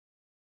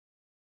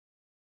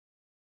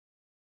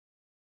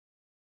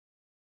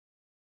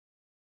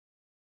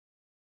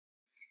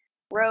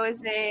Rowe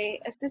is a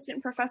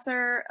assistant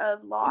professor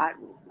of law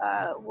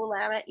at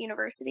Willamette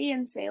University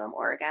in Salem,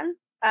 Oregon.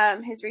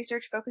 His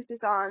research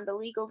focuses on the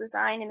legal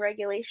design and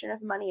regulation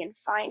of money and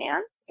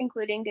finance,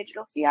 including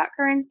digital fiat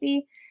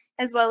currency,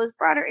 as well as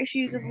broader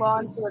issues of law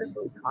and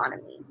political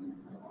economy.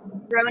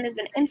 Rowan has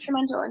been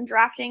instrumental in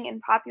drafting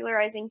and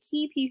popularizing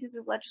key pieces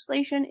of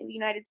legislation in the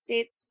United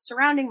States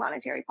surrounding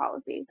monetary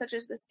policy, such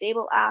as the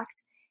Stable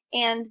Act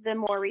and the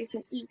more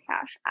recent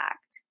eCash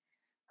Act.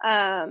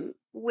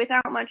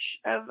 Without much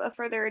of a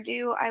further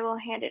ado, I will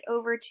hand it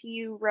over to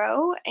you,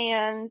 Ro,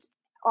 and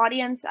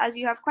audience, as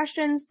you have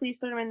questions, please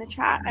put them in the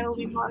chat. I will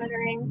be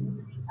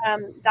monitoring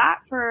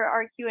that for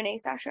our Q&A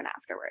session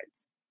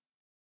afterwards.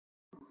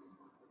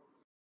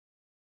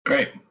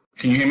 Great.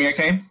 Can you hear me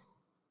okay?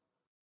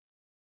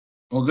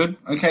 All good?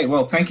 Okay,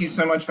 well, thank you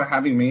so much for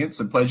having me. It's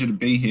a pleasure to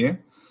be here.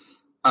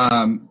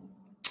 I'll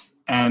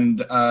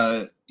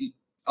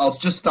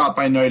just start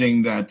by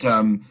noting that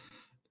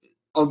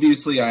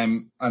obviously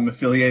I'm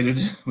affiliated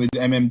with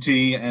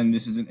MMT, and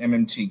this is an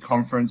MMT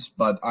conference,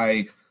 but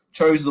I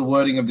chose the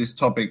wording of this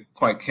topic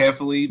quite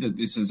carefully, that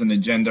this is an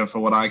agenda for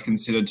what I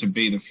consider to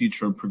be the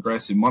future of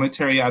progressive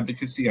monetary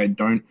advocacy. I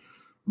don't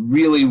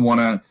really want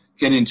to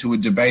get into a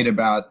debate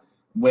about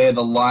where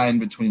the line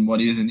between what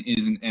is and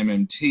isn't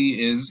MMT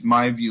is.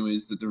 My view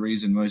is that the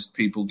reason most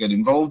people get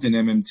involved in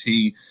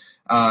MMT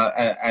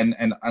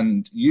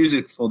and use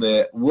it for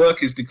their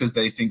work is because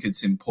they think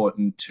it's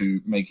important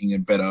to making a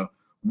better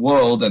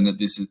world, and that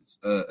this is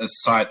a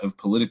site of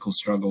political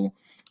struggle.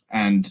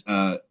 And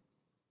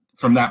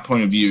from that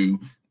point of view,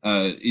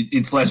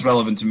 it's less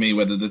relevant to me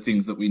whether the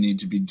things that we need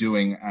to be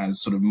doing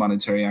as sort of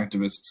monetary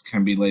activists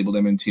can be labeled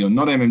MMT or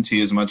not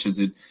MMT, as much as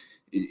it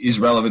is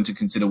relevant to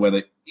consider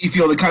whether, if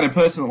you're the kind of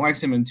person that likes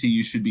MMT,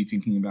 you should be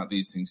thinking about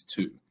these things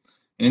too.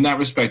 And in that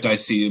respect, I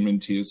see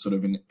MMT as sort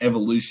of an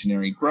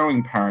evolutionary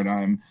growing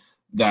paradigm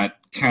that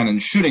can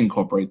and should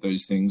incorporate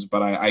those things,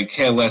 but I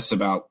care less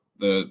about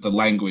the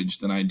language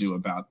than I do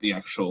about the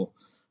actual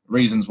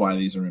reasons why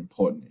these are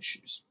important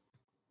issues.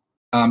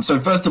 So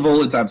first of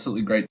all, it's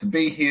absolutely great to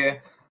be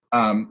here.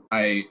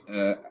 I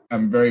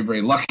am very,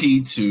 very lucky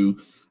to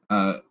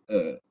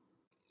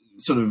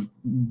sort of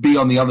be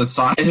on the other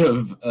side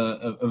of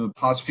the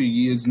past few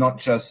years, not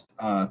just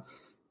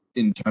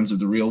in terms of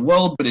the real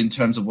world, but in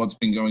terms of what's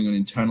been going on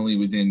internally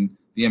within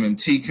the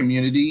MMT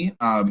community.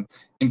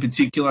 In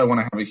particular, I want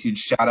to have a huge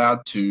shout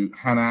out to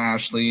Hannah,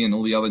 Ashley, and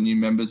all the other new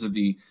members of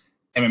the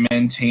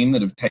MMN team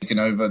that have taken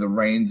over the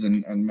reins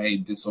and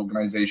made this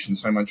organization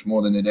so much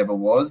more than it ever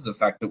was. The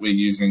fact that we're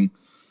using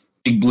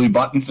Big Blue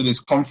Button for this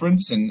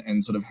conference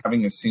and sort of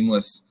having a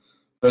seamless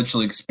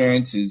virtual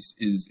experience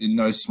is in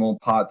no small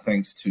part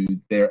thanks to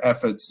their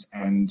efforts,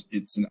 and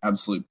it's an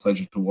absolute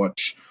pleasure to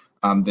watch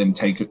them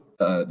take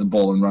the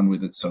ball and run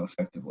with it so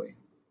effectively.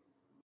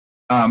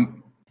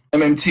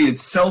 MMT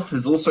itself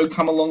has also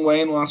come a long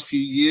way in the last few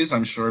years.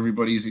 I'm sure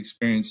everybody's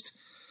experienced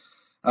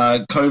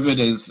COVID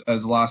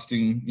as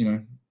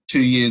lasting,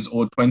 2 years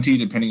or 20,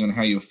 depending on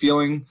how you're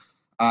feeling.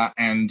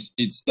 And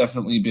it's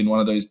definitely been one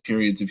of those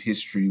periods of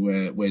history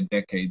where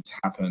decades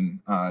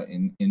happen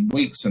in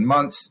weeks and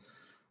months.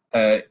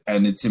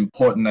 And it's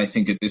important, I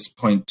think, at this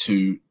point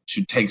to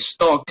take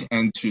stock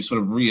and to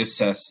sort of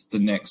reassess the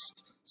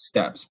next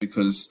steps,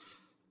 because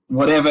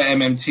whatever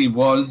MMT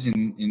was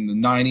in the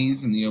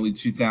 90s and the early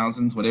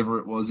 2000s, whatever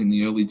it was in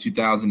the early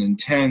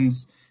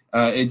 2010s,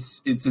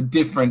 it's a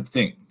different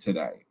thing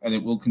today, and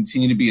it will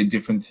continue to be a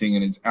different thing,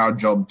 and it's our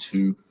job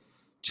to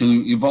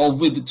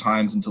evolve with the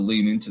times and to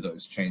lean into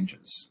those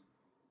changes.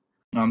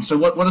 So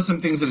what are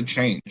some things that have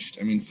changed?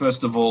 I mean,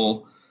 first of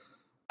all,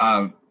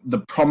 the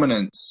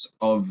prominence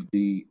of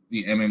the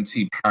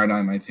MMT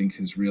paradigm, I think,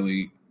 has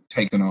really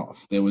taken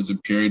off. There was a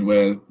period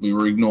where we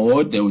were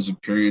ignored. There was a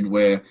period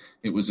where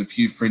it was a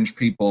few fringe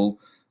people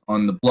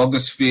on the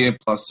blogosphere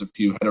plus a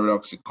few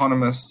heterodox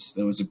economists.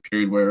 There was a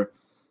period where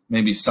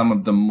maybe some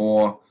of the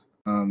more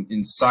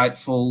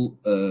insightful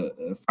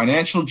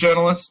financial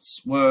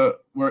journalists were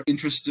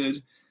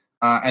interested.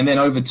 And then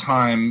over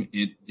time,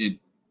 it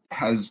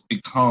has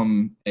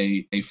become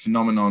a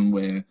phenomenon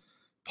where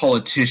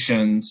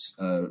politicians,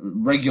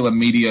 regular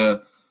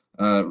media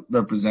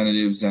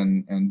representatives,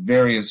 and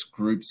various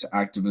groups,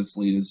 activist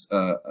leaders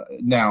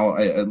now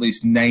at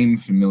least name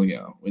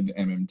familiar with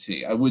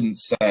MMT. I wouldn't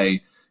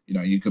say,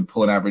 you could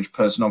pull an average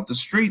person off the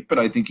street, but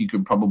I think you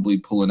could probably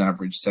pull an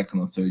average second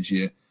or third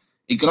year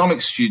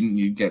economics student.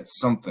 You'd get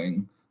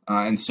something,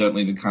 and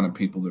certainly the kind of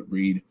people that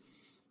read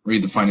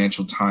the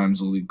Financial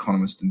Times or The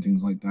Economist and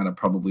things like that are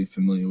probably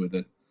familiar with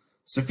it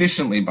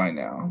sufficiently by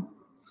now.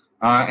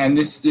 And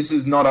this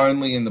is not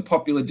only in the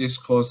popular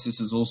discourse,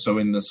 this is also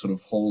in the sort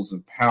of halls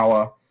of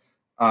power.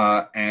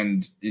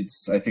 And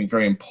it's, I think,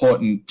 very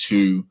important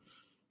to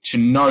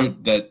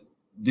note that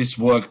this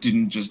work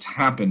didn't just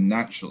happen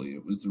naturally.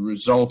 It was the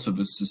result of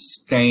a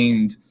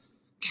sustained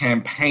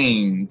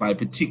campaign by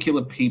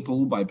particular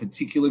people, by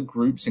particular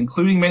groups,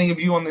 including many of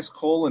you on this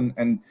call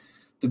and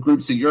the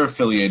groups that you're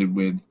affiliated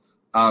with.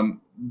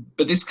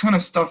 But this kind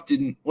of stuff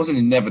wasn't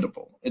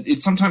inevitable.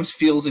 It sometimes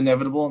feels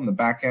inevitable on the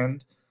back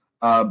end.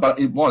 But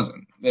it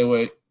wasn't. There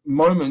were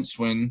moments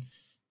when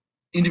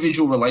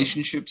individual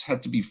relationships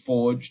had to be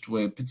forged,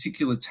 where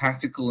particular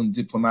tactical and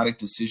diplomatic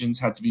decisions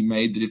had to be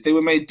made, that if they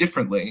were made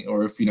differently,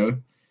 or if,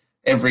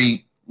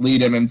 every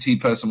lead MMT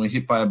person were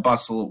hit by a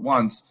bus all at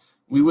once,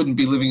 we wouldn't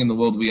be living in the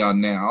world we are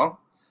now.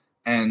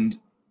 And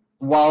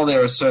while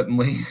there are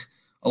certainly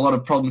a lot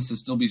of problems to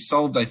still be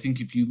solved, I think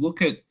if you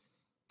look at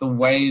the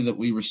way that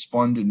we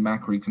responded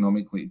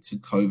macroeconomically to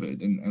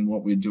COVID and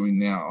what we're doing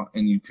now,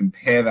 and you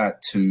compare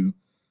that to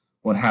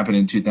what happened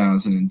in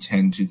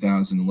 2010,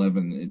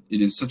 2011,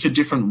 it is such a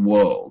different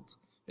world.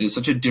 It is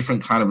such a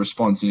different kind of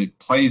response, and it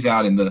plays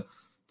out in the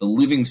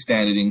living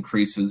standard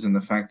increases, and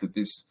the fact that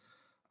this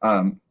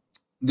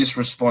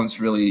response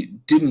really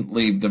didn't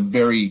leave the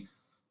very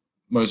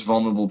most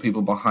vulnerable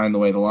people behind the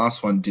way the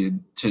last one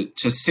did,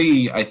 to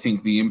see, I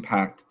think, the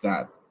impact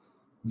that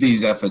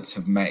these efforts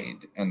have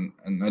made. And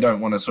I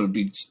don't want to sort of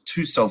be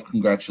too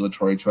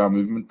self-congratulatory to our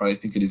movement, but I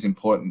think it is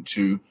important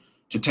to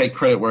take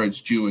credit where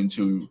it's due, and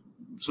to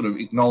sort of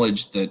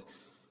acknowledge that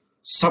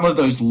some of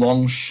those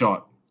long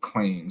shot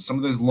claims, some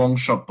of those long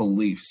shot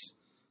beliefs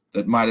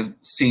that might have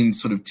seemed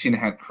sort of tin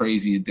hat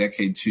crazy a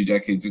decade, 2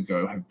 decades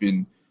ago, have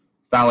been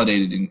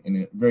validated in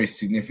a very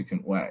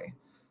significant way.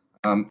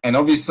 And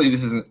obviously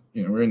this isn't,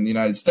 we're in the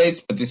United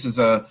States, but this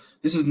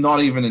is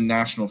not even a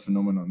national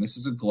phenomenon. This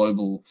is a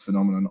global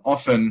phenomenon.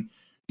 Often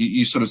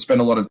you sort of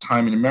spend a lot of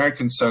time in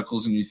American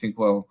circles and you think,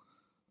 well,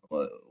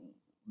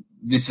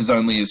 this is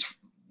only as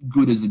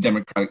good as the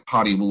Democratic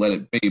Party will let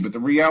it be. But the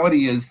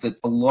reality is that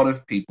a lot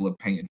of people are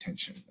paying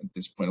attention at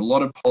this point. A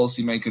lot of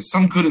policymakers,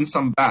 some good and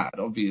some bad,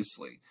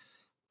 obviously.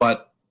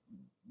 But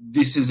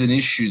this is an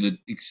issue that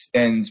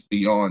extends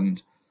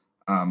beyond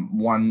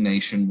one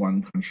nation,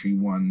 one country,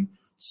 one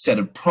set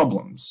of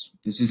problems.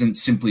 This isn't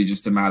simply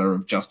just a matter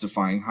of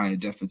justifying higher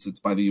deficits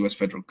by the US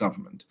federal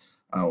government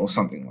or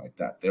something like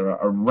that. There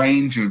are a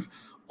range of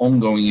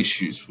ongoing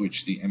issues for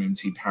which the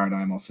MMT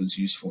paradigm offers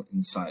useful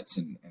insights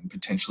and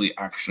potentially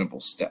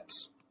actionable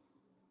steps.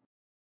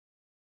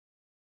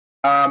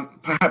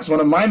 Perhaps one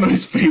of my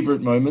most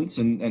favorite moments,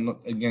 and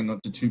again,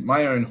 not to toot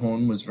my own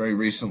horn, was very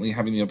recently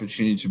having the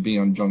opportunity to be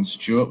on Jon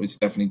Stewart with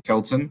Stephanie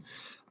Kelton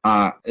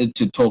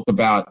to talk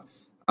about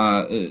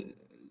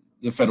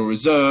the Federal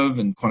Reserve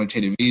and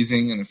quantitative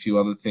easing and a few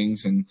other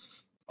things. And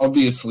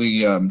obviously,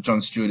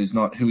 Jon Stewart is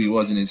not who he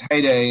was in his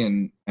heyday,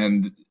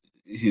 and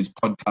his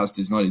podcast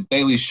is not his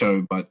daily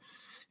show. But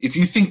if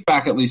you think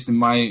back, at least in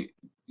my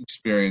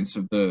experience,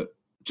 of the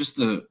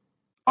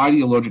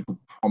ideological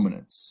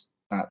prominence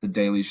that the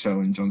Daily Show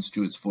and Jon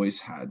Stewart's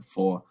voice had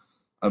for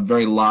a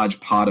very large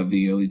part of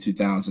the early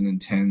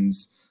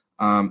 2010s,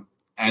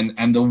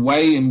 and the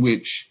way in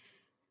which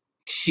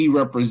he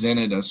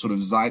represented a sort of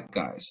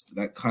zeitgeist,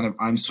 that kind of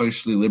I'm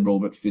socially liberal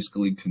but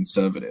fiscally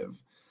conservative,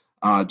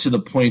 to the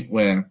point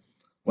where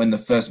when the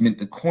first mint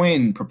the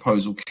coin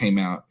proposal came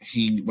out,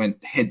 he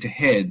went head to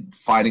head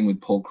fighting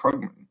with Paul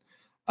Krugman,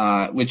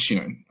 which,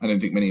 I don't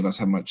think many of us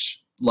have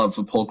much love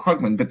for Paul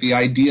Krugman, but the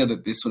idea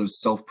that this sort of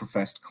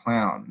self-professed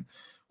clown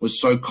was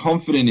so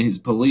confident in his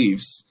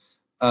beliefs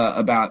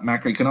about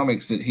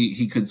macroeconomics that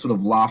he could sort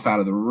of laugh out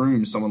of the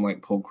room someone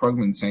like Paul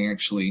Krugman saying,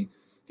 actually,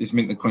 this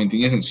mint the coin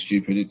thing isn't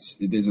stupid,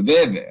 there's a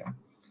there.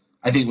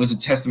 I think it was a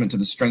testament to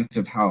the strength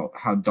of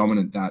how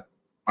dominant that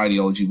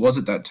ideology was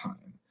at that time.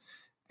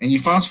 And you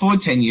fast forward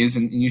 10 years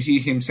and you hear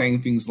him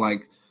saying things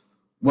like,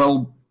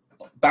 well,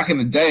 back in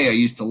the day, I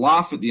used to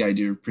laugh at the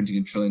idea of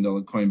printing $1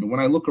 trillion coin, but when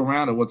I look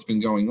around at what's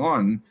been going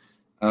on,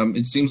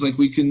 it seems like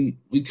we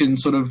can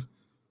sort of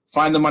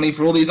find the money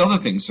for all these other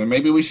things. So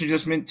maybe we should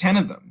just mint 10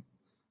 of them.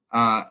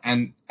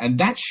 And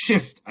that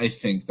shift, I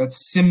think, that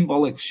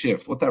symbolic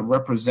shift, what that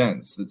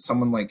represents, that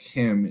someone like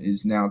him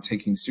is now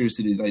taking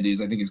seriously these ideas,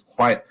 I think is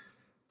quite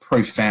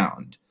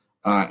profound.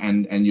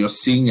 And you're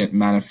seeing it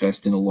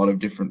manifest in a lot of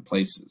different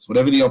places.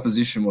 Whatever the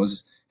opposition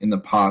was in the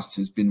past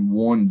has been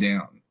worn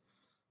down,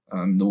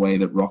 the way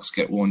that rocks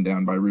get worn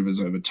down by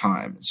rivers over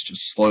time. It's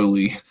just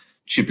slowly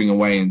chipping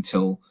away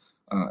until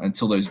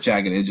those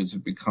jagged edges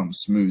have become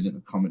smooth and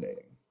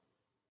accommodating.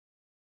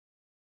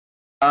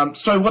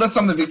 So what are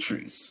some of the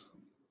victories?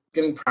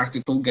 Getting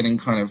practical, getting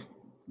kind of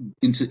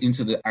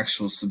into the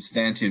actual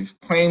substantive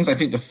claims. I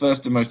think the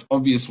first and most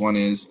obvious one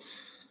is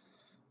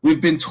we've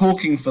been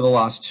talking for the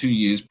last 2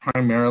 years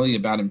primarily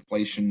about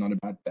inflation, not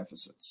about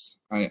deficits.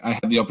 I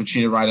had the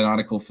opportunity to write an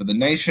article for The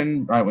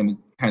Nation right when the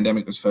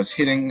pandemic was first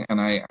hitting,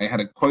 and I had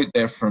a quote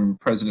there from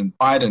President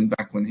Biden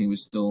back when he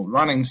was still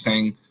running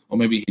saying, or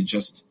maybe he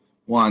just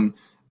won,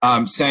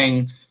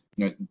 saying,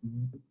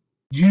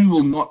 you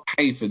will not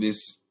pay for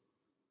this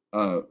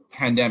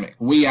pandemic.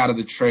 We out of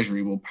the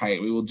Treasury will pay.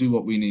 We will do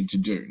what we need to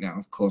do. Now,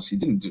 of course, he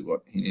didn't do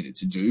what he needed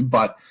to do,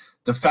 but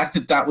the fact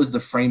that was the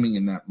framing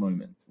in that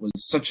moment was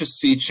such a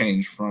sea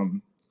change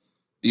from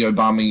the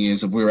Obama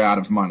years of we're out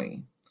of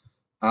money.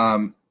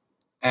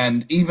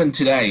 And even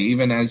today,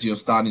 even as you're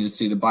starting to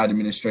see the Biden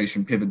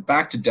administration pivot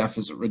back to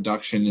deficit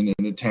reduction in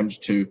an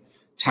attempt to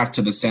tack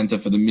to the center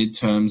for the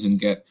midterms and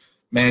get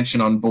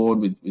Manchin on board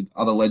with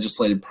other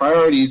legislative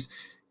priorities,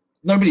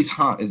 nobody's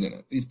heart is in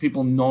it. These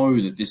people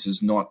know that this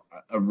is not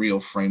a real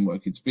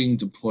framework. It's being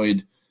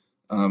deployed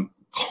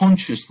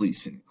consciously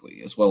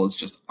cynically, as well as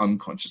just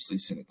unconsciously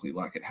cynically,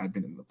 like it had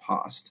been in the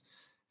past.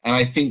 And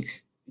I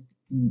think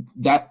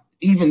that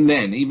even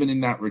then, even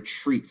in that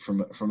retreat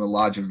from a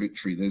larger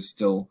victory, there's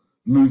still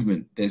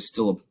movement. There's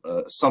still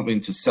something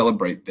to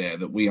celebrate there,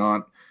 that we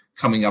aren't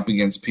coming up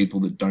against people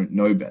that don't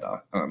know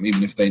better,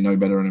 even if they know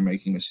better and are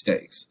making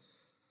mistakes.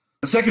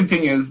 The second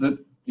thing is that,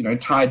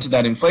 tied to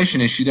that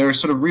inflation issue, there are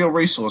sort of real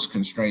resource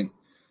constraint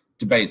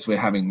debates we're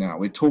having now.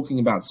 We're talking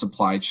about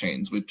supply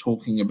chains. We're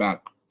talking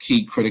about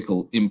key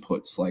critical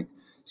inputs like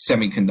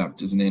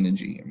semiconductors and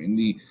energy. I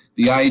mean,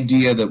 the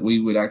idea that we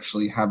would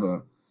actually have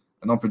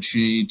an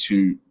opportunity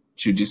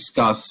to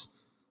discuss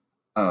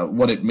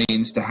what it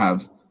means to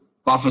have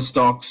buffer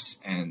stocks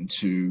and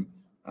to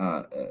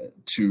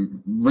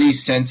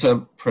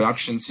recenter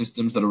production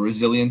systems that are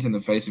resilient in the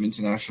face of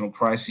international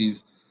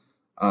crises,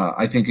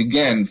 I think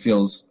again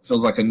feels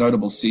like a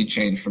notable sea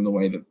change from the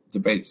way that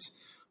debates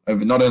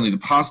over not only the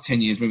past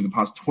 10 years, maybe the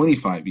past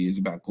 25 years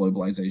about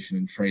globalization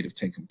and trade have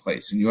taken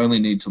place. And you only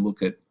need to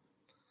look at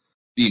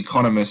the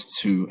economists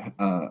who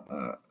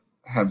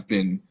have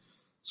been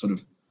sort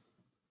of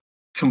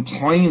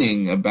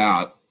complaining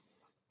about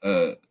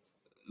the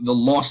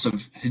loss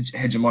of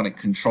hegemonic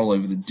control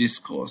over the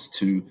discourse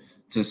to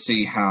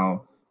see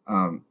how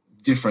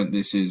different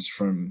this is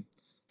from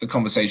the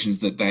conversations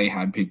that they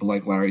had, people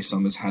like Larry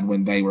Summers had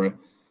when they were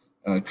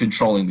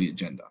controlling the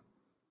agenda.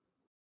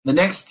 The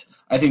next,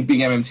 I think, big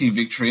MMT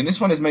victory, and this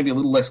one is maybe a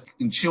little less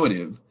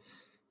intuitive,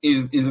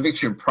 is a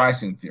victory of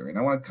pricing theory. And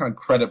I want to kind of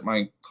credit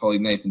my colleague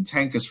Nathan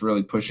Tankus for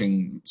really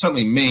pushing,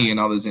 certainly me and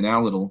others in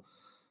our little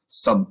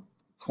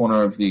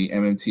sub-corner of the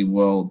MMT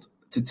world,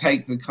 to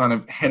take the kind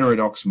of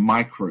heterodox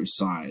micro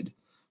side,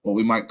 what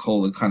we might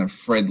call the kind of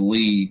Fred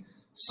Lee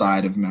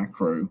side of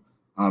macro,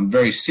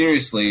 very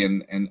seriously,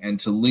 and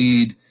to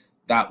lead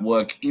that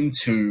work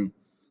into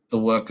the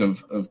work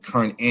of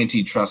current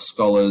antitrust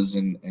scholars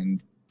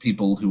and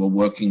people who are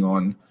working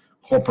on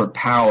corporate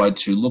power,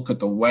 to look at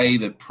the way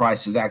that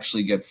prices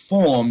actually get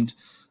formed,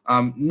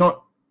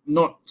 not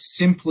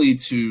simply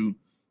to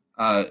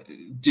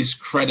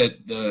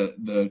discredit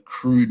the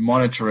crude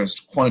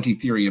monetarist quantity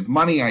theory of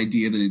money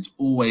idea that it's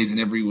always and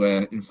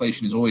everywhere,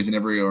 inflation is always and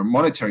everywhere a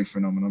monetary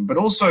phenomenon, but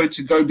also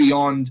to go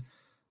beyond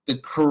the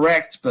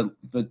correct but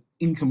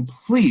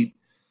incomplete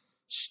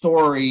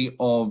story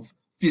of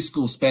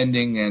fiscal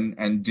spending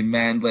and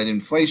demand-led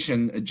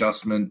inflation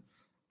adjustment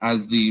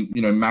as the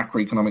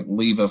macroeconomic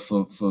lever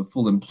for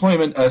full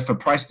employment, for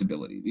price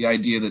stability. The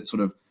idea that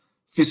sort of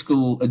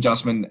fiscal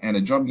adjustment and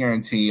a job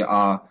guarantee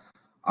are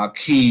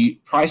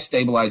key price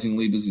stabilizing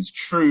levers is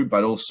true,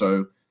 but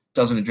also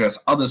doesn't address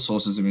other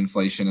sources of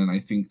inflation. And I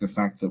think the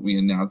fact that we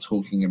are now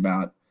talking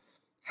about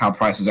how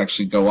prices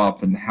actually go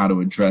up and how to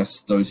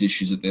address those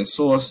issues at their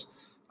source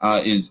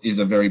is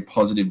a very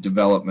positive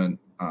development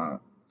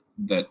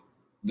that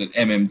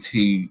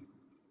MMT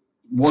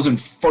wasn't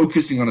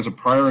focusing on as a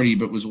priority,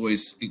 but was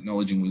always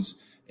acknowledging was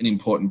an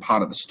important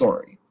part of the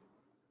story.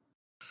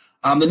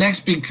 The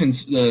next big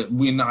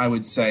win, I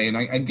would say, and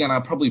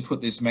I'll probably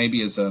put this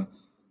maybe as a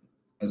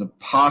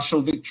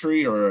partial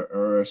victory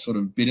or a sort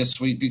of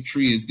bittersweet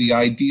victory, is the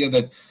idea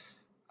that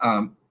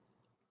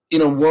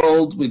in a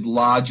world with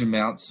large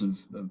amounts of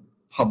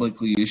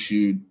publicly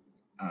issued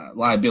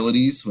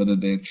liabilities, whether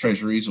they're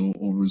treasuries or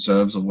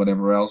reserves or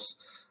whatever else,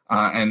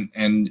 and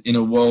in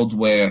a world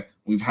where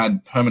we've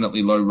had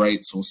permanently low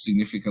rates or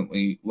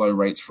significantly low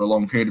rates for a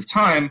long period of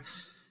time,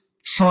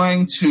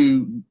 trying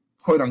to,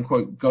 quote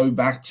unquote, go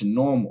back to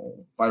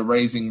normal by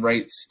raising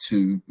rates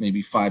to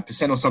maybe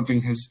 5% or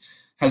something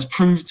has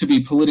proved to be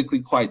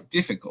politically quite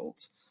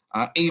difficult.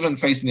 Even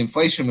facing the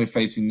inflation we're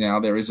facing now,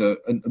 there is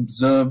an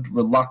observed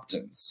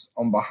reluctance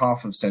on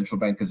behalf of central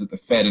bankers at the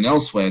Fed and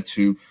elsewhere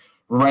to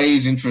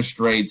raise interest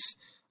rates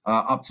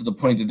up to the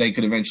point that they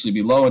could eventually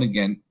be lowered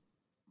again,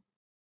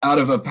 out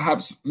of a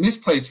perhaps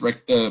misplaced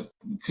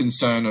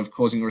concern of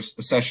causing a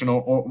recession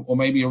or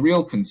maybe a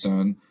real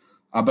concern.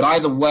 But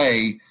either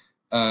way,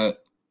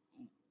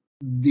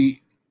 the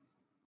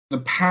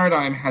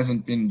paradigm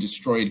hasn't been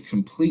destroyed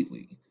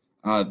completely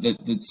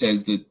that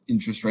says that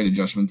interest rate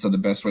adjustments are the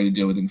best way to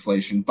deal with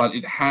inflation, but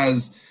it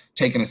has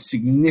taken a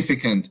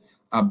significant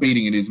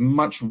beating. It is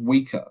much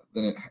weaker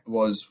than it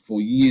was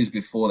for years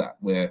before that,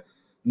 where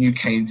new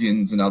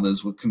Keynesians and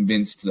others were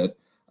convinced that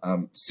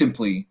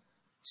simply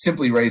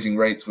raising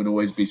rates would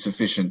always be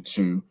sufficient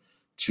to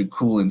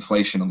cool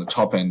inflation on the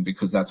top end,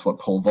 because that's what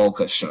Paul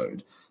Volcker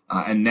showed.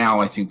 And now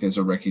I think there's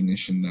a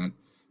recognition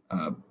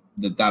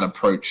that that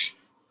approach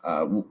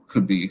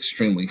could be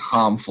extremely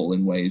harmful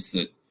in ways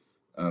that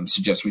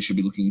suggest we should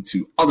be looking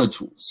to other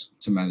tools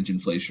to manage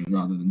inflation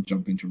rather than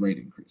jumping to rate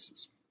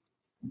increases.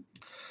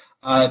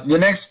 The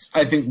next,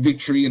 I think,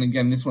 victory, and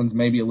again, this one's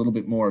maybe a little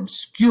bit more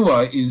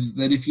obscure, is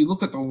that if you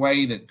look at the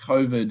way that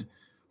COVID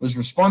was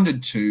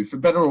responded to, for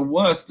better or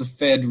worse, the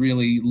Fed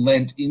really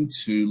lent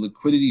into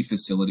liquidity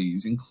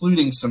facilities,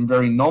 including some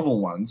very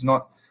novel ones,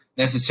 not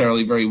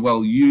necessarily very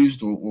well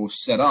used or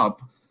set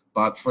up,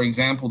 But for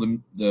example,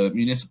 the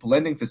municipal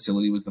lending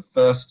facility was the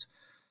first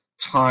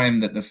time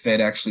that the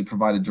Fed actually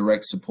provided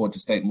direct support to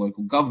state and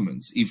local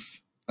governments,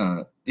 if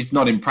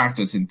not in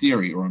practice, in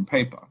theory or on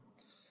paper.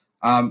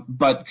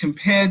 But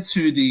compared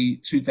to the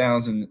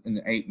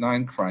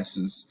 2008-9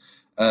 crisis,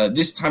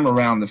 this time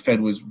around, the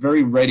Fed was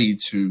very ready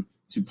to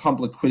pump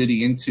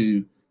liquidity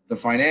into the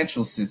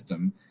financial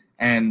system.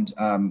 And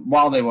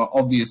while there were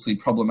obviously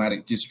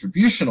problematic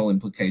distributional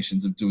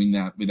implications of doing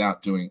that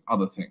without doing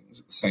other things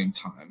at the same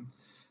time,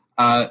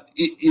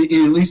 it,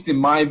 at least in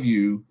my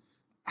view,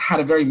 had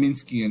a very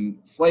Minskian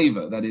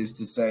flavor. That is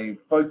to say,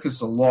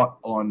 focus a lot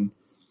on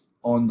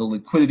the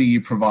liquidity you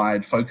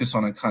provide, focus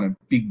on a kind of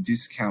big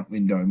discount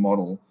window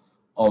model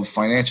of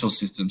financial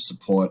system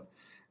support,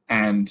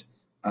 and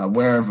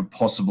wherever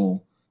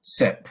possible,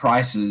 set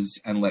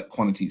prices and let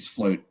quantities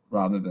float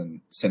rather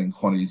than setting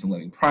quantities and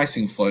letting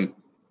pricing float.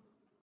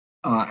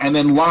 And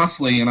then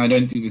lastly, and I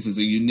don't think this is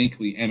a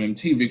uniquely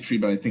MMT victory,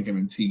 but I think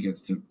MMT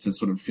gets to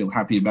sort of feel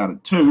happy about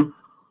it too,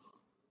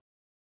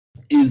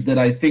 is that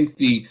I think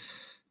the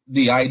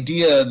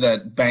idea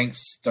that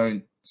banks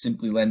don't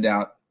simply lend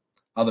out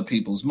other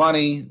people's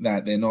money,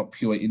 that they're not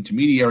pure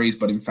intermediaries,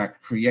 but in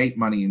fact create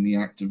money in the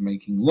act of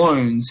making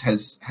loans,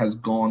 has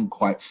gone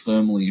quite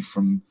firmly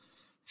from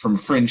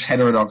fringe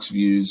heterodox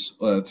views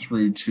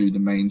through to the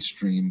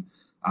mainstream.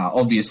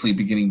 Obviously,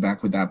 beginning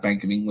back with that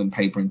Bank of England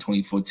paper in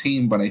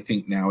 2014, but I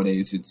think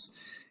nowadays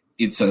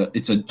it's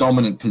a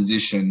dominant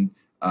position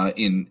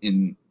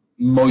in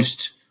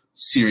most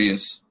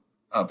serious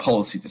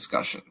policy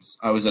discussions.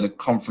 I was at a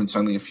conference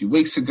only a few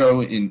weeks ago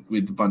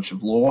with a bunch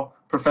of law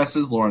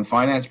professors, law and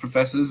finance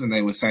professors, and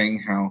they were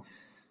saying how,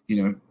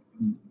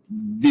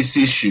 this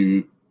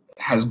issue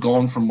has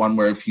gone from one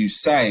where if you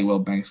say, well,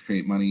 banks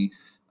create money,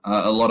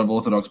 a lot of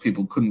orthodox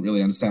people couldn't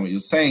really understand what you're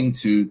saying,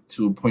 to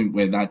a point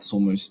where that's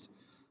almost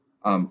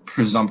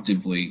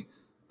presumptively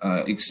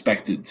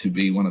expected to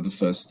be one of the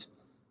first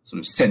sort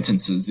of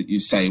sentences that you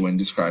say when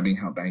describing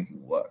how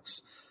banking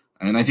works.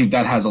 And I think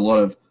that has a lot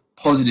of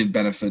positive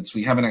benefits.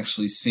 We haven't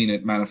actually seen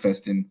it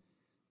manifest in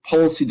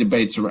policy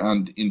debates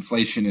around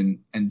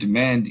inflation and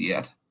demand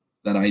yet.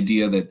 That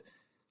idea that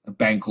a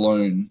bank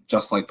loan,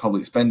 just like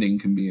public spending,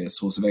 can be a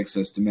source of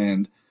excess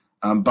demand.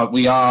 But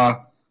we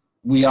are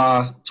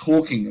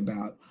talking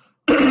about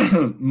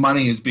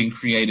money is being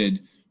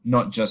created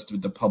not just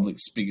with the public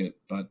spigot,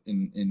 but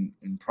in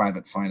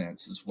private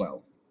finance as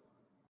well.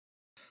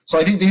 So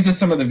I think these are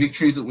some of the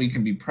victories that we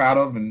can be proud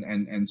of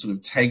and sort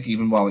of take,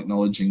 even while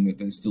acknowledging that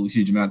there's still a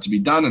huge amount to be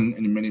done, and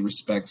in many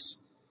respects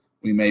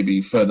we may be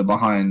further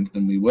behind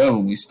than we were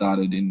when we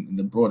started in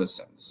the broader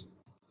sense.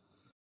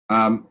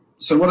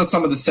 So what are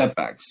some of the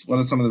setbacks? What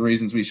are some of the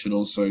reasons we should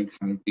also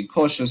kind of be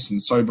cautious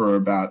and sober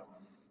about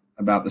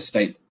the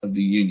state of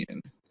the union?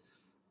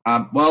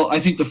 Well, I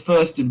think the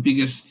first and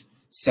biggest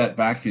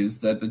setback is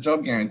that the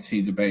job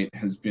guarantee debate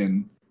has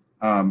been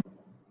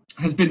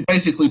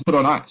basically put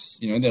on ice.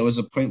 There was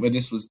a point where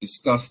this was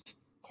discussed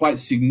quite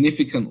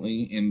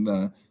significantly in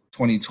the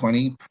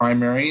 2020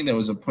 primary. There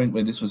was a point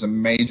where this was a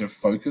major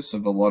focus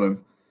of a lot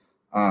of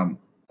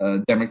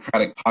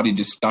Democratic Party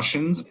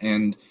discussions,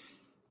 and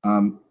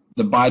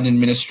the Biden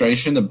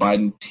administration, the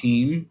Biden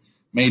team,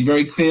 made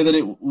very clear that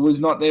it was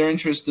not their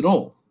interest at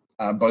all,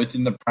 both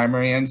in the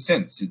primary and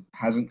since. It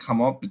hasn't come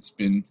up. It's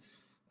been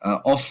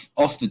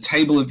off the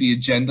table of the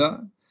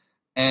agenda,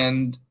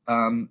 and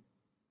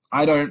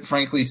I don't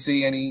frankly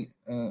see any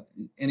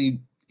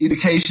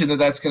indication that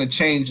that's going to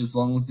change as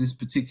long as this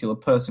particular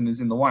person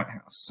is in the White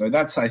House. So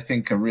that's, I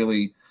think, a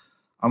really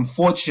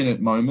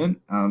unfortunate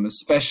moment,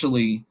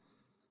 especially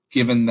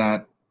given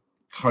that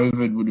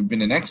COVID would have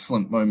been an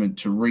excellent moment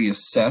to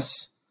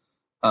reassess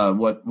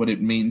what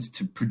it means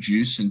to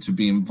produce and to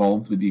be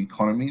involved with the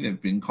economy. There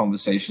have been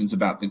conversations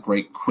about the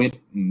Great Quit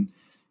and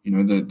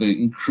the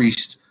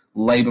increased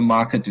labor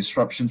market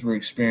disruptions we're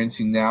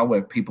experiencing now,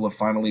 where people are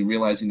finally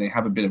realizing they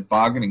have a bit of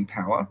bargaining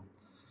power.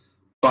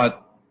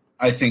 But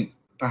I think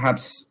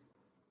perhaps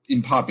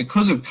in part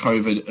because of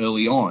COVID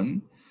early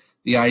on,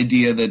 the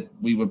idea that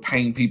we were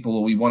paying people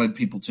or we wanted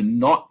people to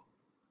not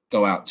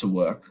go out to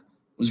work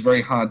was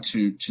very hard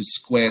to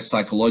square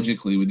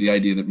psychologically with the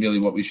idea that really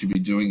what we should be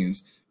doing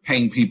is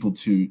paying people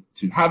to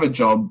have a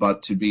job,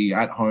 but to be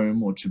at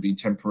home, or to be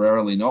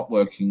temporarily not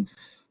working,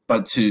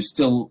 but to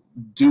still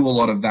do a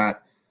lot of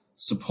that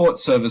support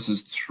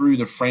services through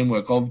the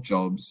framework of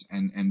jobs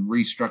and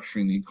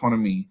restructuring the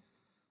economy,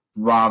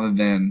 rather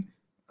than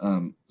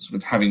sort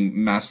of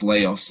having mass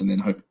layoffs and then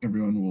hope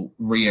everyone will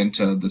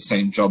re-enter the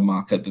same job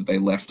market that they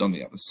left on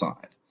the other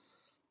side.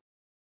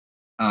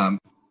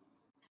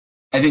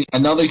 I think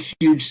another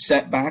huge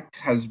setback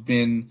has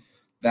been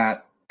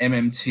that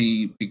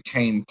MMT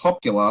became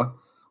popular,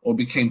 or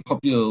became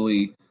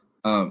popularly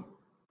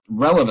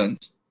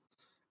relevant,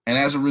 and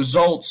as a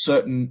result,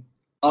 certain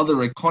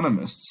other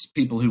economists,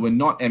 people who were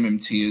not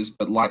MMTers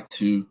but like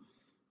to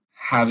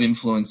have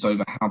influence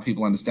over how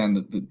people understand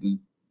the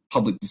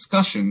public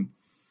discussion,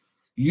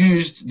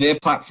 used their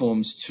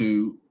platforms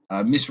to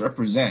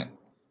misrepresent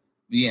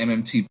the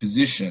MMT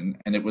position,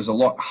 and it was a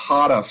lot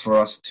harder for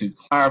us to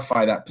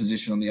clarify that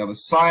position on the other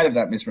side of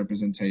that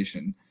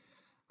misrepresentation,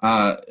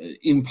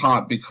 in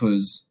part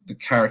because the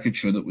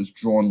caricature that was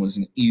drawn was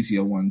an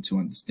easier one to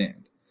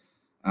understand.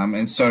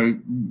 And so,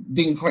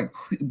 being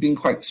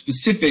quite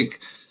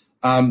specific,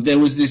 there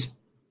was this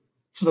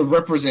sort of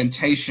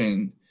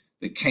representation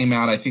that came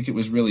out. I think it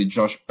was really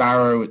Josh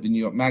Barrow at the New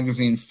York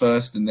Magazine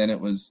first, and then it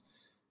was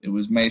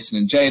Mason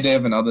and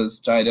Jaydev and others,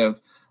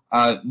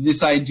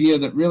 this idea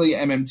that really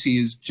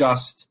MMT is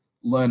just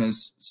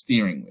learner's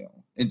steering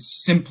wheel.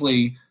 It's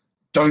simply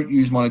don't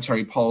use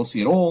monetary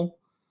policy at all,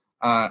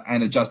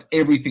 and adjust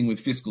everything with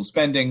fiscal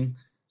spending,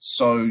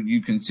 so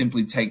you can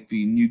simply take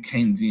the new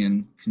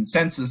Keynesian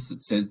consensus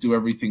that says do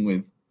everything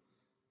with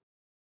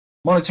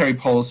monetary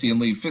policy and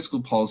leave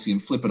fiscal policy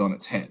and flip it on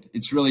its head.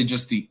 It's really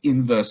just the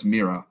inverse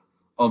mirror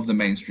of the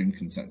mainstream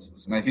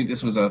consensus. And I think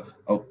this was a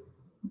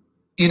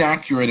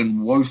inaccurate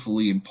and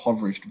woefully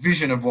impoverished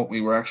vision of what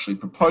we were actually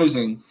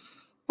proposing,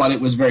 but it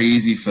was very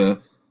easy for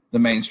the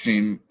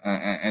mainstream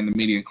and the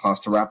media class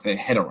to wrap their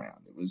head around.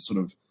 It was sort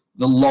of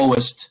the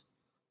lowest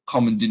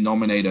common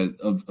denominator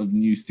of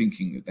new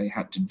thinking that they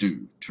had to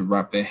do to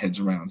wrap their heads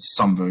around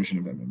some version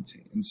of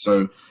MMT. And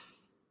so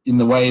in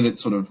the way that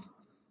sort of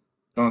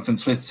Jonathan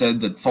Swift said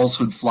that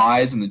falsehood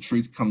flies and the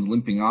truth comes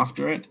limping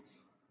after it,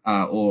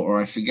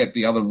 or I forget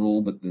the other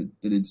rule, but that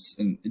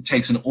it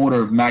takes an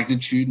order of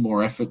magnitude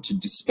more effort to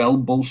dispel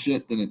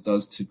bullshit than it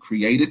does to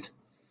create it.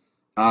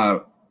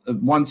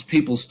 Once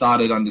people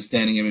started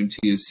understanding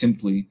MMT as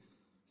simply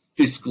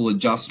fiscal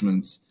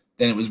adjustments,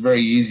 then it was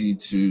very easy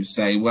to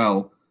say,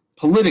 well,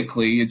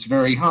 politically, it's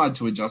very hard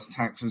to adjust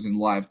taxes in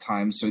live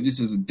time, so this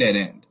is a dead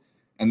end.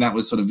 And that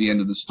was sort of the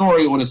end of the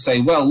story. Or to say,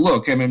 well,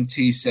 look,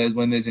 MMT says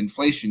when there's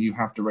inflation, you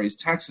have to raise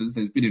taxes.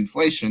 There's been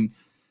inflation,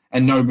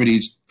 and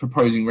nobody's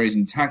proposing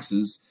raising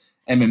taxes.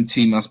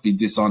 MMT must be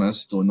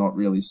dishonest or not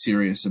really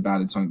serious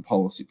about its own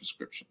policy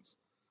prescriptions.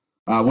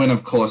 When,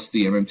 of course,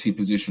 the MMT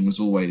position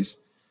was always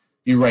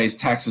you raise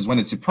taxes when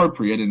it's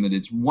appropriate and that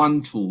it's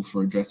one tool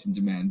for addressing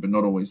demand, but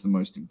not always the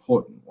most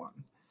important one.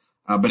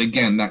 But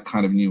again, that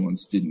kind of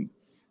nuance didn't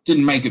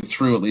make it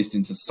through, at least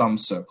into some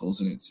circles,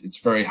 and it's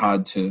very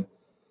hard to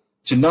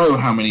know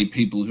how many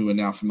people who are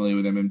now familiar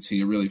with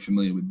MMT are really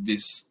familiar with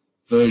this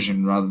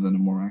version rather than a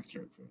more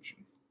accurate version.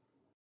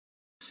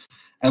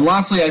 And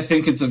lastly, I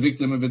think it's a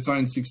victim of its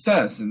own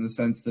success in the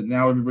sense that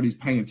now everybody's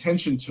paying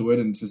attention to it,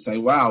 and to say,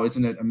 wow,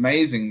 isn't it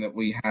amazing that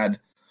we had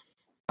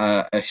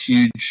a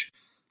huge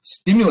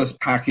stimulus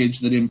package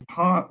that in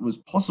part was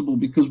possible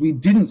because we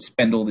didn't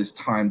spend all this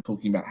time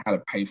talking about how to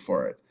pay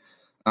for it.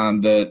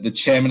 The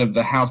chairman of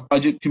the House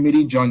Budget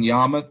Committee, John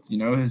Yarmouth,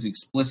 has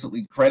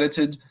explicitly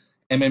credited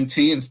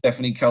MMT and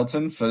Stephanie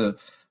Kelton for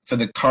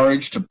the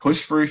courage to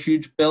push for a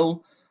huge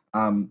bill.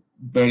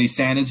 Bernie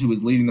Sanders, who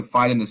was leading the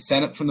fight in the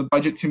Senate from the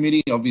Budget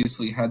Committee,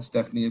 obviously had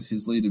Stephanie as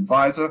his lead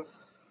advisor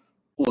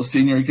or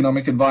senior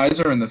economic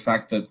advisor, and the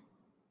fact that,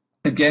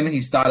 again,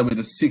 he started with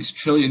a $6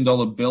 trillion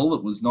bill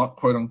that was not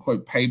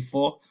quote-unquote paid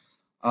for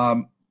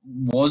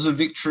was a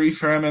victory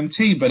for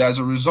MMT. But as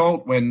a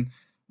result, when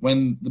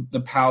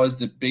the powers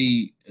that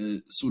be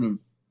sort of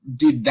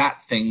did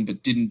that thing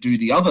but didn't do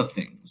the other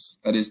things,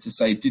 that is to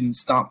say, didn't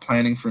start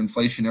planning for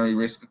inflationary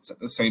risks at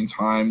the same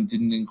time,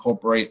 didn't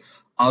incorporate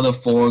other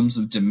forms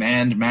of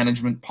demand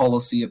management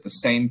policy at the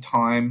same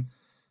time,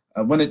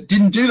 when it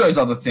didn't do those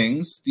other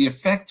things, the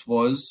effect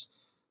was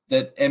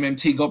that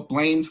MMT got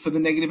blamed for the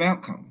negative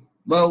outcome.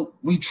 Well,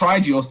 we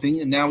tried your thing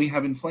and now we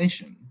have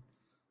inflation.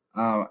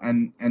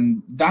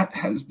 And that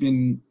has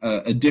been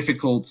a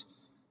difficult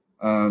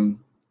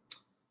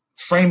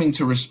framing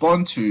to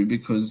respond to,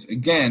 because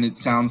again, it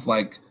sounds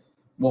like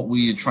what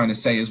we are trying to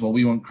say is, well,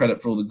 we want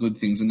credit for all the good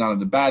things and none of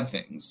the bad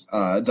things.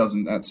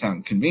 Doesn't that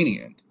sound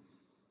convenient?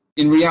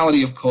 In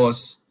reality, of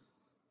course,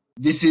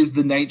 this is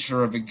the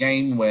nature of a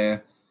game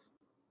where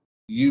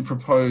you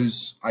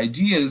propose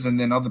ideas and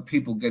then other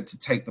people get to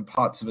take the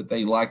parts of it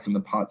they like and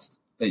the parts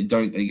they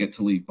don't, they get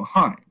to leave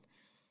behind.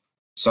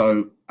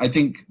 So I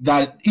think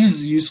that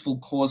is a useful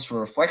cause for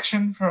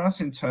reflection for us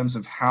in terms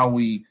of how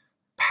we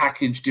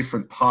package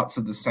different parts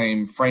of the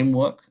same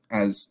framework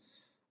as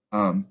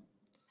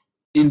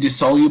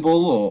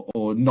indissoluble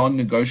or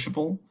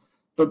non-negotiable.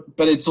 But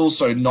it's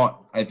also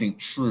not, I think,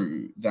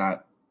 true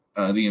that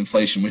the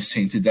inflation we're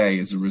seeing today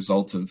is a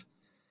result of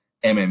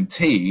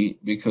MMT,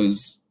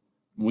 because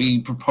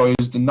we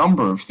proposed a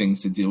number of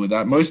things to deal with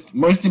that.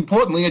 Most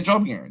importantly, a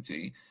job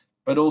guarantee,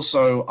 but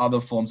also other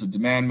forms of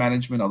demand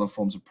management, other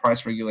forms of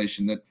price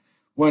regulation that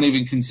weren't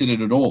even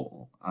considered at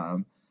all.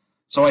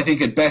 So I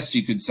think at best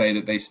you could say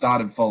that they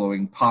started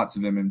following parts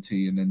of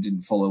MMT and then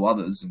didn't follow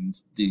others, and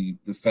the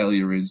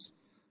failure is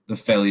the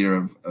failure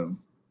of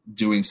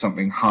doing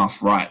something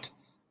half right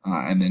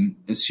and then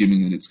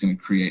assuming that it's going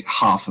to create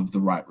half of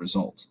the right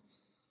result.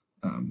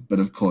 But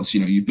of course,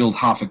 you build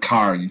half a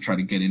car and you try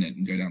to get in it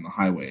and go down the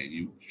highway,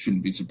 you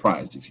shouldn't be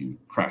surprised if you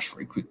crash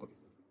very quickly.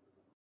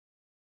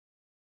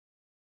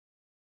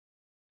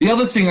 The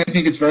other thing I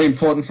think it's very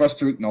important for us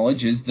to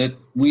acknowledge is that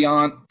we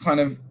aren't kind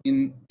of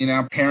in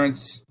our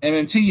parents'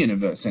 MMT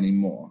universe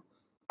anymore.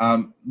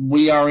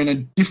 We are in a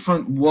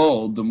different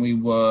world than we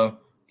were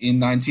in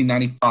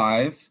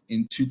 1995,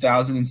 in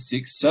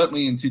 2006,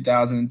 certainly in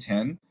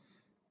 2010.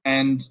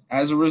 And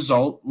as a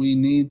result, we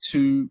need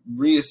to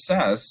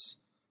reassess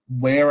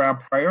where our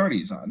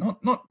priorities are.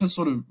 Not to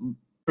sort of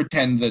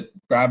pretend that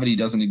gravity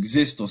doesn't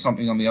exist or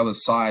something on the other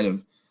side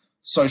of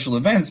social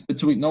events, but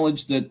to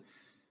acknowledge that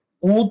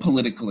all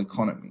political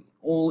economy,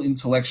 all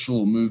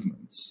intellectual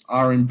movements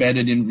are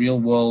embedded in real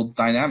world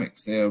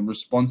dynamics. They are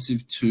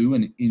responsive to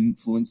and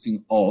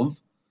influencing of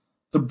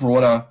the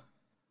broader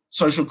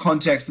social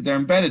context that they're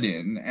embedded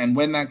in. And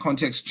when that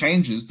context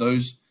changes,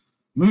 those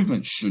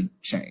movements should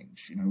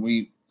change. You know,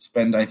 we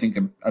spend, I think,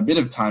 a bit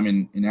of time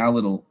in our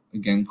little,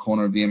 again,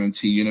 corner of the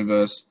MMT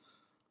universe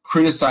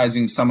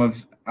criticizing some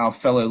of our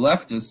fellow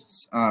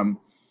leftists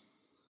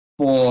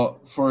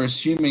for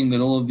assuming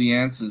that all of the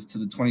answers to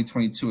the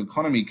 2022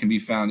 economy can be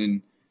found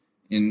in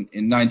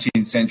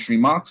 19th century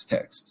Marx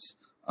texts,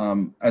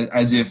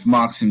 as if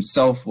Marx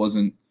himself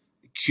wasn't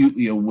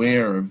acutely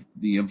aware of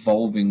the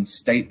evolving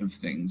state of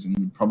things and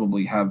would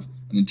probably have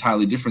an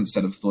entirely different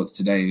set of thoughts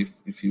today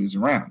if he was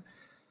around.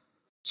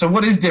 So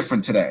what is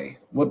different today?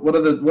 What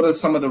are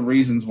some of the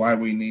reasons why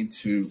we need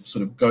to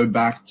sort of go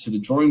back to the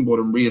drawing board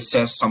and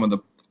reassess some of the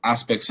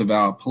aspects of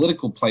our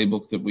political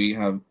playbook that we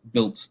have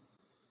built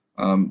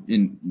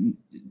in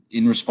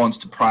response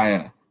to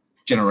prior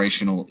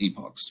generational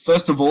epochs?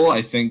 First of all,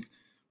 I think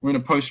we're in a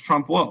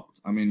post-Trump world.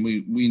 I mean,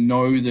 we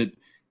know that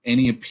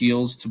any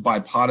appeals to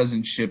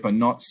bipartisanship are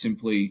not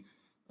simply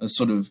a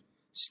sort of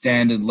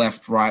standard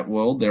left-right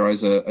world. There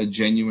is a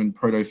genuine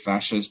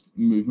proto-fascist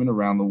movement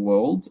around the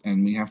world,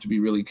 and we have to be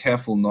really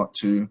careful not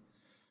to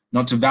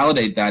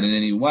validate that in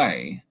any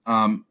way.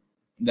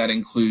 That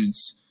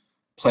includes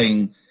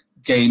playing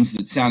games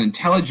that sound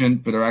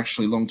intelligent but are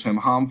actually long-term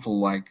harmful,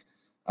 like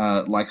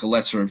a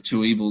lesser of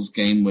two evils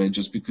game where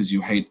just because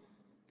you hate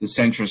the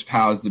centrist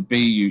powers that be,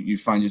 you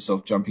find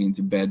yourself jumping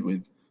into bed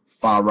with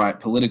far-right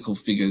political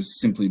figures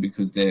simply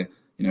because they're,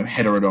 you know,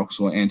 heterodox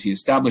or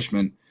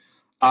anti-establishment.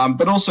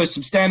 But also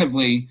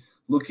substantively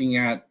looking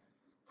at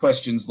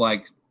questions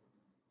like,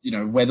 you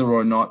know, whether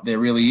or not there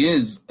really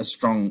is a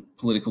strong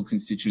political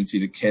constituency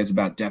that cares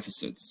about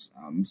deficits.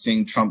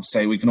 Seeing Trump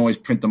say we can always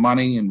print the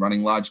money and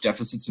running large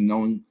deficits and no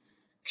one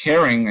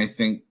caring, I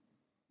think,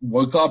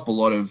 woke up a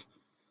lot of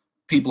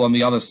people on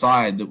the other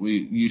side that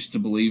we used to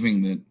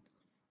believing that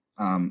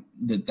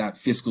that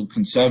fiscal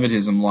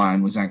conservatism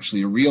line was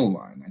actually a real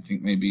line. I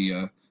think maybe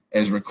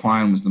Ezra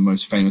Klein was the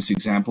most famous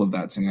example of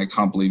that, saying, I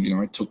can't believe, you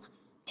know, I took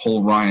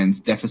Paul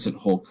Ryan's deficit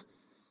hawk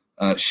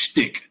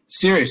shtick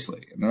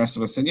seriously. And the rest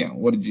of us said, yeah,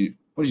 what did you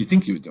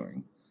think you were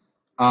doing?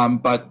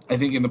 But I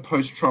think in the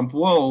post-Trump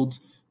world,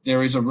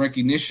 there is a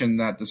recognition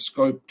that the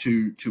scope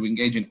to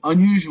engage in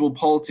unusual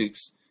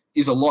politics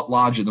is a lot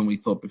larger than we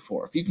thought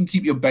before. If you can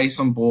keep your base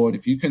on board,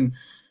 if you can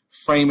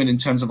frame it in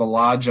terms of a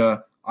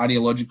larger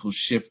ideological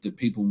shift that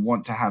people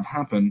want to have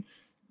happen,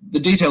 the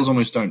details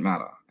almost don't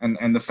matter.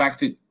 And the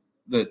fact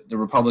that the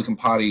Republican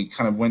Party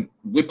kind of went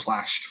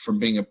whiplashed from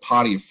being a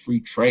party of free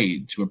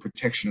trade to a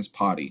protectionist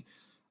party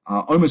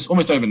almost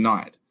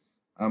overnight,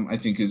 I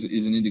think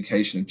is an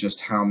indication of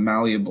just how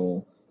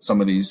malleable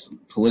some of these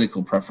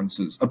political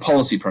preferences,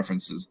 policy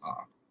preferences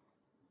are.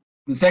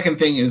 The second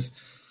thing is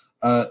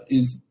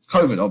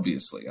COVID,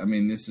 obviously. I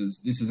mean, this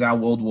is our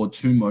World War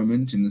II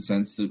moment in the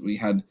sense that we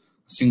had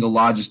single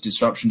largest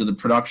disruption to the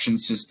production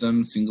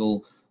system,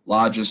 single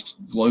largest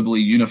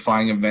globally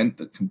unifying event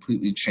that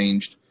completely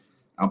changed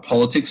our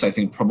politics. I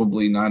think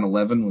probably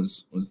 9/11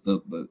 was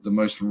the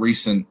most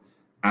recent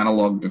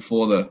analog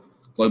before the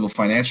global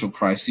financial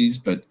crises,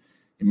 but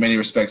in many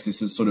respects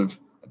this is sort of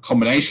a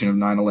combination of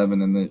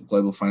 9/11 and the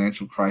global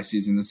financial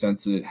crises in the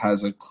sense that it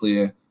has a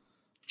clear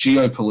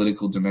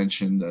geopolitical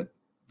dimension that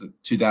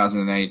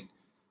 2008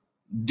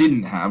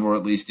 didn't have, or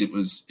at least it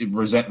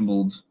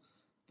resembled.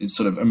 It's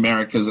sort of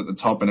America's at the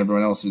top and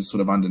everyone else is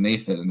sort of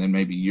underneath it, and then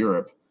maybe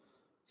Europe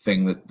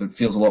thing that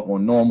feels a lot more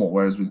normal.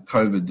 Whereas with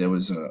COVID, there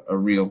was a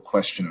real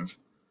question of,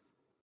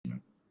 you know,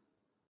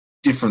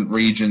 different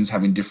regions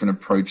having different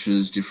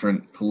approaches,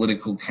 different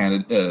political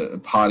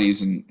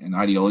parties and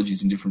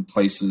ideologies in different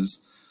places,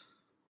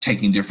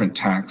 taking different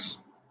tacks,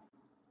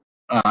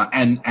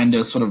 and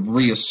a sort of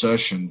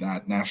reassertion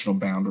that national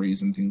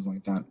boundaries and things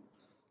like that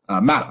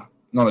matter.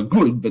 Not a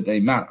good, but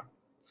they matter.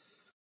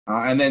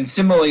 And then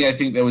similarly, I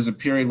think there was a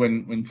period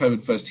when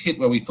COVID first hit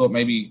where we thought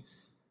maybe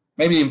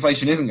the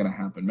inflation isn't going to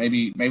happen.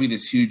 Maybe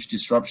this huge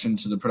disruption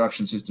to the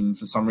production system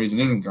for some reason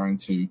isn't going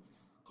to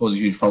cause a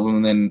huge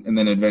problem. And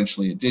then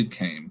eventually it did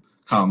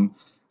come.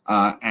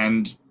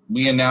 And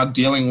we are now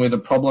dealing with a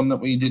problem that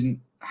we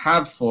didn't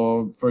have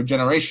for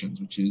generations,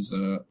 which is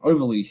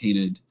overly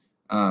heated,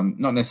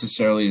 not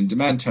necessarily in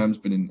demand terms,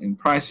 but in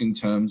pricing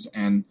terms,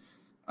 and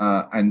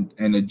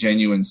a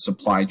genuine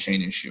supply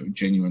chain issue, a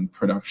genuine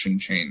production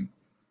chain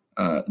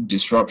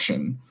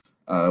disruption,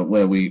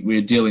 where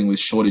we're dealing with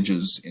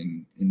shortages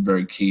in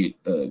very key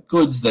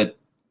goods that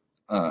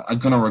are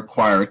going to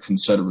require a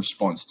concerted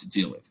response to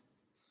deal with.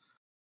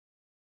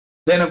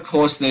 Then, of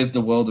course, there's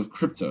the world of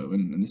crypto,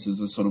 and this is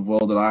a sort of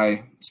world that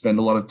I spend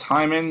a lot of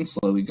time in,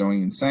 slowly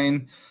going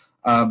insane.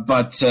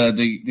 But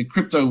the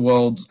crypto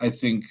world, I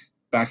think,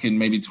 back in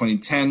maybe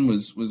 2010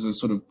 was a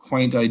sort of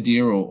quaint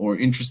idea or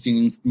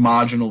interesting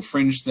marginal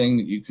fringe thing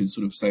that you could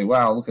sort of say,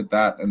 wow, look at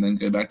that, and then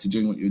go back to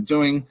doing what you're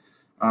doing.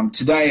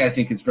 Today, I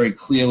think it's very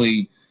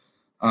clearly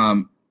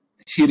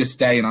here to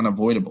stay and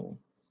unavoidable.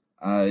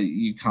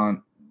 You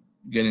can't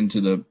get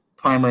into the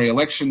primary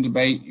election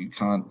debate. You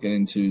can't get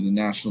into the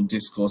national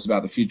discourse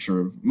about the future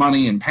of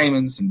money and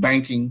payments and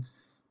banking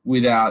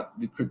without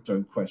the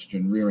crypto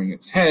question rearing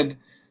its head.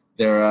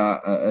 There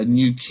are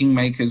new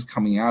kingmakers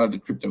coming out of the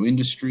crypto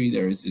industry.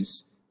 There is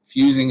this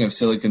fusing of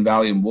Silicon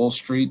Valley and Wall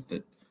Street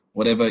that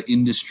whatever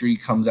industry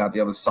comes out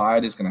the other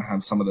side is going to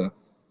have some of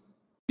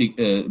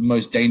the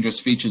most dangerous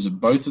features of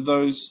both of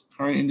those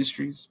current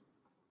industries.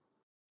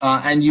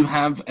 And you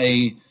have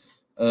a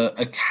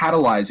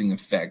catalyzing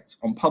effect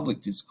on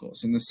public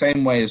discourse in the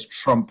same way as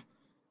Trump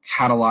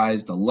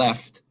catalyzed a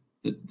left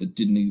that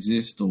didn't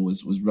exist or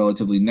was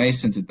relatively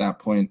nascent at that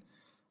point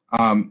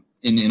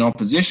in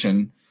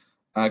opposition.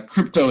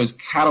 Crypto has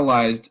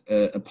catalyzed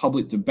a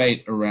public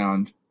debate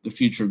around the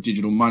future of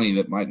digital money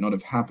that might not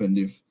have happened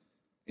if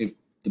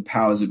the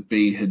powers that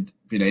be had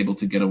been able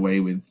to get away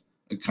with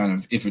a kind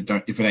of if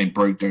it ain't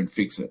broke, don't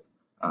fix it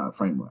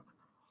framework.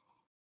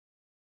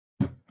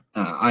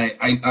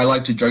 I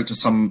like to joke to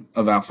some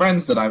of our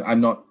friends that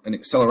I'm not an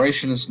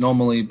accelerationist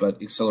normally, but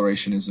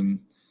accelerationism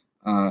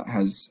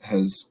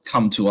has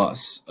come to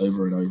us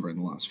over and over in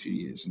the last few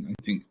years. And I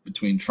think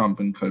between Trump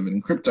and COVID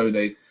and crypto,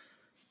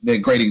 they're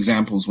great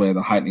examples where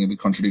the heightening of the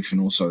contradiction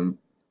also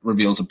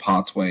reveals a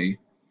pathway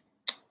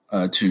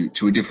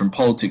to a different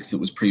politics that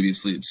was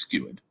previously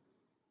obscured.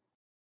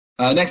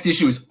 Next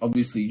issue is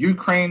obviously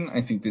Ukraine.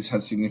 I think this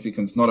has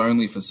significance not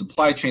only for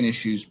supply chain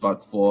issues,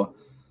 but for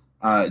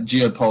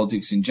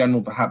geopolitics in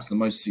general. Perhaps the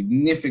most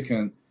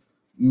significant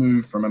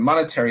move from a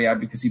monetary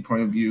advocacy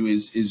point of view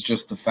is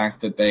just the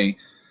fact that the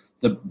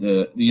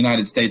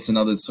United States and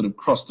others sort of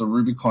crossed the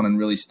Rubicon and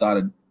really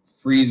started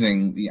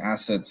freezing the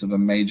assets of a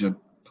major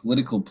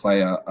political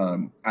player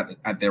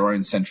at their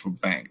own central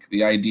bank.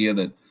 The idea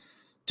that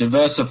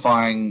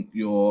diversifying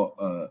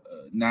your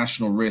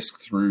national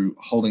risk through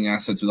holding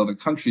assets with other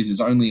countries is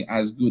only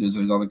as good as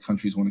those other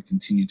countries want to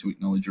continue to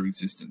acknowledge your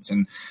existence.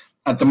 And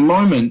at the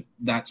moment,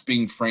 that's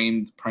being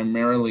framed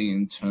primarily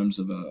in terms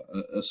of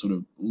a sort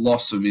of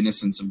loss of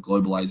innocence of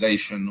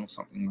globalization or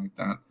something like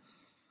that.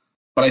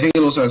 But I think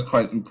it also has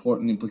quite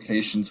important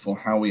implications for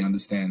how we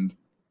understand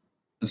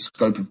the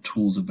scope of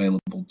tools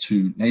available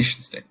to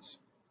nation states,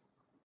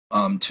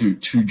 to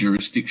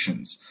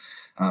jurisdictions.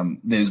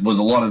 There was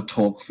a lot of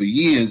talk for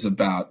years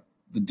about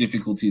the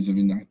difficulties of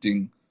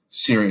enacting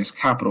serious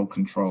capital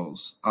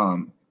controls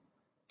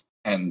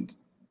and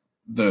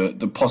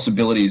the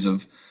possibilities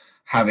of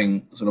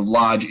having sort of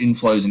large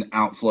inflows and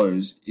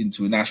outflows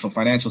into a national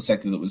financial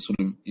sector that was sort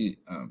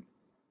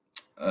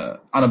of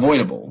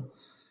unavoidable.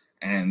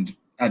 And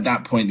at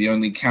that point, the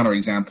only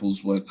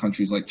counterexamples were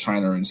countries like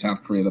China and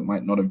South Korea that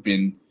might not have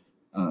been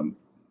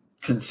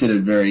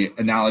considered very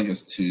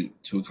analogous to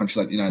a country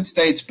like the United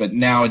States. But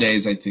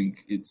nowadays, I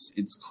think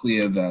it's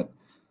clear that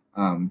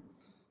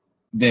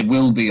there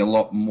will be a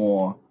lot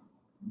more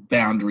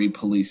boundary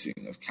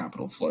policing of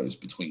capital flows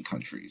between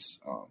countries.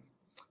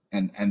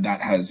 And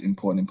that has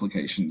important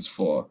implications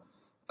for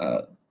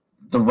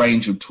the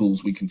range of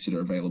tools we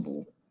consider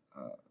available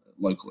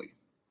locally.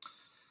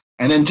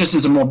 And then just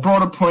as a more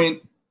broader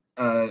point,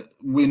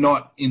 we're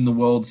not in the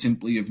world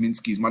simply of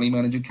Minsky's money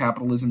manager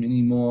capitalism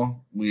anymore.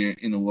 We're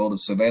in a world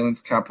of surveillance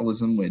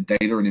capitalism where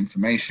data and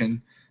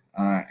information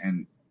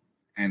and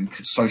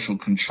social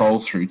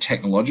control through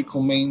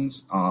technological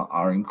means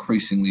are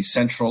increasingly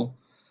central.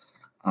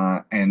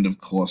 And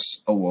of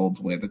course, a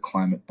world where the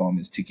climate bomb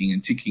is ticking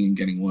and ticking and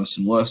getting worse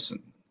and worse.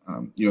 And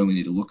you only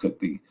need to look at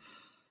the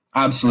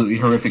absolutely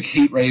horrific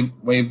heat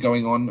wave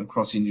going on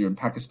across India and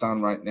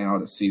Pakistan right now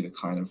to see the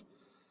kind of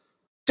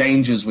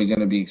dangers we're going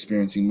to be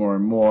experiencing more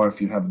and more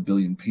if you have 1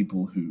 billion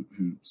people who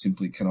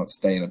simply cannot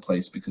stay in a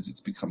place because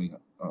it's becoming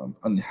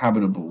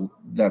uninhabitable.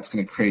 That's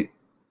going to create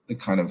the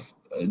kind of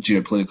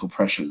geopolitical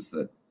pressures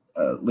that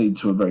lead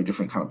to a very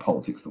different kind of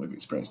politics than we've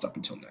experienced up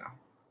until now.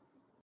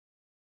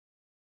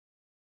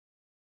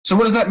 So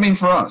what does that mean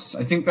for us?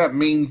 I think that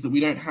means that we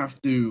don't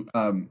have to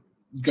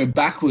go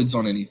backwards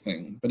on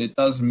anything, but it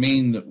does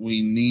mean that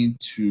we need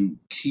to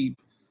keep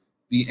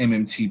the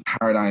MMT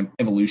paradigm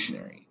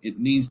evolutionary. It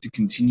needs to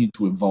continue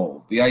to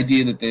evolve. The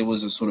idea that there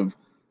was a sort of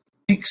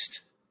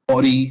fixed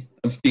body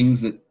of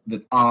things that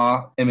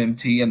are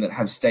MMT and that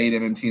have stayed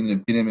MMT and that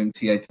have been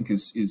MMT, I think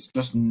is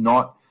just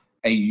not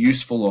a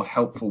useful or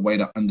helpful way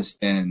to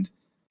understand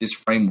this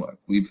framework.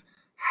 We've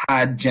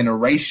had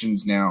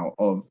generations now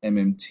of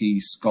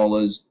MMT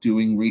scholars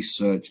doing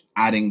research,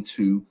 adding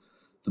to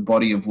the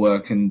body of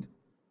work, and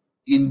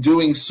in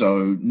doing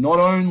so, not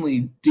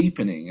only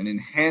deepening and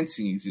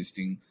enhancing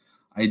existing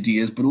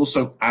ideas, but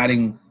also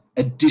adding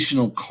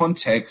additional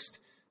context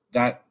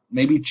that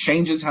maybe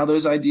changes how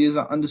those ideas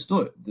are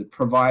understood, that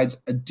provides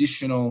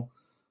additional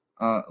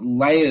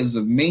layers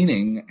of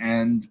meaning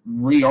and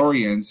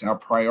reorients our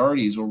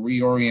priorities or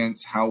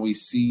reorients how we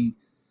see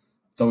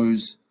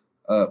those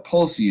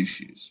policy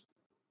issues.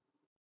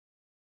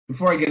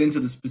 Before I get into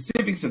the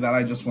specifics of that,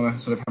 I just want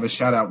to sort of have a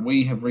shout out.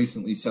 We have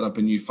recently set up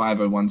a new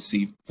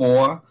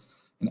 501c4,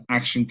 an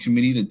action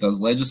committee that does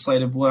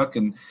legislative work.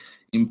 And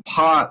in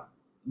part,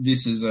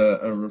 this is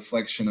a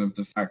reflection of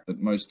the fact that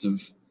most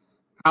of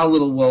our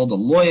little world are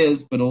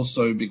lawyers, but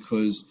also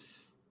because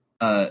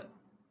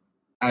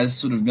as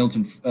sort of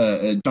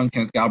John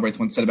Kenneth Galbraith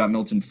once said about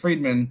Milton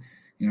Friedman,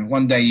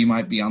 one day you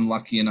might be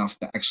unlucky enough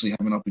to actually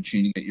have an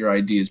opportunity to get your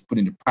ideas put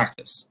into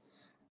practice.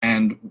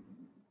 And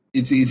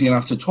it's easy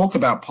enough to talk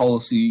about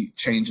policy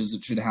changes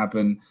that should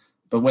happen,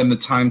 but when the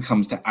time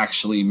comes to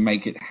actually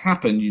make it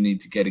happen, you need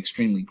to get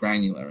extremely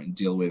granular and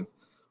deal with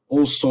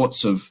all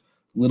sorts of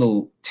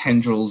little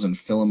tendrils and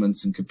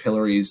filaments and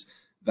capillaries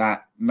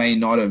that may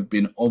not have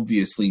been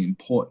obviously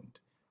important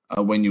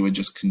when you were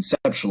just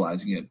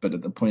conceptualizing it, but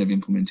at the point of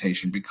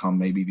implementation become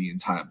maybe the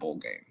entire ball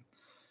game.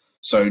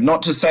 So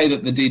not to say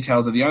that the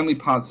details are the only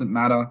parts that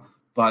matter,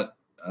 but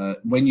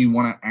when you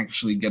want to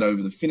actually get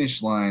over the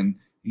finish line,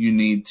 you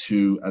need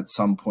to at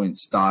some point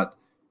start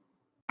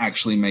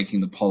actually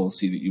making the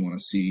policy that you want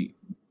to see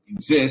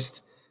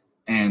exist.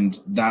 And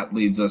that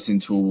leads us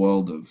into a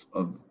world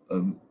of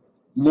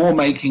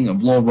lawmaking,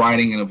 of law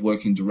writing, and of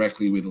working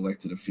directly with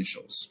elected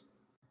officials.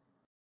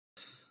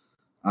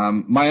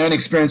 My own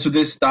experience with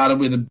this started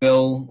with a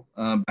bill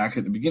back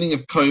at the beginning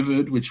of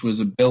COVID, which was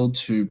a bill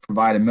to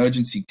provide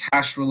emergency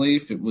cash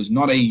relief. It was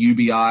not a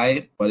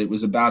UBI, but it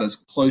was about as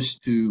close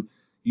to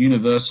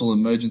universal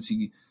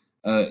emergency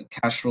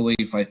cash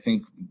relief, I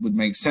think, would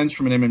make sense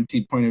from an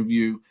MMT point of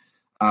view.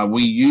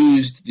 We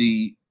used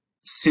the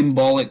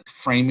symbolic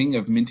framing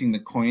of minting the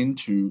coin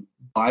to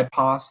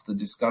bypass the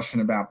discussion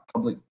about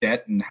public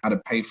debt and how to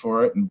pay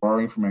for it and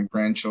borrowing from our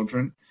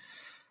grandchildren.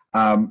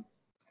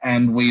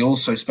 And we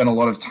also spent a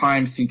lot of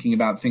time thinking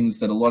about things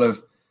that a lot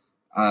of,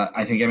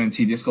 I think,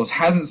 MMT discourse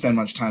hasn't spent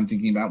much time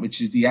thinking about, which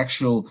is the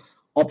actual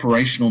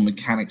operational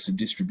mechanics of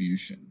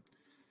distribution.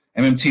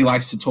 MMT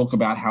likes to talk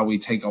about how we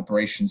take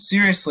operations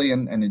seriously,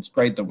 and it's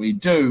great that we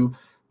do,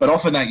 but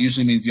often that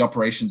usually means the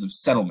operations of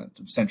settlement,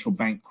 of central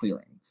bank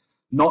clearing,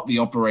 not the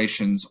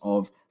operations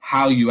of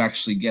how you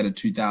actually get a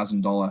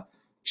 $2,000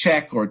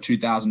 check or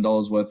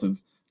 $2,000 worth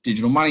of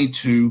digital money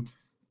to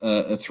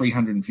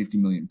 350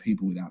 million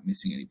people without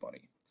missing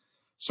anybody.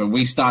 So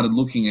we started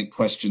looking at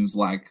questions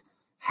like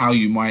how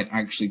you might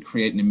actually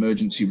create an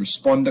emergency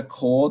responder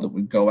corps that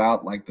would go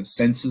out like the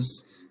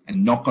census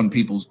and knock on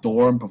people's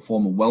door and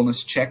perform a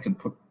wellness check and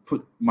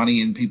put money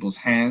in people's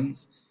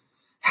hands.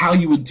 How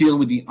you would deal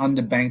with the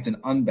underbanked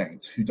and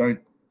unbanked who don't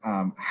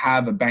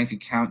have a bank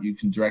account you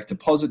can direct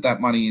deposit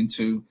that money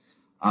into,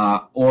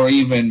 or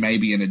even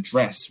maybe an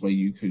address where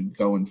you could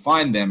go and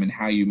find them, and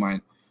how you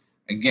might,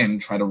 again,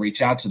 try to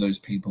reach out to those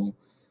people.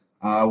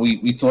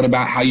 We thought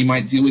about how you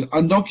might deal with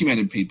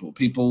undocumented people,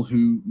 people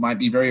who might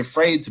be very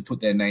afraid to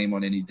put their name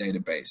on any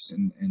database,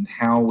 and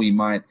how we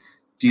might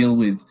deal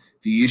with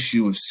the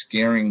issue of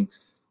scaring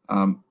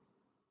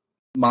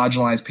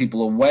marginalized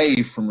people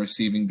away from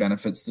receiving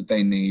benefits that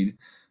they need,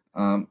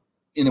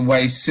 in a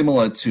way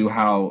similar to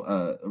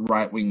how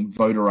right-wing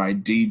voter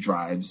ID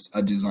drives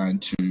are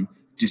designed to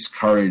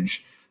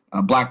discourage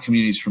Black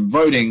communities from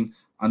voting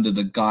under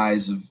the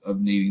guise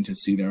of needing to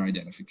see their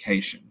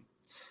identification.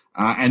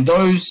 And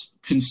those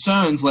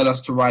concerns led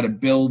us to write a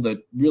bill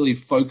that really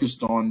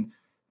focused on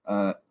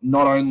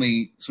not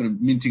only sort of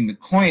minting the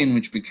coin,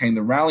 which became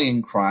the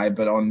rallying cry,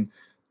 but on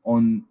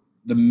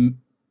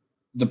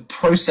the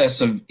process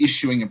of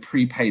issuing a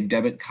prepaid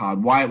debit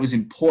card, why it was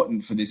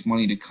important for this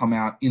money to come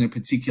out in a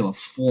particular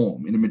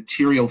form, in a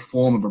material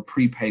form of a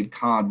prepaid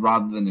card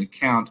rather than an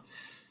account,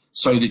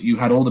 so that you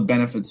had all the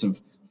benefits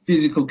of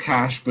physical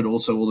cash, but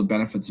also all the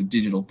benefits of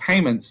digital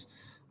payments.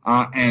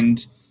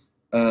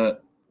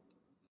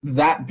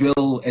 That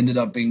bill ended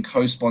up being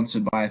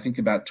co-sponsored by, I think,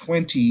 about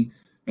 20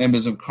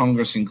 members of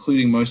Congress,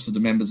 including most of the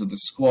members of the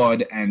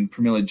Squad, and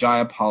Pramila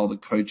Jayapal, the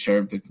co-chair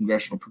of the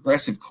Congressional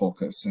Progressive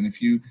Caucus. And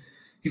if you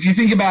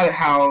think about it,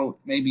 how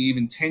maybe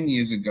even 10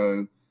 years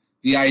ago,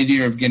 the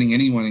idea of getting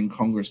anyone in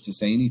Congress to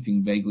say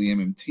anything vaguely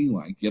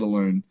MMT-like, let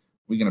alone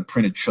we're going to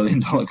print $1 trillion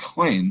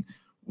coin,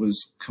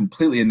 was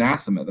completely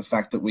anathema. The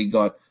fact that we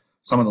got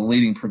some of the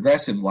leading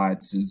progressive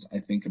lights is, I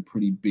think, a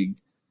pretty big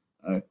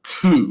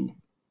coup.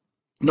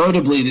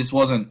 Notably, this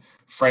wasn't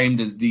framed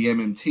as the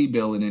MMT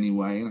bill in any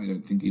way, and I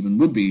don't think even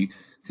would be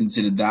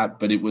considered that,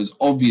 but it was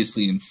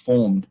obviously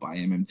informed by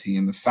MMT,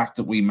 and the fact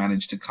that we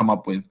managed to come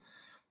up with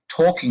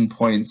talking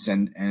points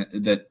and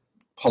that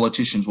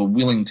politicians were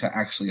willing to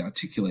actually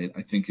articulate,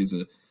 I think is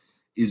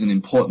an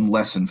important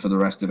lesson for the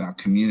rest of our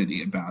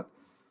community about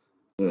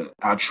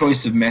our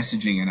choice of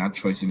messaging and our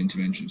choice of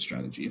intervention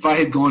strategy. If I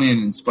had gone in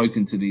and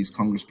spoken to these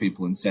Congress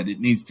people and said it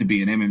needs to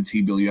be an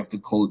MMT bill, you have to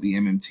call it the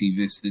MMT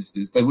this,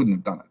 they wouldn't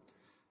have done it.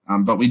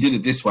 But we did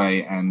it this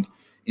way, and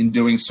in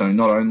doing so,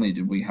 not only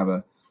did we have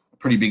a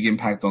pretty big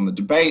impact on the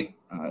debate,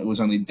 it was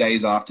only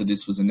days after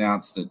this was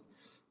announced that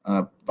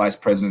Vice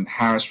President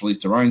Harris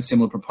released her own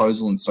similar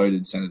proposal, and so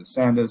did Senator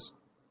Sanders.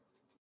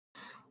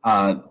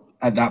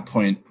 At that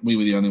point, we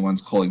were the only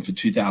ones calling for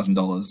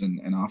 $2,000,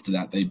 and after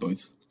that, they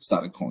both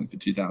started calling for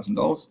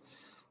 $2,000.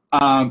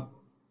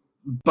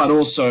 But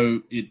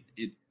also, it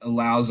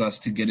allows us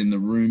to get in the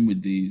room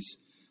with these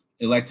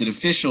elected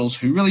officials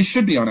who really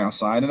should be on our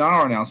side and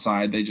are on our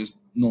side. They just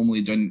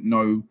normally don't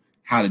know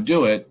how to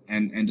do it,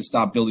 and to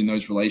start building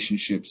those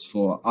relationships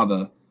for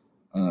other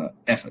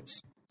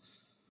efforts.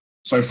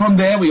 So from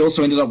there, we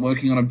also ended up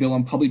working on a bill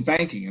on public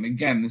banking. And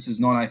again, this is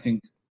not, I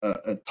think,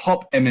 a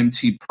top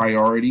MMT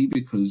priority,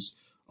 because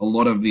a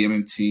lot of the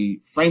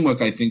MMT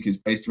framework, I think, is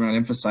based around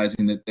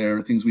emphasizing that there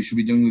are things we should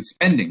be doing with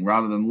spending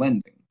rather than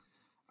lending.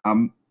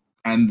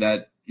 And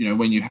that,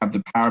 when you have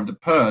the power of the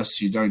purse,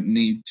 you don't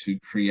need to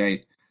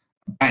create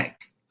a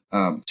bank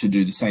to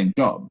do the same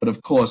job. But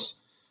of course,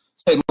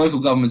 state and local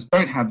governments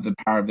don't have the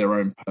power of their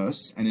own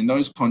purse. And in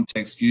those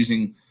contexts,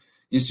 using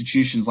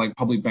institutions like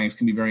public banks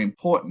can be very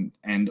important.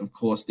 And of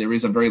course, there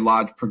is a very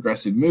large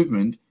progressive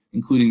movement,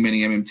 including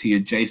many MMT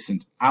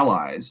adjacent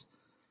allies,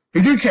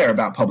 who do care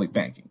about public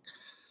banking.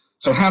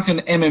 So how can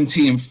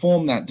MMT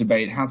inform that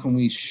debate? How can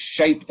we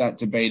shape that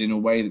debate in a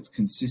way that's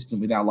consistent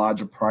with our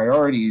larger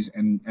priorities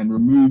and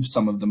remove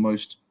some of the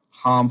most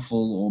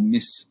harmful or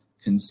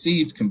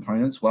misconceived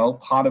components? Well,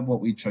 part of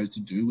what we chose to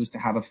do was to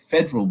have a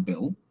federal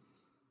bill,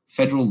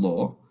 federal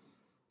law,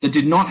 that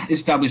did not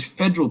establish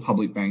federal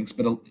public banks,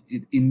 but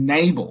it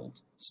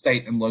enabled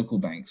state and local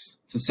banks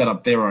to set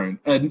up their own,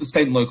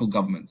 state and local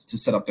governments to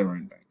set up their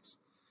own banks.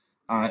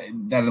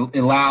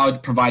 That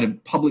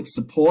provided public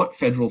support,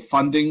 federal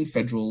funding,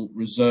 Federal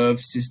Reserve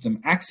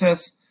System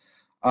access,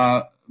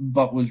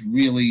 but was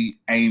really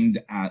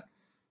aimed at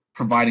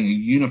providing a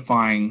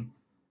unifying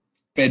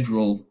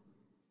federal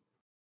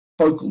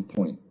focal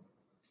point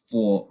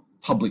for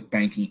public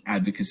banking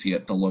advocacy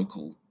at the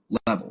local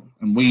level.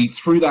 And we,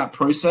 through that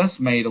process,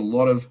 made a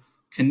lot of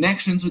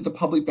connections with the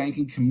public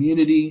banking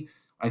community.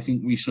 I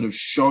think we sort of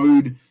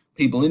showed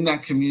people in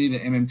that community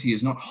that MMT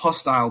is not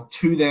hostile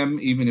to them,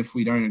 even if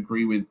we don't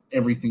agree with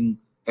everything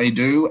they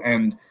do.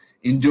 And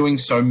in doing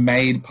so,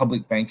 made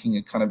public banking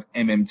a kind of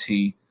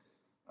MMT,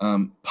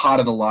 part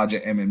of the larger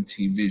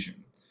MMT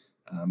vision.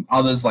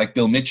 Others like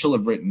Bill Mitchell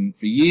have written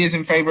for years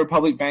in favor of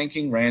public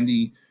banking.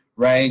 Randy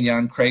Ray and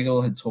Jan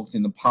Kregel had talked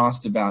in the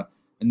past about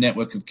a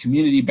network of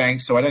community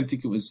banks. So I don't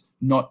think it was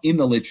not in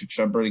the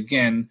literature, but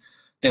again,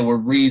 there were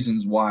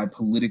reasons why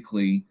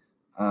politically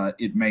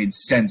it made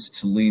sense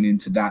to lean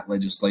into that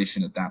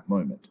legislation at that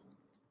moment.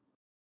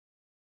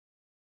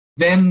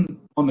 Then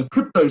on the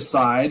crypto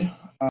side,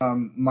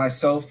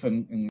 myself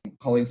and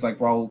colleagues like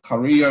Raul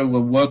Carrillo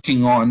were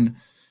working on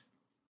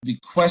the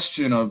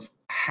question of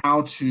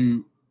how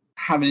to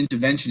have an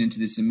intervention into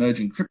this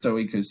emerging crypto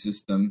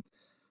ecosystem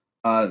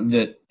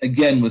that,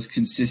 again, was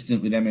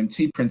consistent with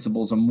MMT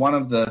principles. And one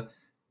of the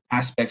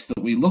aspects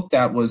that we looked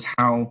at was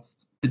how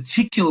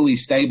particularly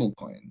stable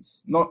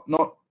coins, not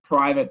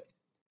private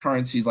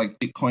currencies like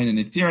Bitcoin and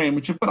Ethereum,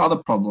 which have got other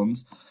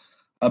problems,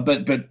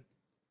 but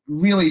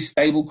really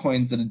stable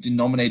coins that are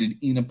denominated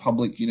in a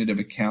public unit of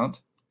account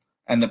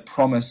and that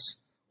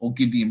promise or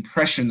give the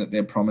impression that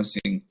they're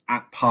promising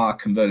at par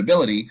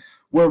convertibility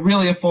were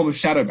really a form of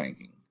shadow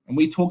banking. And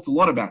we talked a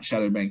lot about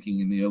shadow banking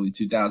in the early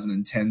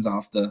 2010s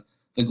after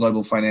the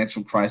global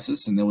financial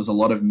crisis, and there was a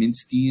lot of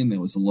Minsky, and there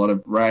was a lot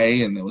of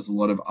Ray, and there was a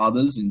lot of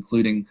others,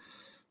 including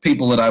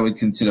people that I would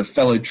consider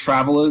fellow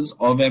travelers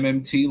of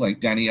MMT,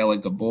 like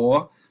Daniela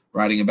Gabor,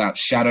 writing about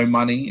shadow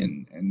money,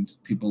 and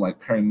people like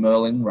Perry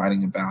Merling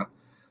writing about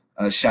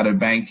shadow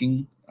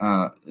banking,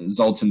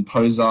 Zoltan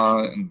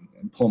Pozar and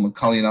Paul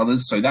McCulley and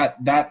others. So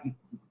that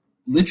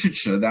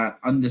literature, that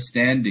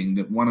understanding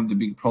that one of the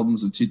big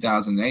problems of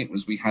 2008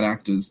 was we had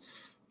actors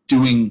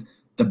doing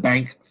the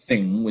bank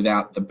thing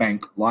without the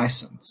bank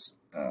license,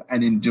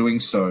 and in doing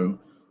so,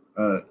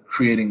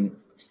 creating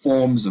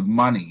forms of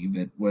money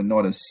that were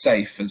not as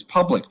safe as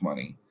public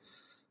money.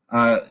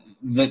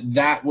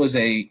 That was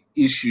a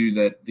issue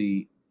that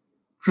the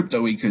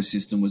crypto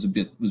ecosystem was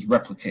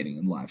replicating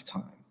in live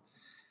time.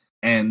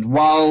 And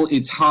while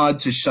it's hard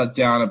to shut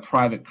down a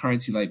private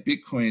currency like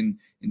Bitcoin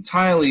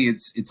entirely,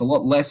 it's a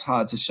lot less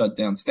hard to shut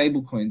down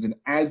stablecoins. And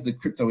as the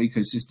crypto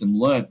ecosystem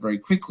learned very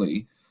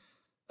quickly,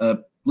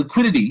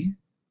 liquidity,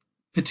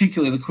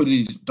 particularly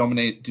liquidity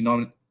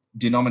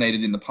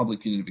denominated in the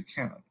public unit of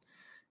account,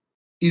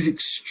 is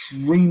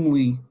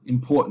extremely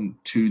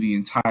important to the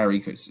entire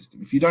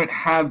ecosystem. If you don't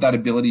have that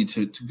ability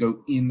to go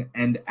in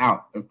and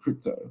out of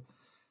crypto,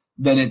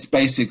 then it's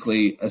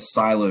basically a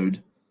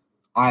siloed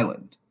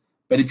island.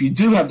 But if you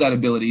do have that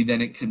ability,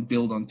 then it can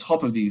build on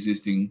top of the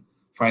existing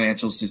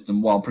financial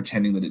system while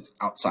pretending that it's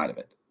outside of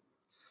it.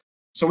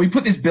 So we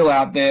put this bill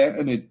out there,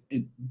 and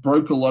it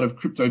broke a lot of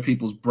crypto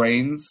people's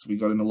brains. We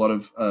got in a lot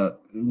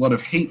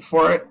of heat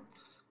for it,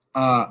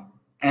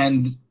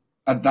 and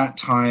at that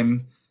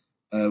time,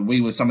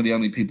 we were some of the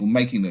only people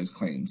making those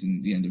claims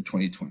in the end of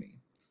 2020.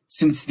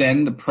 Since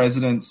then, the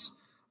president's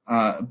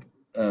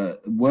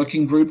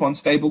working group on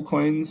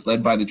stablecoins,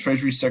 led by the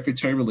Treasury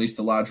Secretary, released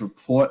a large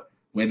report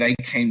where they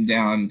came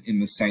down in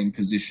the same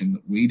position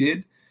that we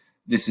did.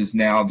 This is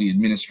now the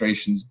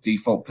administration's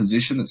default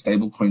position, that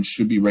stablecoins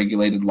should be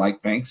regulated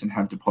like banks and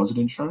have deposit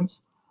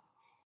insurance.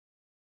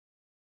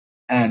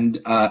 And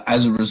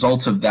as a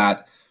result of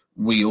that,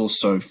 we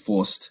also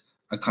forced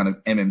a kind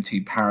of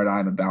MMT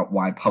paradigm about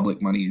why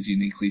public money is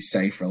uniquely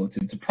safe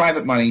relative to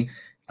private money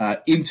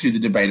into the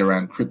debate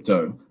around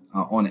crypto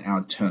on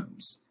our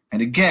terms.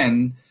 And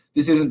again,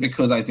 this isn't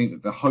because I think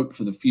that the hope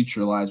for the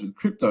future lies with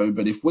crypto,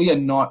 but if we are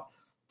not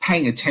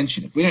paying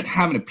attention, if we don't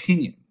have an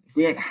opinion, if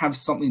we don't have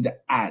something to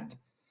add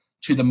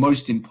to the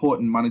most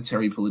important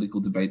monetary political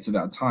debates of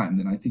our time,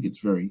 then I think it's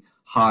very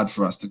hard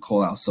for us to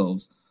call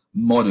ourselves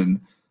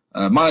modern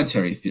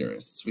monetary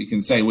theorists. We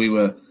can say we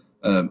were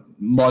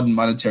modern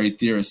monetary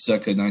theorists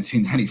circa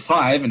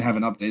 1995 and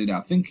haven't updated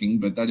our thinking,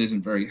 but that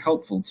isn't very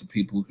helpful to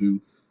people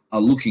who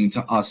are looking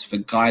to us for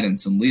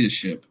guidance and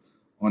leadership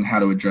on how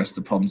to address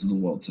the problems of the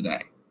world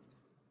today.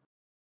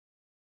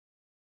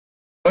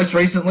 Most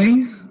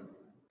recently,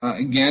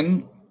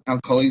 again, our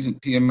colleagues at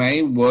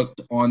PMA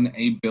worked on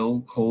a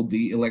bill called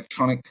the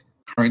Electronic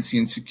Currency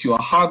and Secure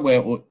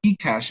Hardware, or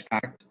eCash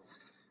Act,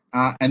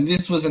 and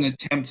this was an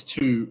attempt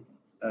to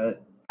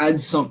add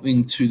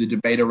something to the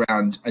debate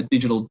around a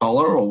digital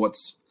dollar, or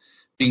what's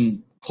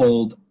being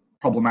called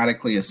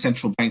problematically a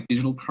central bank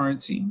digital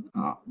currency.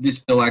 This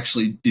bill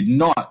actually did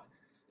not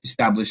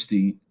establish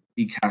the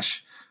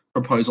eCash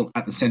proposal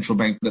at the central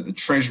bank, but at the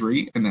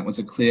Treasury, and that was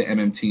a clear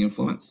MMT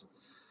influence.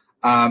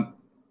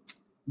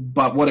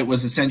 But what it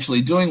was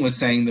essentially doing was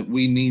saying that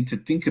we need to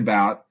think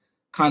about,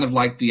 kind of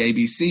like the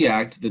ABC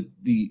Act, that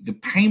the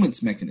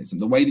payments mechanism,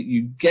 the way that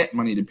you get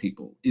money to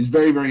people, is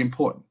very, very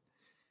important.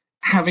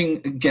 Having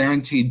a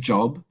guaranteed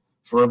job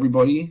for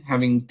everybody,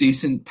 having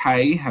decent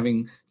pay,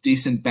 having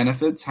decent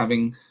benefits,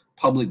 having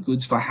public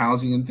goods for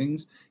housing and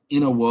things,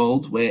 in a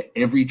world where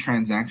every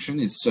transaction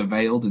is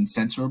surveilled and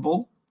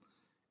censorable,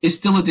 is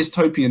still a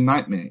dystopian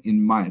nightmare,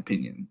 in my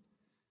opinion.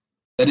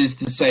 That is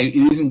to say,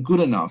 it isn't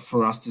good enough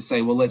for us to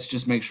say, well, let's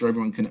just make sure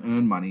everyone can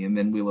earn money and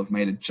then we'll have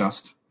made a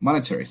just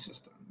monetary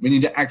system. We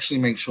need to actually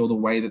make sure the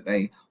way that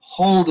they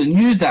hold and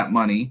use that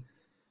money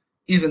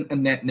isn't a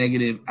net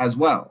negative as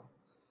well.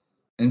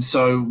 And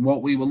so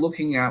what we were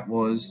looking at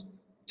was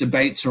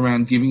debates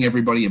around giving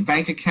everybody a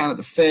bank account at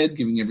the Fed,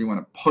 giving everyone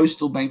a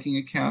postal banking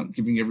account,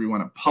 giving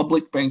everyone a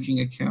public banking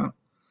account,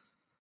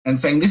 and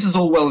saying this is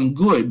all well and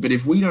good, but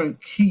if we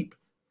don't keep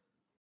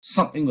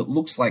something that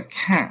looks like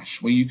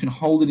cash, where you can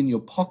hold it in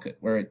your pocket,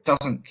 where it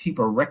doesn't keep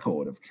a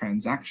record of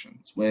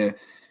transactions, where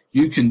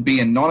you can be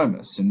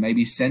anonymous and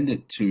maybe send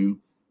it to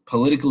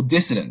political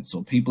dissidents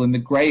or people in the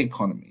gray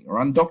economy or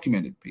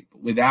undocumented people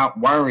without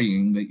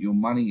worrying that your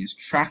money is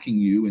tracking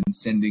you and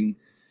sending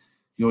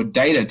your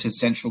data to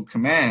central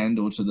command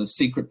or to the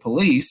secret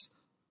police,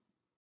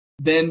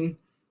 then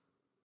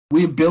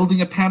we're building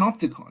a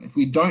panopticon. If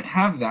we don't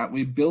have that,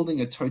 we're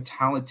building a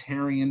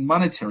totalitarian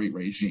monetary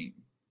regime.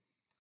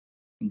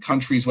 In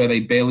countries where they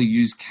barely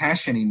use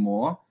cash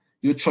anymore,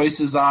 your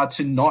choices are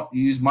to not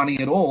use money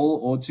at all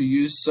or to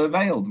use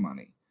surveilled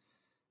money.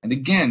 And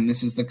again,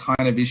 this is the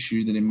kind of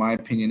issue that, in my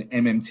opinion,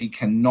 MMT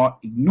cannot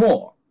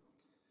ignore.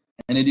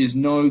 And it is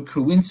no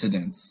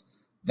coincidence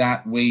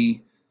that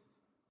we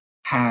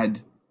had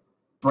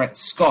Brett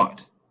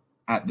Scott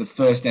at the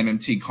first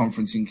MMT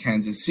conference in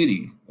Kansas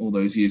City all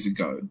those years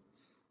ago,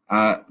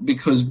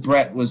 because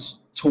Brett was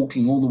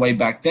talking all the way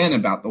back then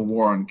about the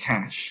war on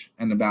cash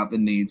and about the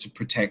need to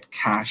protect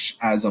cash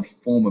as a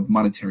form of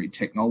monetary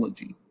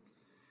technology.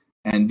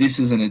 And this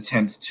is an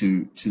attempt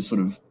to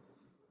sort of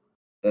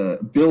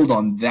build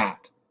on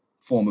that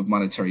form of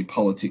monetary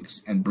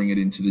politics and bring it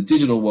into the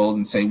digital world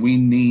and say we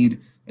need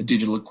a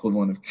digital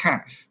equivalent of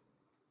cash.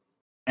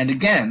 And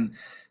again,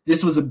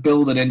 this was a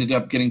bill that ended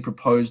up getting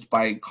proposed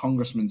by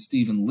Congressman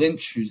Stephen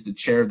Lynch, who's the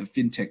chair of the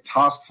FinTech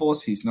Task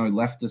Force. He's no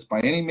leftist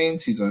by any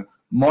means. He's a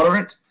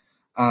moderate.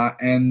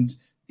 And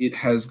it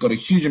has got a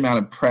huge amount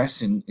of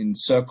press in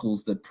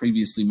circles that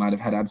previously might have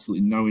had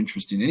absolutely no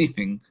interest in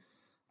anything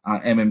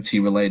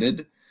MMT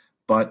related.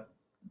 But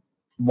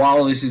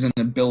while this isn't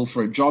a bill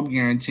for a job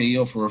guarantee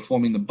or for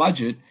reforming the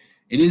budget,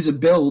 it is a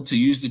bill to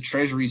use the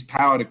Treasury's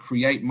power to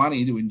create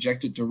money to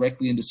inject it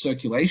directly into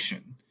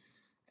circulation.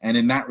 And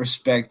in that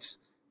respect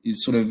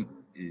is sort of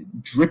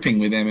dripping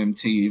with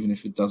MMT, even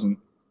if it doesn't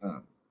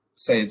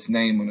say its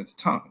name on its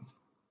tongue.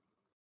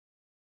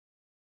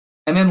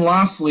 And then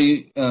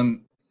lastly,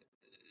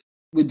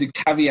 with the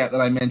caveat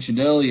that I mentioned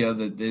earlier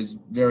that there's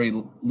very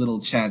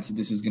little chance that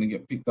this is going to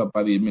get picked up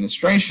by the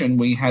administration,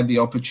 we had the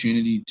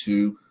opportunity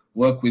to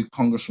work with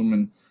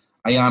Congresswoman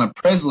Ayanna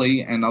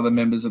Pressley and other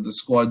members of the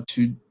squad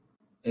to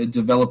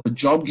develop a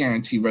job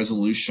guarantee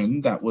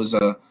resolution that was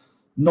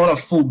not a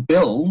full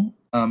bill,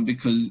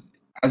 because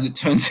as it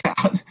turns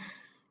out,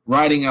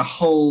 writing a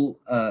whole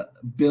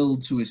bill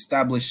to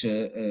establish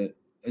a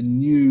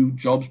new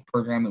jobs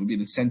program that would be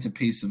the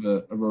centerpiece of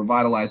a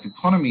revitalized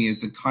economy is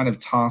the kind of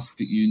task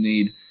that you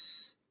need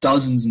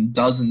dozens and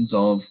dozens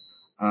of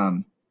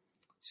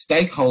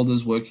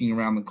stakeholders working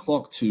around the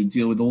clock to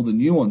deal with all the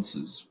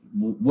nuances,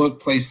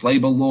 workplace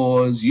labor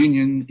laws,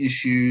 union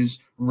issues,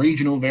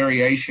 regional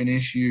variation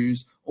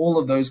issues, all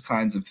of those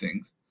kinds of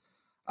things.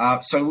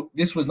 So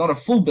this was not a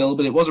full bill,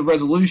 but it was a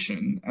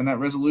resolution, and that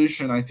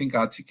resolution, I think,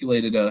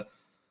 articulated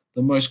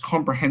the most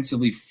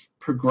comprehensively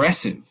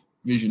progressive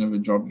vision of a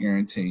job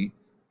guarantee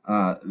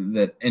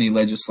that any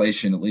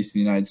legislation, at least in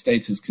the United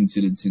States, has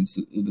considered since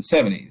the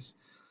 70s.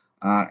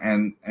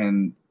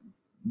 And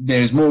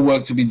there's more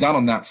work to be done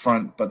on that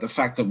front, but the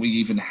fact that we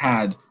even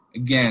had,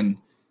 again,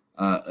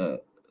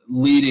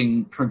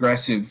 leading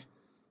progressive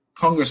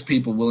Congress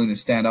people willing to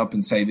stand up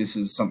and say this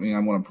is something I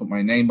want to put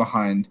my name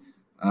behind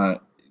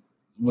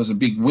was a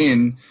big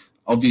win.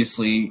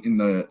 Obviously, in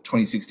the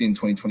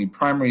 2016-2020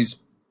 primaries,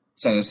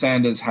 Senator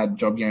Sanders had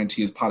job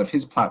guarantee as part of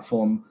his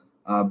platform,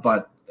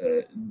 but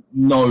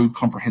no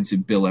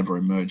comprehensive bill ever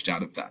emerged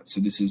out of that.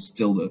 So this is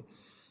still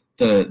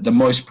the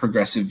most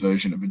progressive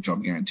version of a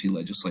job guarantee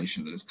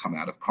legislation that has come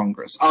out of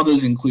Congress.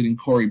 Others, including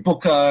Cory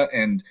Booker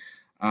and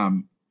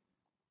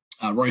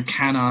Roy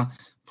Canna,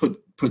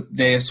 put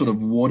their sort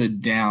of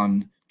watered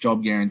down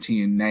job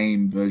guarantee in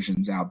name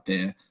versions out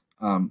there.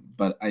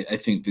 But I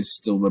think this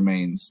still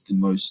remains the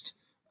most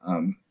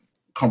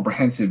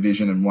comprehensive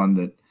vision, and one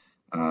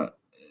that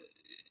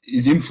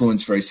is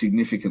influenced very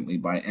significantly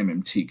by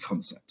MMT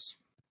concepts.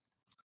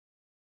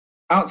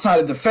 Outside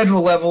of the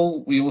federal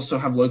level, we also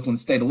have local and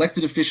state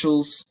elected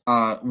officials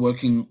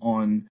working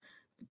on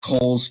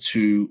calls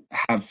to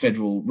have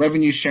federal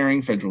revenue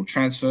sharing, federal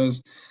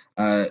transfers,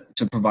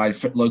 to provide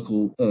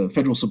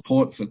federal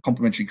support for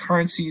complementary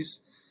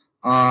currencies,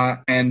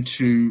 and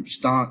to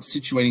start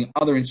situating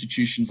other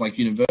institutions like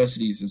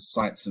universities as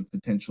sites of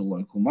potential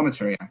local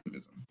monetary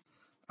activism.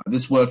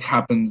 This work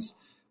happens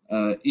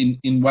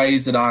in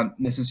ways that aren't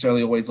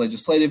necessarily always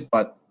legislative,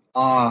 but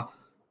are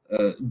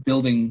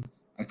building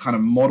a kind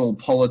of model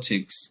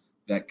politics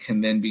that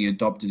can then be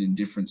adopted in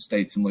different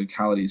states and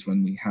localities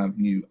when we have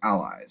new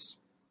allies.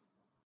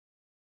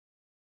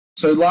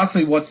 So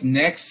lastly, what's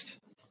next?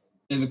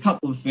 There's a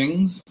couple of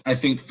things. I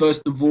think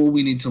first of all,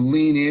 we need to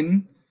lean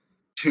in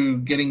to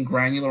getting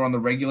granular on the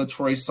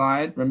regulatory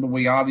side. Remember,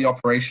 we are the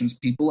operations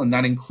people, and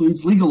that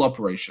includes legal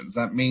operations.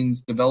 That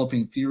means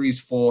developing theories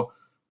for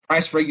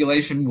price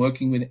regulation,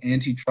 working with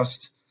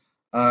antitrust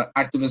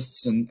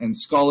activists and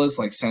scholars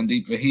like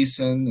Sandeep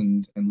Vaheesan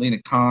and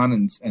Lena Khan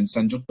and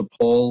Sanjukta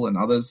Paul and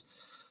others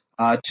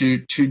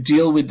to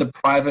deal with the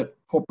private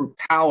corporate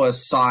power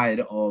side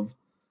of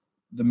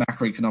the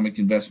macroeconomic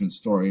investment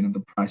story and of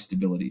the price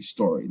stability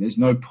story. There's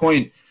no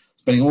point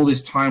spending all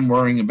this time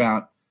worrying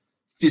about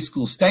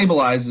fiscal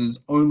stabilizers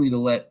only to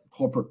let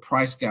corporate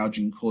price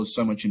gouging cause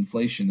so much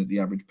inflation that the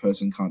average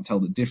person can't tell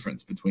the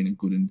difference between a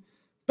good and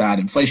bad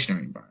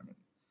inflationary environment.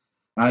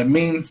 It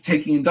means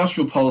taking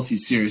industrial policy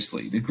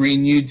seriously. The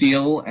Green New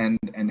Deal and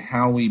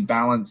how we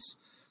balance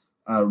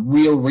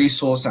real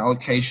resource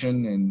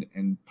allocation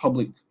and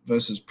public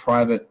versus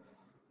private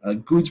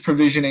goods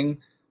provisioning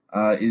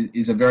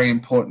is a very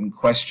important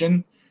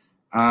question.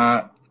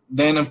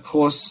 Then, of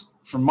course,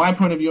 from my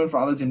point of view and for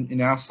others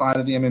in our side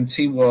of the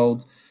MMT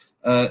world,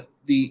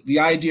 the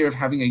idea of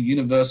having a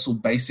universal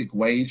basic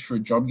wage for a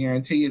job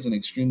guarantee is an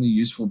extremely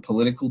useful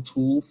political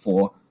tool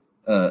for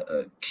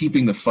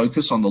keeping the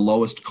focus on the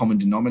lowest common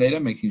denominator,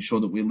 making sure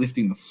that we're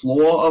lifting the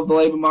floor of the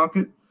labor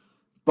market.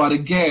 But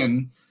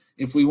again,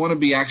 if we want to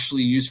be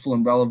actually useful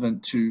and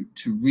relevant to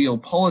real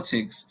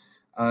politics,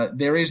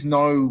 there is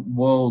no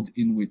world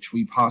in which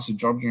we pass a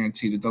job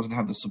guarantee that doesn't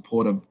have the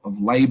support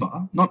of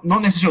labor, not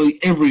necessarily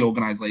every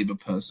organized labor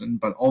person,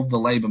 but of the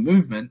labor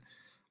movement.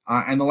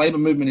 And the labor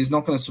movement is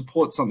not going to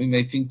support something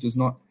they think does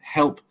not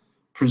help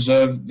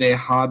preserve their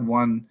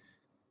hard-won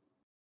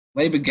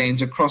labor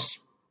gains across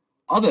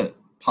other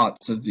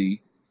parts of the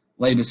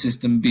labor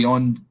system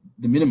beyond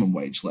the minimum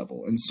wage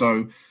level. And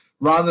so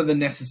rather than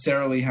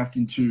necessarily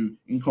having to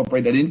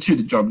incorporate that into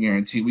the job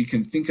guarantee, we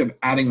can think of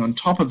adding on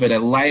top of it a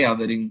layer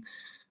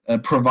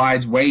that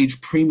provides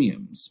wage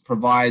premiums,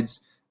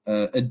 provides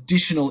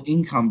additional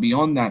income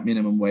beyond that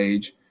minimum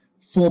wage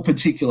for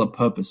particular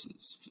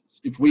purposes.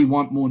 If we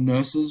want more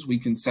nurses, we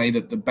can say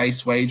that the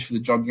base wage for the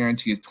job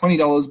guarantee is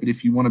 $20, but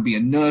if you want to be a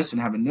nurse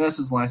and have a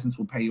nurse's license,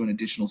 we'll pay you an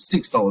additional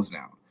 $6 an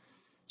hour.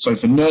 So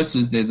for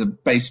nurses, there's a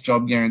base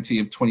job guarantee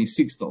of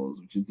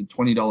 $26, which is the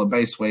 $20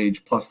 base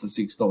wage plus the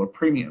 $6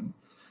 premium.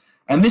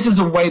 And this is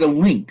a way to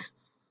link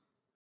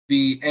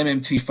the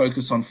MMT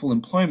focus on full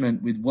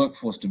employment with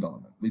workforce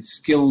development, with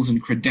skills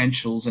and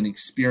credentials and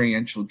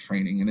experiential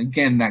training. And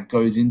again, that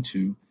goes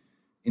into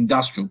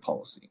industrial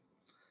policy.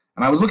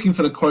 And I was looking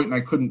for the quote and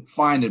I couldn't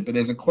find it, but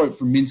there's a quote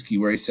from Minsky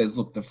where he says,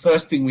 look, the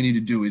first thing we need to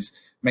do is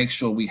make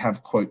sure we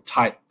have, quote,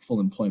 tight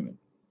full employment.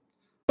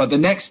 But the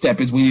next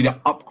step is we need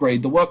to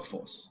upgrade the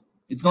workforce.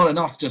 It's not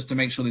enough just to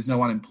make sure there's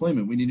no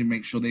unemployment. We need to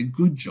make sure they're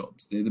good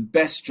jobs. They're the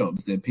best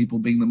jobs. They're people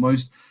being the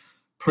most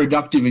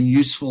productive and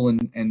useful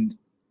and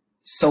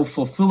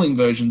self-fulfilling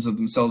versions of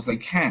themselves they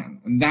can.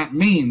 And that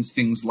means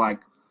things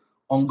like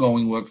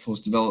ongoing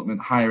workforce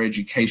development, higher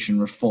education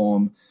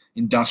reform,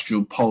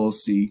 industrial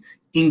policy,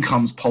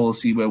 incomes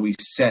policy, where we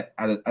set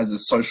as a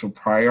social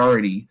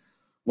priority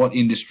what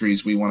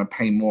industries we want to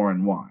pay more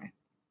and why.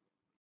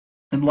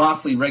 And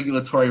lastly,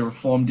 regulatory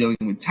reform dealing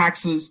with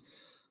taxes,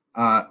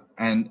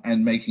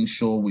 and making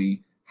sure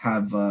we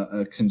have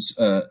a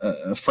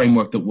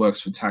framework that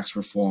works for tax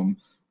reform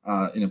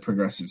in a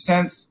progressive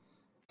sense.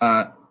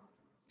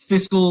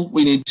 Fiscal,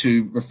 we need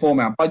to reform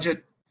our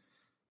budget.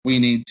 We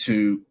need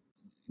to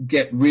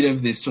get rid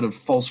of this sort of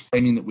false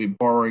framing that we're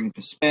borrowing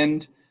for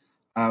spend.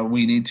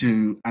 We need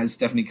to, as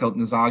Stephanie Kelton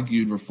has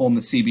argued, reform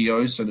the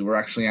CBO so that we're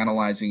actually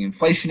analyzing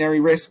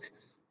inflationary risk,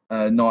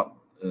 not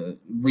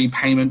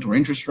repayment or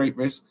interest rate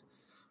risk.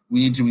 We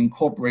need to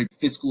incorporate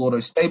fiscal auto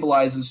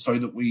stabilizers so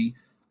that we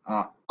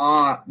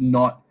are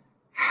not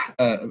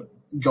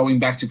going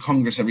back to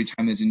Congress every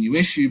time there's a new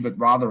issue, but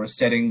rather are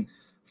setting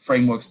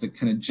frameworks that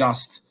can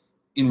adjust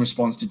in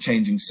response to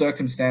changing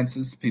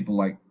circumstances. People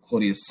like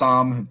Claudia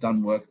Sahm have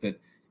done work that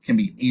can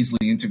be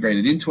easily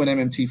integrated into an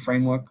MMT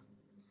framework.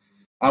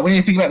 We need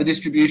to think about the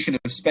distribution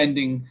of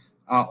spending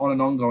on an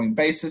ongoing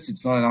basis.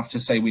 It's not enough to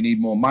say we need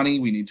more money.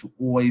 We need to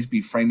always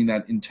be framing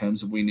that in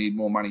terms of we need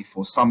more money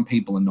for some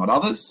people and not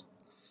others.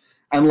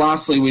 And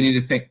lastly, we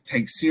need to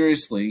take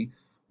seriously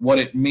what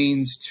it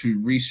means to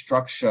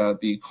restructure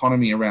the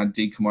economy around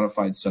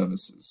decommodified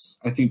services.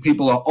 I think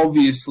people are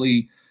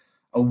obviously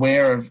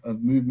aware of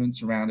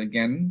movements around,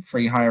 again,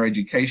 free higher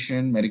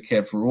education,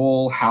 Medicare for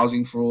all,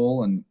 housing for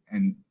all,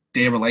 and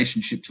their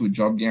relationship to a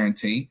job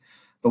guarantee.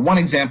 But one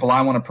example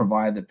I want to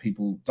provide that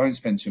people don't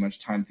spend too much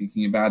time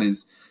thinking about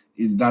is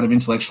that of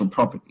intellectual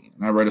property.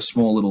 And I wrote a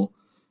small little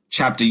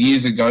chapter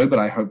years ago, but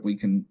I hope we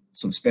can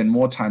sort of spend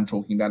more time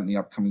talking about it in the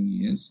upcoming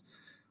years,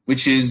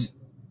 which is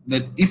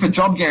that if a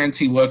job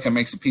guarantee worker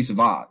makes a piece of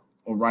art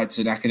or writes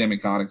an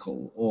academic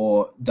article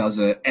or does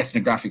an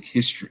ethnographic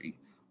history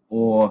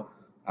or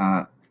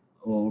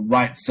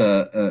writes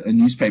a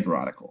newspaper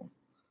article,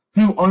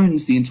 who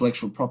owns the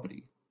intellectual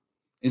property?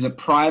 Is it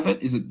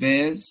private? Is it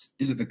theirs?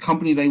 Is it the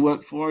company they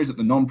work for? Is it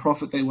the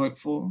non-profit they work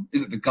for?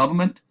 Is it the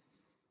government?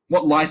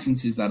 What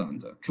license is that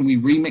under? Can we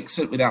remix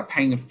it without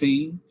paying a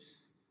fee?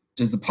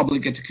 Does the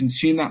public get to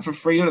consume that for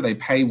free, or do they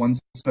pay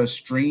once per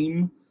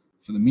stream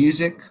for the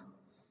music?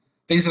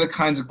 These are the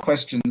kinds of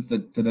questions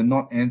that are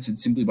not answered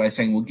simply by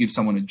saying we'll give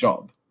someone a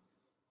job.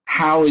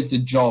 How is the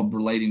job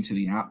relating to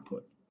the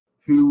output?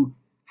 Who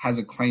has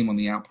a claim on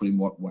the output in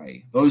what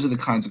way? Those are the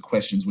kinds of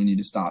questions we need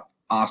to start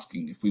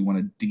asking if we want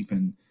to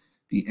deepen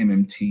the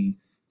MMT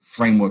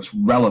framework's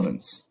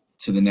relevance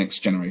to the next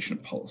generation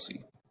of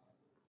policy.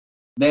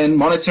 Then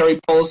monetary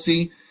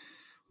policy.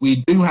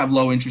 We do have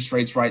low interest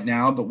rates right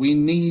now, but we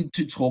need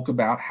to talk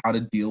about how to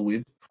deal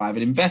with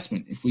private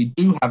investment. If we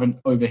do have an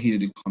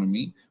overheated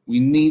economy, we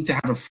need to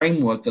have a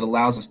framework that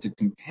allows us to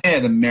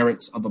compare the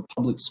merits of a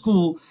public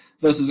school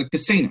versus a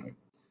casino.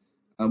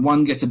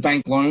 One gets a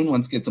bank loan, one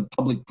gets a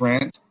public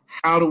grant.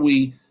 How do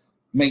we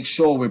make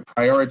sure we're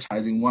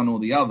prioritizing one or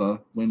the other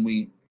when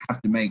we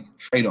have to make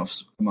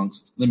trade-offs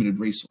amongst limited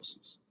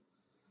resources?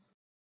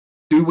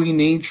 Do we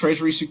need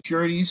treasury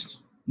securities?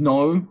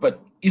 No,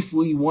 but if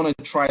we want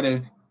to try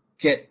to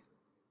get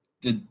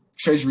the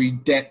treasury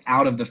debt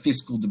out of the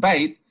fiscal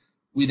debate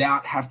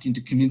without having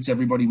to convince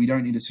everybody we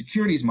don't need a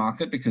securities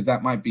market, because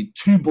that might be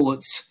two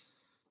bullets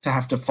to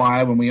have to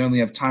fire when we only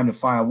have time to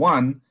fire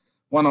one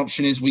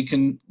option is we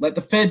can let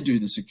the Fed do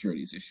the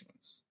securities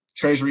issuance.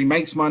 Treasury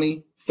makes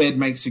money, Fed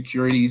makes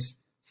securities,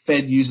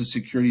 Fed uses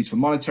securities for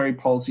monetary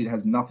policy. It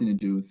has nothing to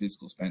do with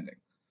fiscal spending.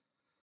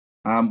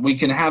 We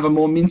can have a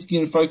more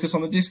Minskian focus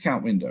on the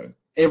discount window.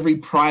 Every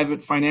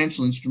private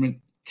financial instrument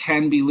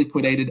can be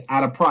liquidated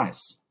at a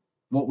price.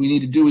 What we need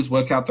to do is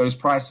work out those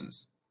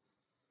prices.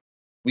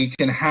 We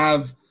can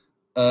have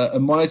a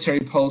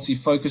monetary policy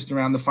focused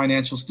around the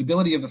financial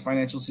stability of the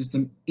financial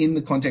system in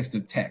the context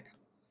of tech.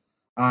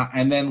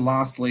 And then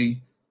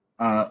lastly,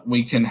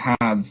 we can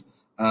have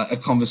a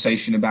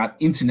conversation about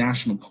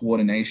international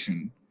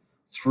coordination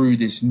through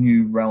this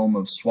new realm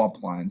of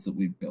swap lines that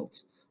we've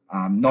built,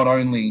 not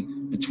only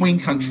between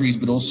countries,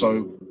 but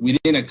also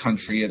within a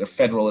country at a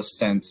federalist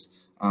sense.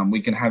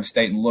 We can have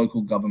state and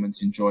local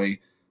governments enjoy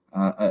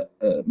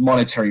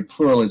monetary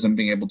pluralism,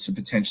 being able to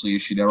potentially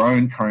issue their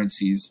own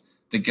currencies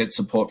that get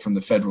support from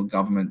the federal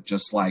government,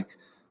 just like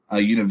a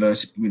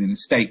university within a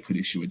state could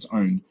issue its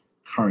own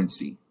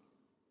currency.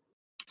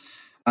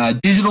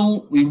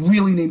 Digital, we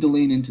really need to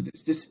lean into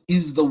this. This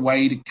is the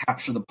way to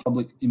capture the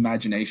public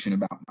imagination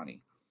about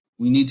money.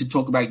 We need to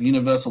talk about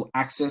universal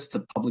access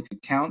to public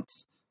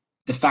accounts.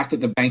 The fact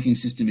that the banking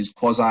system is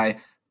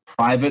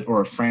quasi-private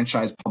or a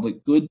franchise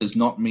public good does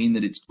not mean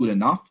that it's good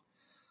enough.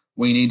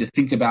 We need to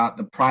think about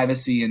the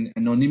privacy and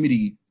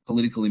anonymity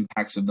political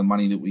impacts of the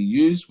money that we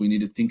use. We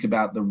need to think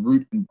about the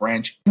root and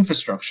branch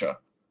infrastructure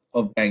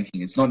of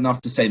banking. It's not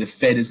enough to say the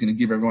Fed is going to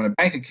give everyone a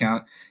bank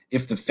account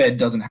if the Fed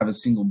doesn't have a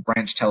single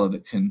branch teller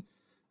that can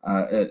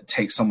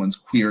take someone's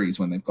queries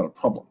when they've got a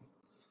problem.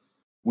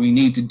 We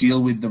need to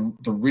deal with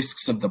the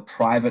risks of the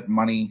private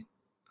money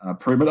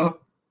perimeter,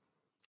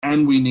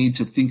 and we need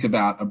to think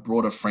about a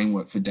broader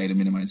framework for data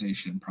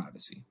minimization and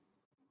privacy.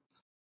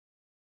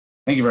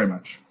 Thank you very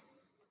much.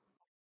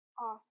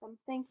 Awesome.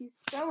 Thank you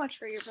so much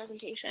for your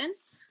presentation.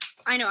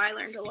 I know I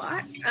learned a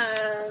lot.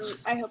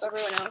 I hope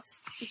everyone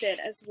else did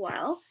as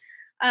well.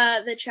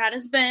 The chat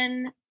has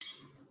been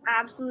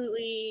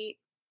absolutely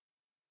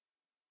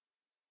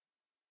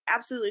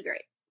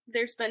great.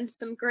 There's been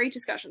some great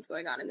discussions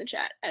going on in the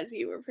chat as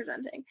you were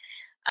presenting.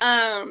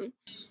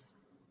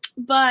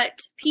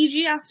 But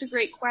PG asked a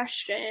great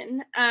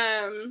question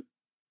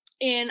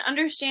in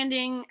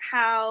understanding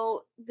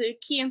how the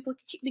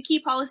key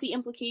policy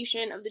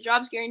implication of the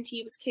jobs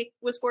guarantee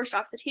was forced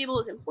off the table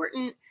is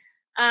important.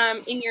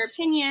 In your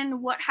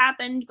opinion, what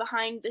happened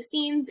behind the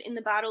scenes in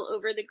the battle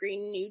over the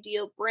Green New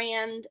Deal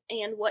brand,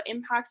 and what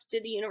impact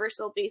did the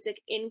universal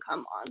basic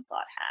income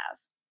onslaught have?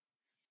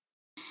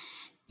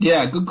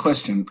 Yeah, good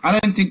question. I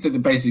don't think that the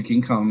basic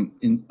income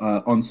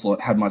onslaught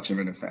had much of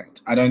an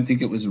effect. I don't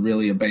think it was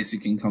really a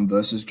basic income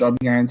versus job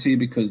guarantee,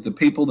 because the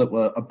people that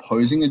were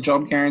opposing a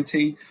job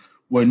guarantee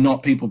were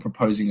not people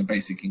proposing a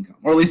basic income,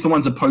 or at least the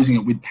ones opposing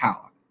it with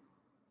power.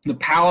 The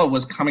power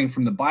was coming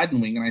from the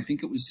Biden wing, and I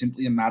think it was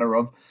simply a matter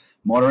of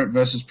moderate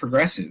versus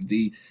progressive.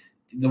 The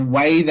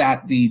way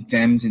that the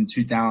Dems in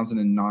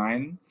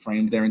 2009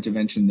 framed their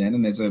intervention then,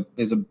 and there's a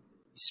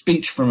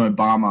speech from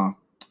Obama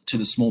to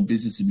the Small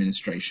Business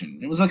Administration.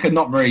 It was like a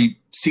not very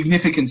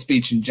significant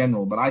speech in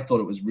general, but I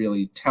thought it was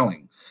really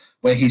telling,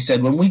 where he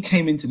said, when we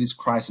came into this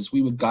crisis,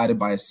 we were guided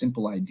by a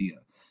simple idea.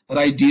 That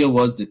idea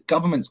was that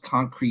governments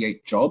can't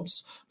create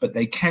jobs, but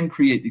they can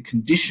create the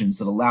conditions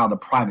that allow the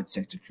private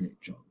sector to create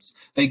jobs.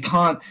 They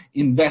can't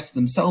invest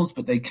themselves,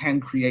 but they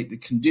can create the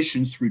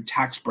conditions through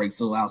tax breaks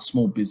that allow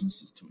small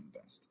businesses to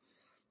invest.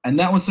 And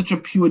that was such a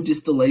pure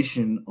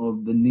distillation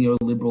of the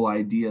neoliberal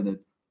idea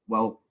that,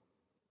 well,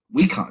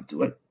 we can't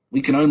do it.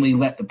 We can only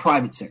let the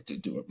private sector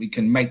do it. We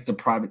can make the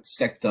private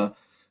sector,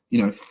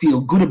 feel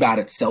good about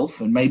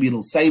itself, and maybe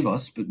it'll save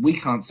us, but we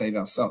can't save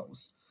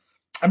ourselves.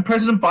 And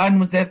President Biden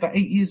was there for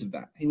 8 years of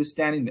that. He was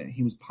standing there.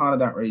 He was part of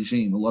that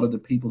regime. A lot of the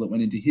people that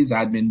went into his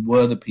admin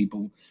were the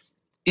people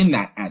in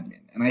that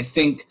admin. And I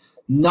think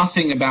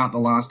nothing about the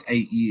last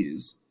 8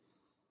 years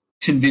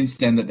convinced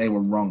them that they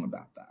were wrong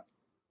about that.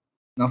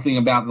 Nothing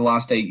about the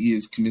last 8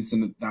 years convinced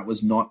them that that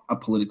was not a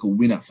political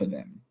winner for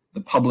them.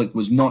 The public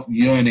was not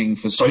yearning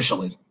for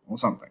socialism or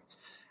something.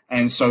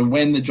 And so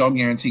when the job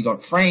guarantee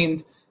got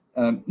framed,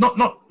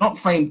 not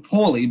framed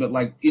poorly, but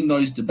like in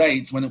those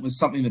debates, when it was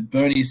something that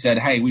Bernie said,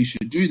 hey, we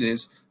should do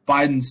this,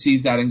 Biden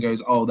sees that and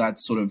goes, oh,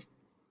 that's the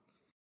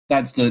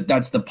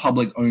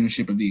public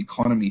ownership of the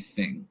economy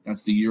thing.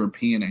 That's the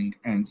European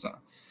answer.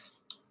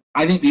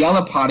 I think the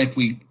other part, if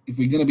we're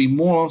going to be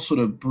more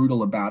sort of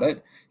brutal about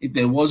it, if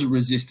there was a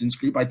resistance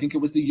group, I think it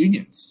was the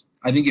unions.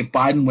 I think if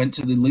Biden went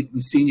to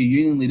the senior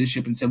union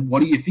leadership and said,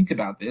 what do you think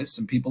about this?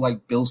 And people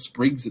like Bill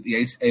Spriggs at the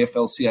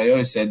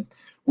AFL-CIO said,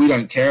 we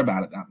don't care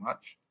about it that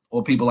much.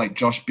 Or people like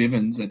Josh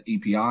Bivens at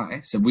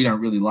EPI said, we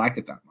don't really like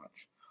it that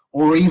much.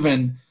 Or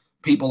even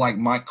people like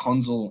Mike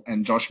Conzel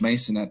and Josh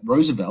Mason at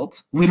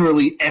Roosevelt,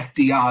 literally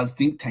FDR's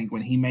think tank,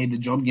 when he made the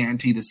job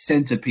guarantee the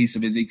centerpiece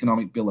of his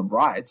economic Bill of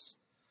Rights,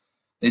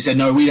 they said,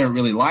 no, we don't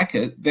really like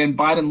it. Then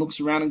Biden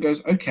looks around and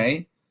goes,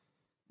 okay,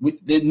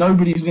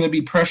 nobody's going to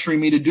be pressuring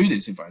me to do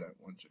this if I don't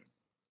want to.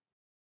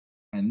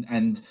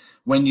 And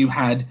when you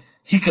had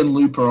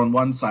Hickenlooper on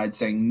one side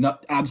saying, no,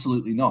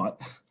 absolutely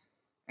not,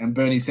 and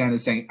Bernie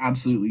Sanders saying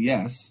absolutely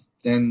yes,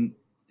 then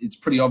it's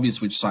pretty obvious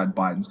which side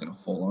Biden's going to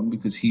fall on,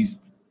 because he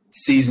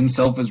sees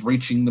himself as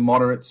reaching the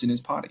moderates in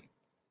his party.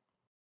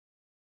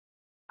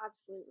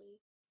 Absolutely.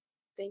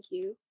 Thank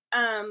you.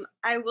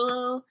 I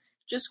will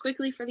just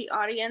quickly, for the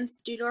audience,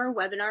 due to our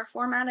webinar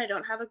format, I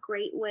don't have a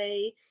great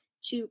way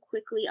to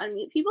quickly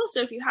unmute people.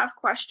 So if you have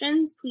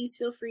questions, please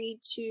feel free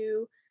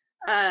to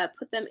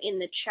put them in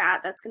the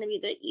chat. That's going to be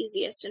the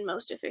easiest and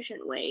most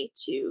efficient way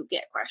to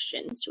get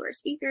questions to our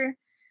speaker.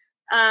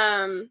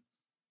 Raul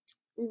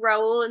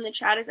in the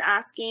chat is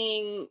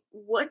asking,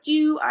 what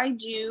do I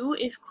do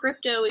if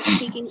crypto is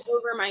taking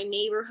over my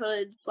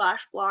neighborhood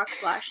 / block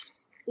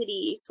 /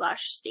 city /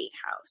 state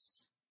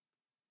house?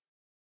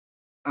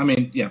 I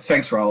mean, yeah,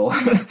 thanks, Raul.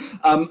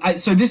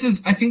 So this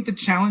is, I think the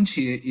challenge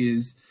here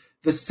is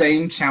the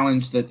same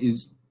challenge that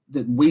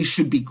we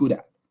should be good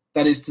at.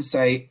 That is to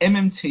say,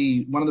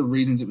 MMT, one of the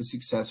reasons it was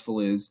successful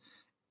is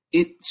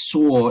it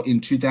saw in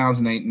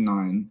 2008 and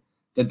 9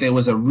 that there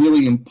was a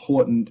really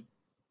important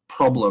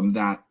problem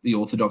that the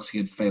orthodoxy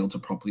had failed to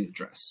properly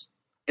address.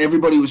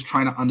 Everybody was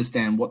trying to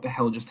understand what the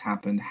hell just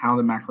happened, how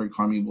the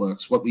macroeconomy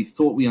works. What we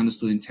thought we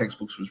understood in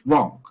textbooks was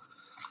wrong.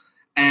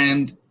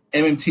 And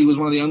MMT was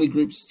one of the only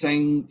groups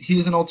saying,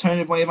 here's an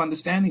alternative way of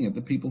understanding it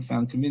that people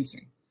found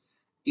convincing.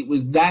 It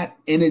was that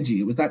energy,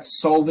 it was that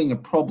solving a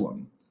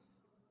problem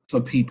for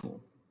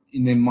people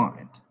in their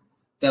mind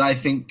that I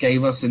think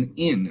gave us an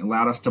in,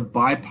 allowed us to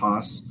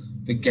bypass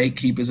the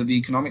gatekeepers of the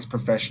economics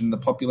profession, the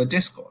popular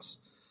discourse.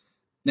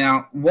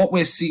 Now, what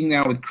we're seeing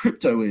now with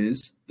crypto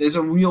is there's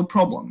a real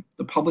problem.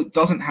 The public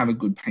doesn't have a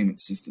good payment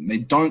system. They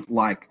don't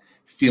like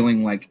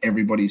feeling like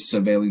everybody's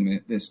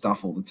surveilling their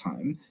stuff all the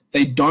time.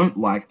 They don't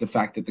like the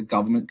fact that the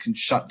government can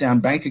shut down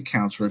bank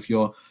accounts, or if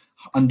you're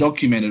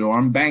undocumented or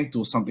unbanked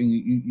or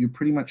something, you're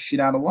pretty much shit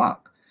out of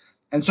luck.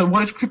 And so what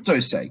does crypto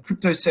say?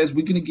 Crypto says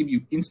we're going to give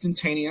you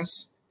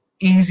instantaneous,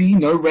 easy,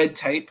 no red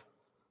tape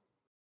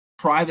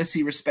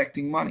privacy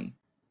respecting money.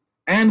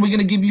 And we're going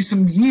to give you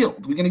some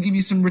yield. We're going to give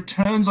you some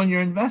returns on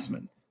your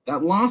investment.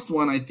 That last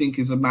one, I think,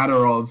 is a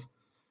matter of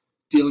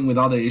dealing with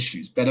other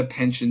issues: better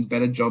pensions,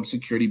 better job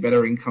security,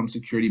 better income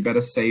security,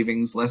 better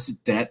savings, less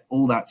debt,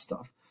 all that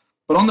stuff.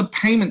 But on the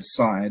payment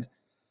side,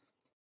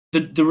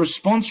 the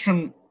response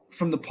from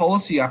the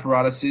policy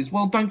apparatus is,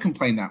 well, don't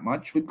complain that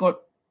much. We've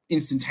got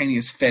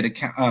instantaneous Fed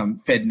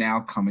Now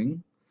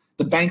coming.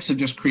 The banks have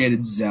just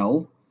created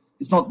Zelle.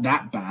 It's not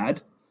that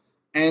bad.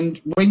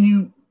 And when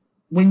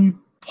you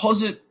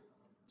posit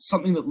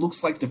something that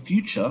looks like the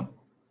future,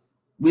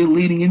 we're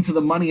leading into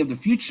the money of the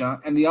future,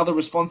 and the other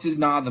response is,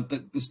 nah,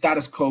 the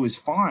status quo is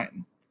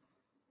fine,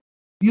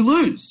 you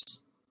lose.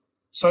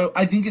 So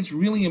I think it's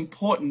really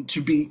important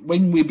to be,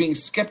 when we're being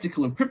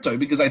skeptical of crypto,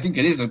 because I think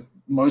it is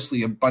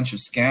mostly a bunch of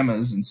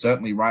scammers and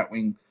certainly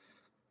right-wing,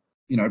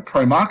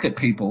 pro-market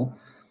people,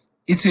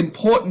 it's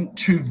important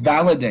to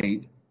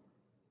validate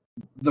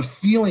the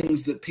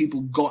feelings that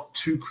people got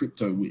to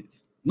crypto with.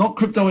 Not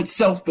crypto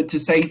itself, but to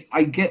say,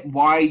 I get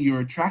why you're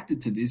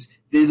attracted to this.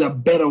 There's a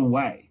better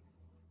way.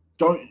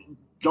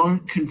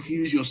 Don't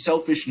confuse your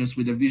selfishness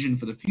with a vision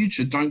for the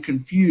future. Don't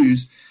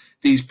confuse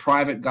these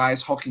private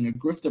guys hawking a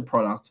grifter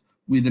product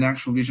with an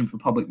actual vision for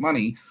public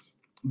money.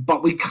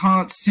 But we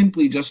can't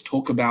simply just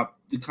talk about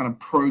the kind of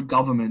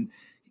pro-government,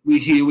 we're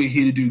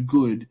here to do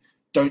good.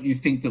 Don't you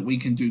think that we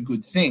can do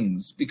good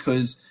things?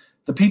 Because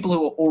the people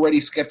who are already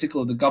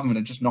skeptical of the government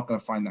are just not going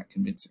to find that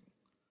convincing.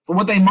 But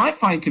what they might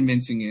find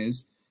convincing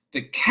is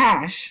that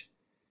cash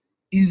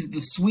is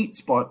the sweet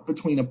spot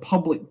between a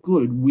public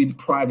good with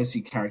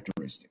privacy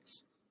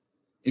characteristics.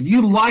 If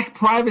you like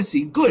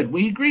privacy, good,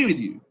 we agree with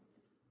you.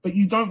 But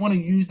you don't want to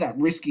use that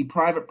risky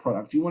private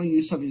product. You want to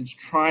use something that's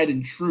tried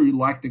and true,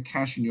 like the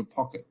cash in your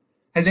pocket.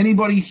 Has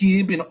anybody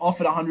here been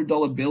offered a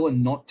 $100 bill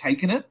and not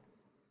taken it?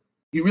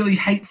 You really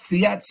hate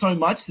fiat so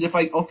much that if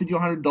I offered you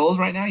 $100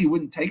 right now, you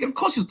wouldn't take it? Of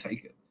course you'll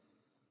take it.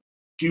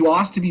 Do you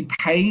ask to be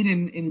paid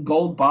in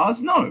gold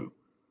bars? No.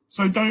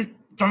 So don't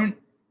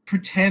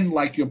pretend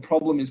like your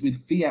problem is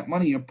with fiat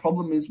money. Your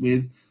problem is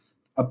with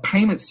a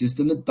payment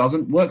system that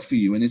doesn't work for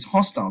you and is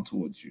hostile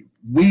towards you.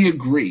 We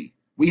agree.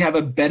 We have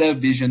a better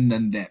vision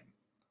than them.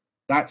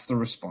 That's the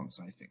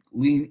response, I think.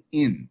 Lean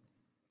in.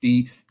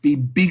 Be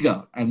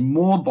bigger and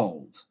more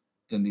bold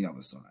than the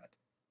other side.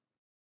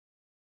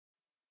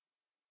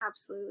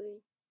 Absolutely.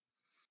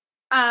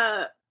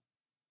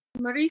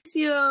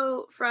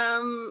 Mauricio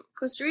from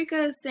Costa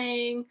Rica is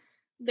saying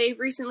they've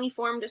recently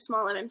formed a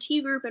small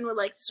MMT group and would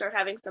like to start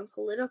having some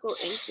political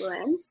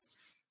influence.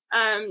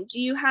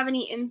 Do you have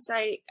any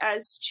insight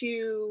as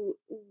to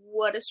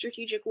what a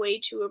strategic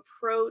way to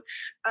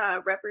approach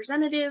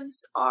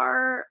representatives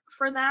are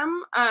for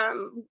them?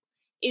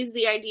 Is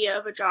the idea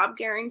of a job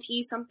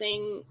guarantee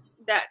something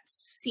that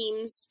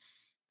seems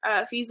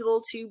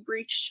feasible to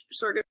breach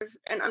sort of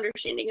an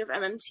understanding of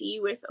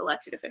MMT with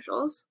elected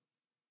officials?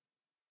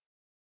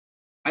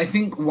 I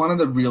think one of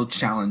the real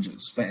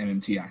challenges for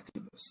MMT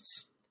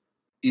activists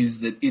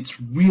is that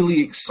it's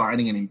really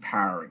exciting and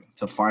empowering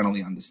to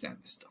finally understand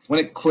this stuff. When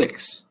it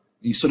clicks,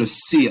 you sort of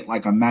see it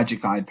like a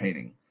magic eye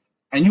painting.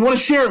 And you want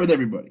to share it with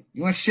everybody.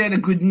 You want to share the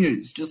good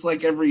news, just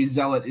like every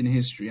zealot in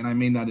history. And I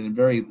mean that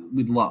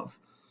with love.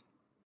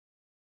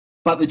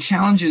 But the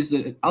challenge is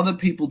that other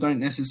people don't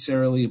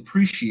necessarily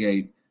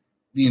appreciate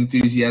the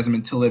enthusiasm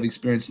until they've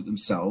experienced it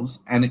themselves.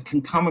 And it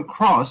can come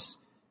across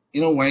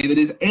in a way that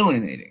is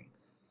alienating.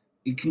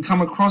 It can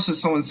come across as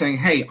someone saying,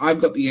 hey,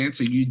 I've got the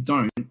answer, you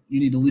don't. You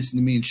need to listen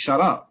to me and shut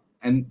up.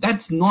 And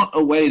that's not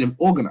a way to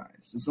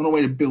organize. It's not a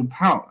way to build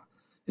power.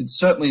 It's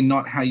certainly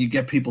not how you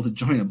get people to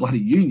join a bloody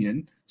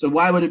union. So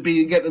why would it be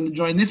to get them to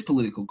join this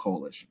political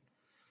coalition?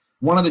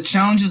 One of the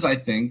challenges, I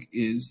think,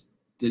 is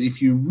that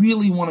if you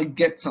really want to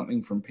get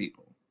something from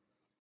people,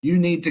 you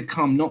need to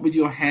come not with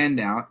your hand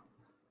out,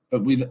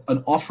 but with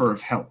an offer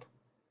of help.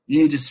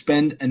 You need to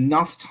spend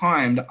enough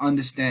time to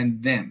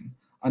understand them,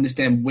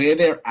 understand where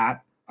they're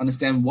at,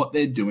 understand what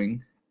they're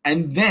doing,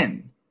 and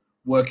then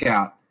work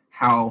out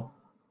how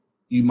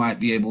you might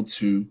be able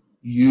to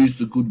use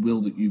the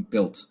goodwill that you've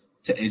built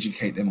to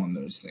educate them on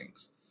those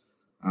things.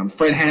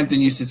 Fred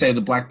Hampton used to say, the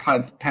Black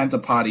Panther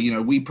Party,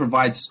 we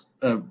provide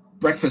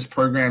breakfast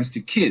programs to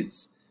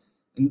kids.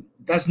 And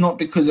that's not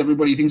because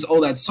everybody thinks,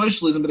 oh, that's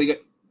socialism, but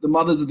the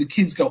mothers of the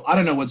kids go, I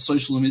don't know what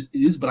socialism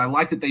is, but I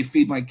like that they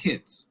feed my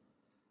kids.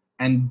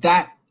 And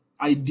that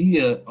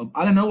idea of,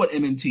 I don't know what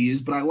MMT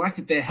is, but I like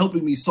that they're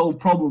helping me solve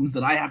problems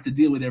that I have to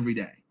deal with every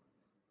day.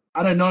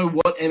 I don't know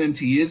what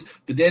MMT is,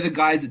 but they're the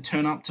guys that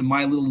turn up to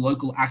my little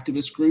local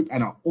activist group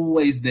and are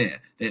always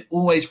there. They're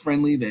always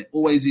friendly. They're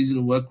always easy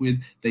to work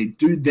with. They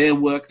do their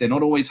work. They're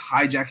not always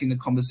hijacking the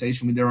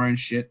conversation with their own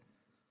shit.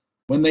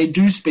 When they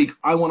do speak,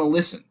 I want to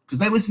listen because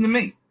they listen to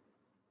me.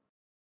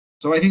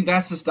 So I think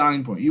that's the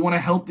starting point. You want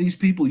to help these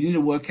people, you need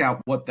to work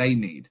out what they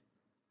need.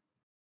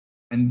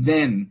 And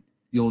then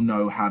you'll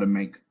know how to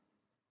make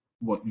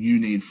what you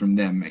need from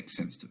them make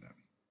sense to them.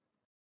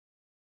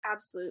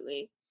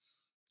 Absolutely.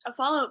 A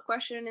follow-up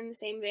question in the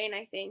same vein,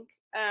 I think.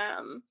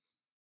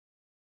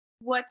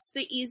 What's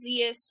the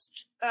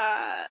easiest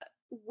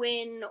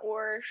win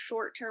or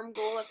short-term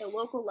goal at the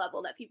local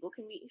level that people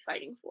can be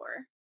fighting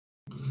for?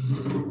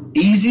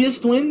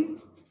 Easiest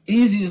win?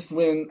 Easiest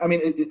win. I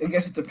mean, I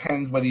guess it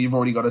depends whether you've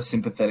already got a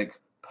sympathetic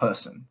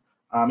person.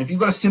 If you've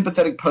got a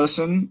sympathetic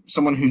person,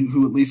 someone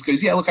who at least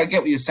goes, yeah, look, I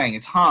get what you're saying.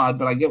 It's hard,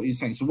 but I get what you're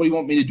saying. So what do you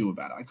want me to do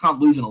about it? I can't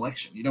lose an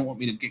election. You don't want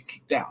me to get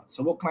kicked out.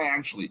 So what can I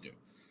actually do?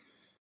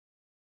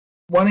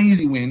 One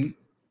easy win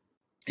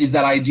is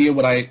that idea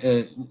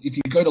if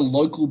you go to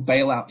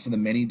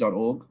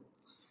localbailoutforthemany.org,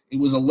 it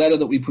was a letter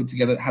that we put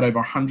together that had over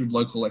 100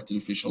 local elected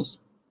officials.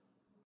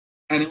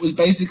 And it was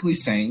basically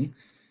saying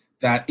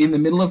that in the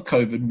middle of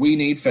COVID, we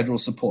need federal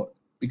support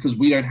because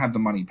we don't have the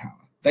money power.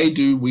 They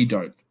do, we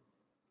don't.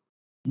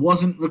 It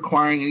wasn't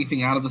requiring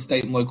anything out of the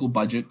state and local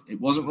budget. It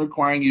wasn't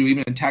requiring you to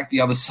even attack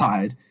the other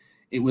side.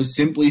 It was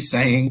simply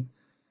saying,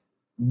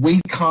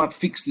 we can't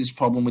fix this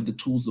problem with the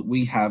tools that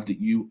we have that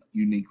you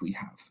uniquely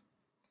have.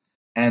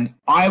 And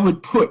I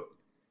would put,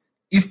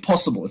 if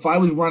possible, if I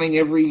was running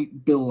every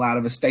bill out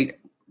of a state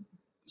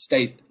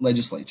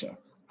legislature,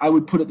 I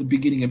would put at the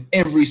beginning of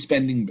every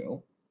spending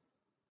bill,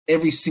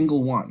 every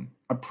single one,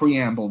 a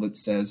preamble that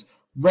says,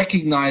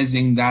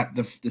 recognizing that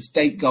the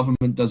state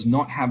government does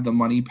not have the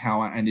money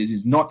power and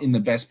is not in the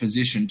best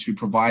position to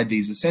provide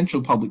these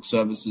essential public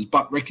services,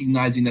 but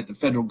recognizing that the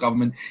federal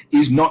government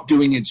is not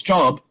doing its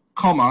job,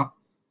 comma,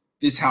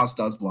 this house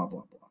does blah,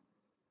 blah, blah.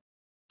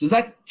 Does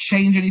that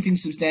change anything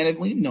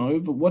substantively? No,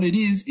 but what it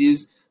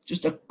is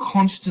just a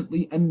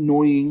constantly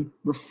annoying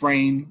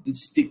refrain that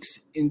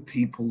sticks in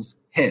people's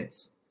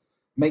heads.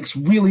 Makes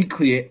really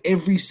clear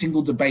every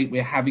single debate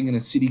we're having in a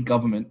city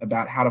government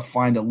about how to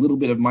find a little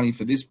bit of money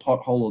for this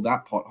pothole or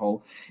that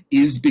pothole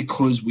is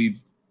because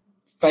we've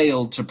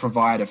failed to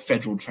provide a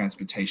federal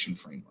transportation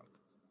framework.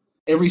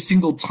 Every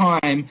single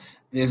time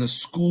there's a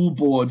school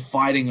board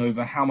fighting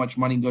over how much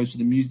money goes to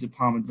the music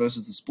department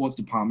versus the sports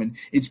department,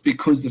 it's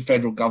because the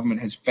federal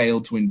government has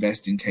failed to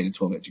invest in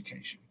K-12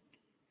 education.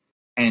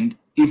 And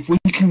if we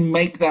can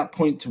make that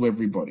point to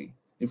everybody,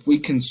 if we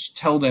can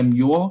tell them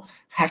you're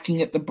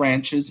hacking at the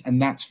branches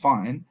and that's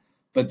fine,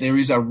 but there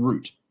is a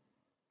root.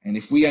 And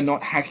if we are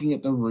not hacking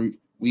at the root,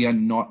 we are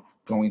not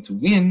going to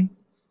win.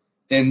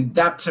 Then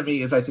that to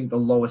me is, I think, the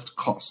lowest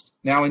cost.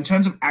 Now, in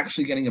terms of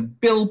actually getting a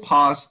bill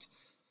passed,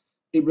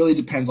 it really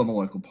depends on the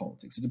local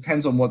politics. It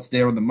depends on what's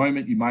there at the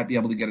moment. You might be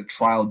able to get a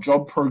trial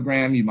job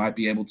program. You might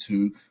be able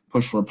to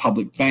push for a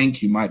public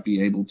bank. You might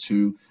be able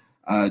to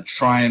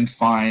try and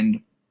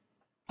find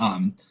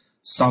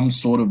some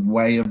sort of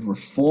way of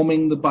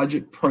reforming the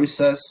budget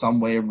process,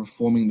 some way of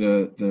reforming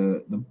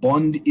the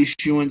bond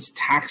issuance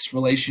tax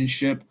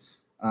relationship.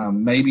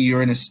 Maybe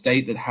you're in a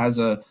state that has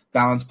a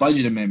balanced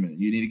budget amendment.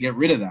 You need to get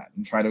rid of that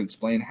and try to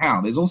explain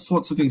how. There's all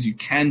sorts of things you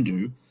can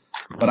do,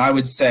 but I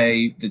would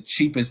say the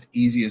cheapest,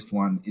 easiest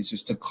one is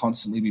just to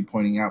constantly be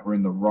pointing out we're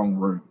in the wrong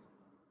route.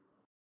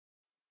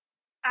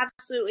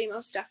 Absolutely,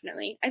 most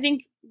definitely. I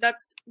think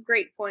that's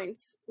great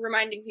points,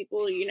 reminding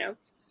people,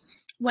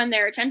 when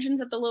there are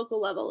tensions at the local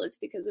level, it's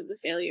because of the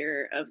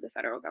failure of the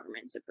federal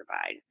government to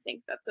provide. I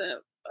think that's a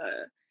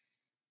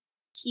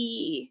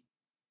key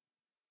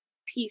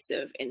piece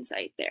of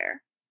insight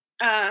there.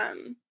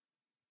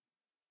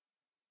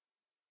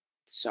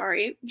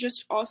 Sorry,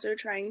 just also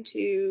trying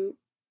to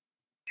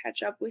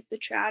catch up with the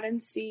chat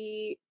and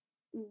see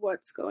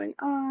what's going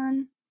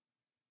on.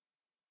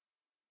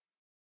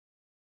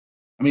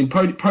 I mean,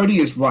 Pody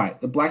is right.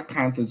 The Black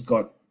Panthers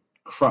got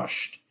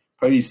crushed.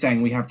 Pody's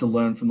saying we have to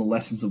learn from the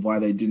lessons of why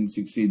they didn't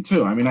succeed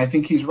too. I mean, I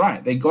think he's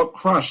right. They got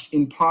crushed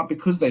in part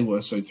because they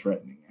were so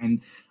threatening.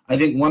 And I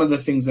think one of the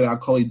things that our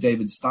colleague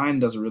David Stein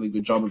does a really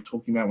good job of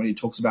talking about when he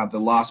talks about the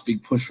last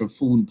big push for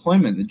full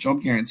employment, the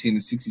job guarantee in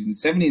the 60s and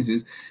 70s,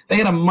 is they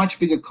had a much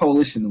bigger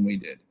coalition than we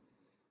did.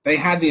 They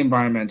had the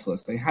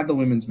environmentalists, they had the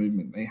women's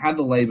movement, they had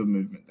the labor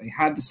movement, they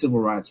had the civil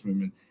rights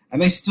movement,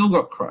 and they still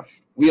got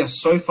crushed. We are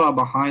so far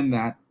behind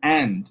that,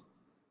 and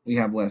we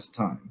have less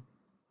time.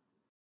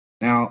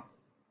 Now,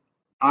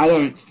 I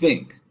don't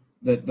think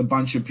that the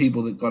bunch of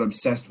people that got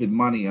obsessed with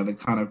money are the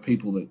kind of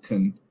people that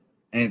can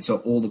answer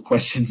all the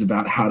questions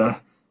about how to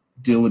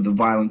deal with the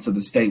violence of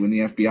the state when the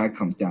FBI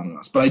comes down on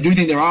us. But I do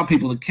think there are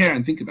people that care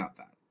and think about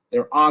that.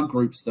 There are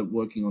groups that are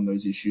working on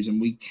those issues,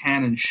 and we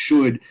can and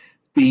should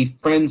be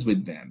friends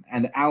with them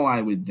and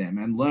ally with them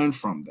and learn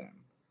from them.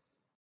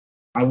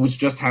 I was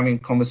just having a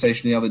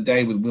conversation the other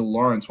day with Will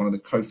Lawrence, one of the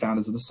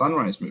co-founders of the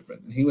Sunrise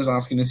Movement, and he was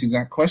asking this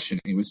exact question.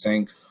 He was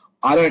saying,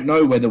 I don't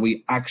know whether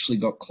we actually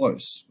got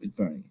close with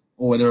Bernie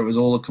or whether it was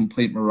all a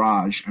complete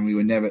mirage and we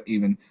were never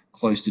even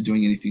close to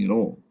doing anything at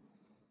all.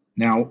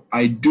 Now,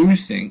 I do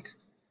think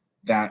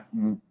that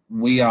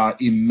we are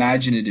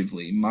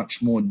imaginatively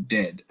much more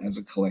dead as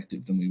a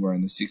collective than we were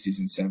in the 60s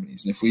and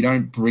 70s. And if we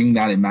don't bring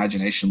that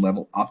imagination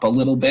level up a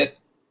little bit,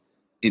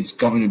 it's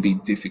going to be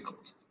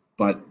difficult.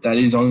 But that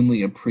is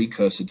only a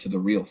precursor to the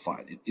real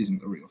fight. It isn't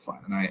the real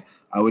fight. And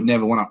I would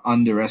never want to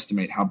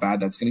underestimate how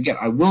bad that's going to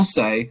get. I will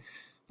say,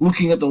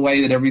 looking at the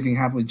way that everything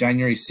happened with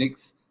January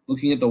 6th,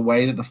 looking at the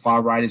way that the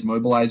far right is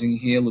mobilizing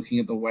here, looking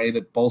at the way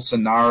that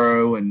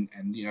Bolsonaro and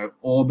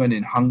Orban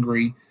in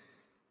Hungary,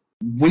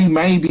 we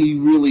may be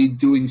really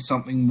doing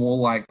something more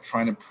like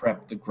trying to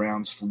prep the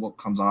grounds for what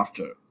comes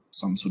after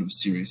some sort of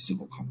serious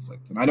civil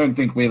conflict. And I don't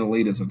think we're the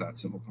leaders of that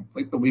civil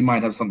conflict, but we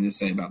might have something to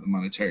say about the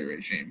monetary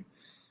regime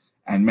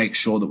and make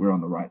sure that we're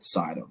on the right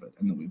side of it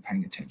and that we're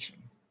paying attention.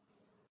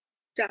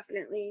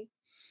 Definitely.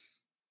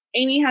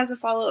 Amy has a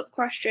follow-up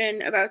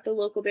question about the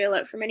local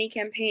bailout for many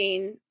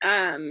campaign,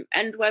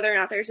 and whether or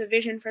not there's a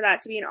vision for that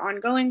to be an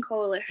ongoing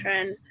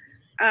coalition,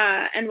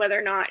 and whether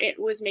or not it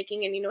was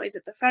making any noise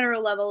at the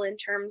federal level in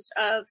terms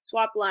of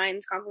swap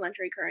lines,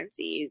 complementary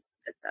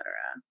currencies, etc.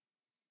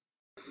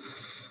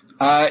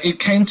 It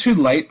came too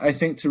late, I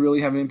think, to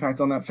really have an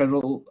impact on that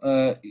federal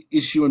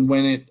issue. And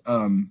when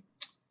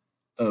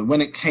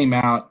it came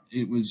out,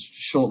 it was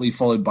shortly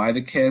followed by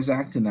the CARES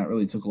Act, and that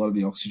really took a lot of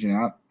the oxygen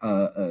out.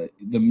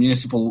 The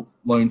municipal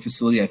loan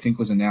facility, I think,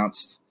 was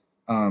announced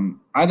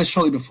either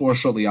shortly before or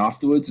shortly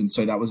afterwards, and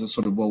so that was a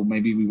sort of, well,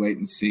 maybe we wait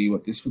and see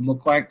what this would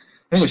look like.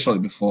 I think it was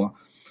shortly before.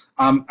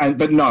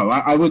 But no,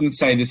 I wouldn't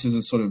say this is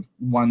a sort of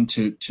one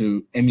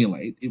to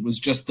emulate. It was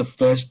just the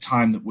first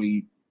time that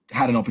we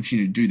had an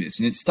opportunity to do this.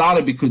 And it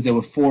started because there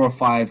were 4 or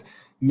 5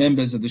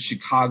 members of the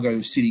Chicago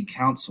City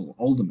Council,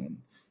 aldermen,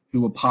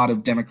 who were part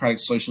of Democratic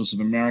Socialists of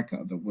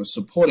America that were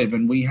supportive.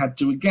 And we had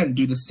to, again,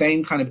 do the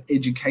same kind of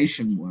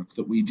education work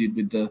that we did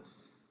with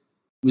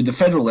the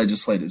federal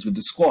legislators, with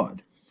the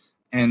squad.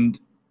 And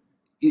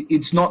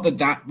it's not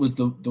that was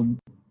the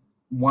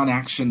one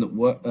action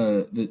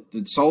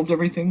that solved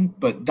everything,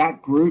 but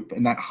that group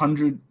and that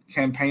 100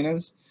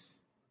 campaigners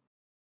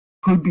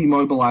could be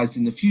mobilized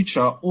in the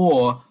future,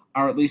 or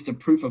are at least a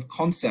proof of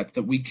concept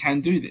that we can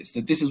do this,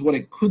 that this is what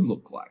it could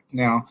look like.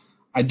 Now,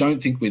 I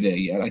don't think we're there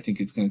yet. I think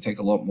it's going to take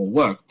a lot more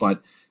work,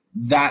 but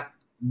that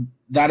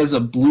is a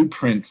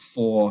blueprint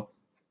for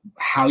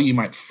how you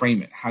might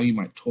frame it, how you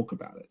might talk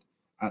about it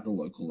at the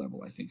local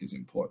level, I think is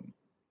important.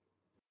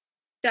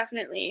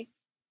 Definitely.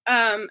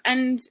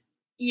 And,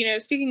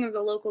 speaking of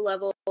the local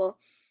level,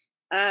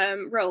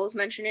 Raul's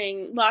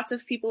mentioning lots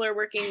of people are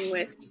working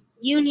with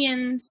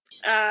unions.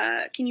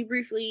 Can you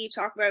briefly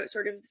talk about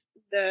sort of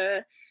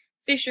the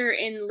fissure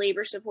in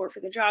labor support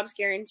for the jobs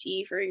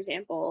guarantee, for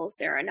example,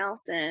 Sarah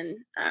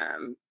Nelson,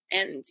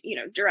 and,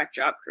 direct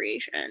job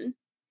creation?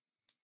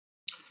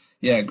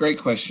 Yeah, great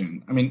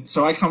question. I mean,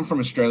 so I come from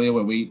Australia,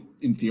 where we,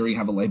 in theory,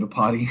 have a Labour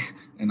Party,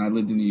 and I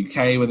lived in the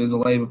UK where there's a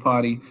Labour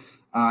Party,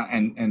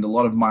 and a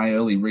lot of my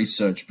early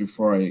research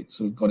before I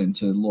sort of got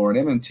into law and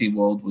MMT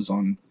world was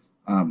on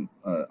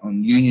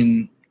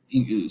union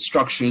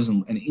structures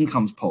and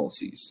incomes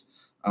policies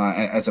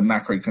as a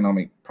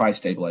macroeconomic price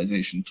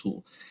stabilization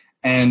tool.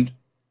 And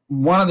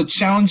one of the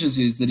challenges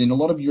is that in a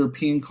lot of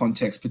European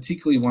contexts,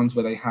 particularly ones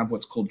where they have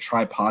what's called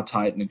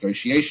tripartite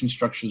negotiation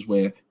structures,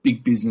 where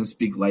big business,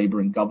 big labor,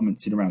 and government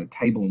sit around a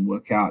table and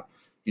work out,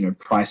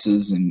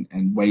 prices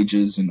and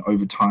wages and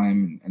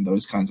overtime and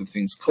those kinds of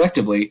things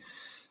collectively,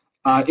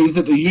 is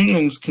that the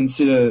unions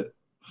consider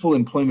full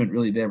employment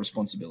really their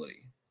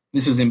responsibility.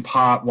 This is in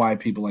part why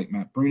people like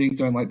Matt Bruning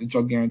don't like the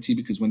job guarantee,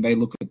 because when they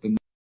look at the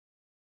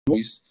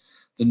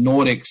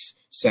Nordics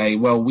say,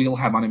 well, we'll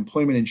have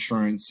unemployment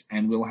insurance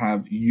and we'll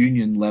have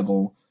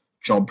union-level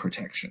job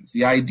protections.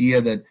 The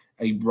idea that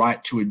a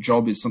right to a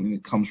job is something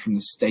that comes from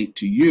the state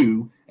to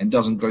you and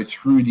doesn't go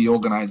through the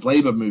organized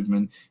labor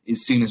movement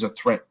is seen as a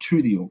threat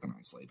to the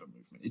organized labor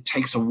movement. It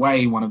takes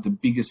away one of the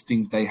biggest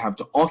things they have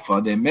to offer,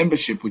 their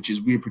membership, which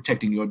is we're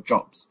protecting your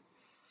jobs.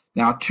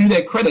 Now, to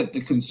their credit,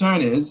 the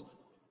concern is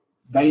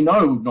they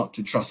know not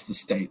to trust the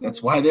state.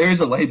 That's why there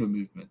is a labor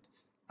movement.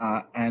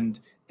 And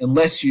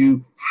unless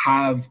you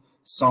have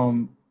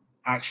some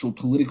actual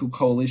political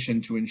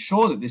coalition to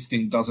ensure that this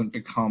thing doesn't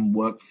become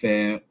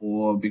workfare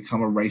or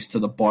become a race to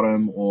the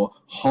bottom or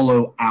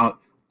hollow out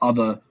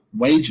other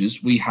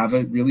wages, we have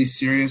a really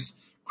serious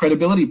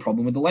credibility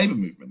problem with the labor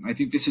movement. I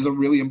think this is a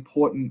really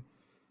important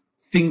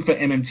thing for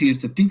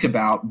MMTs to think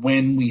about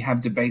when we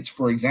have debates,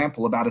 for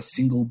example, about a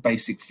single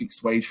basic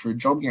fixed wage for a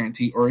job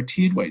guarantee or a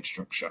tiered wage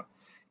structure.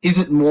 Is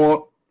it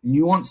more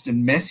nuanced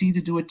and messy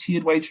to do a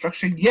tiered wage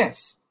structure?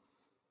 Yes.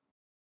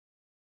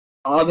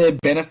 Are there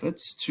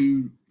benefits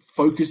to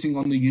focusing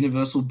on the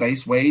universal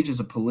base wage as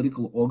a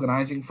political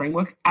organizing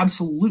framework?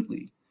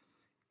 Absolutely.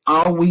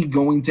 Are we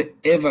going to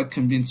ever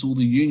convince all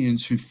the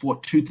unions who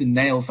fought tooth and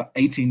nail for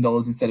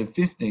 $18 instead of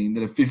 $15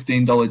 that a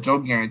 $15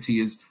 job guarantee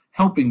is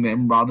helping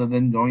them rather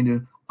than going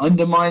to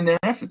undermine their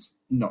efforts?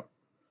 No.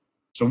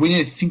 So we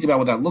need to think about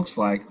what that looks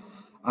like.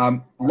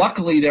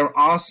 Luckily, there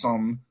are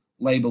some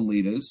labor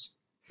leaders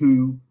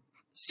who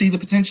see the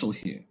potential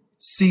here,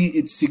 see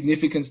its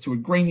significance to a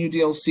Green New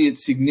Deal, see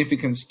its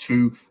significance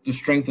to the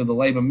strength of the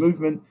labor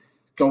movement,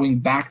 going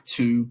back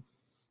to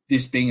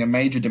this being a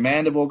major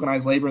demand of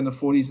organized labor in the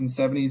 40s and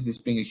 70s, this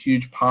being a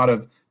huge part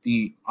of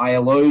the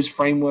ILO's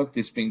framework,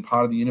 this being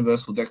part of the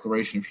Universal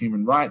Declaration of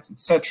Human Rights,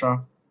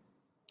 etc.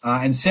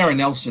 And Sarah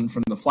Nelson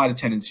from the Flight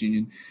Attendants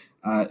Union,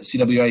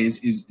 CWA,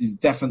 is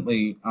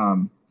definitely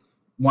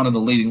one of the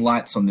leading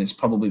lights on this,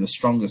 probably the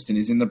strongest, and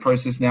is in the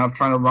process now of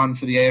trying to run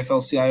for the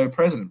AFL-CIO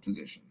president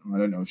position. I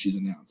don't know if she's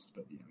announced,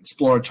 but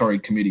exploratory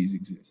committees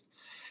exist.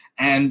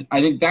 And I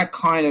think that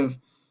kind of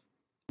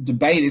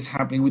debate is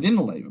happening within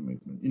the labor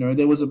movement.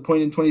 There was a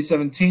point in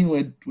 2017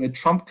 where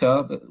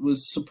Trumpka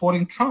was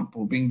supporting Trump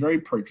or being very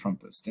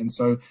pro-Trumpist. And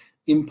so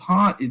in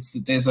part, it's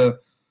that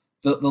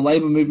the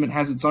labor movement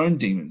has its own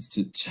demons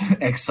to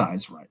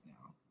excise right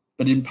now.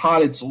 But in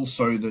part, it's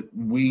also that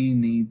we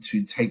need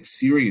to take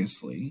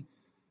seriously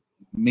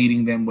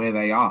meeting them where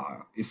they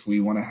are if we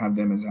want to have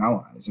them as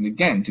allies. And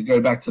again, to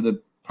go back to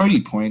the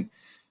Pody point,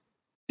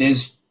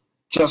 there's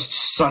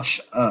just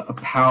such a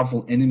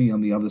powerful enemy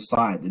on the other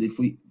side that if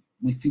we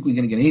think we're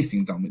going to get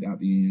anything done without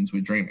the unions,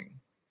 we're dreaming.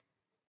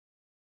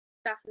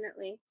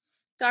 Definitely.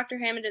 Dr.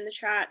 Hammond in the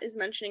chat is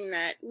mentioning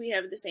that we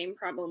have the same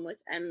problem with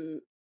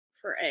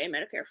M4A,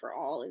 Medicare for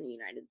All, in the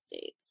United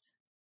States.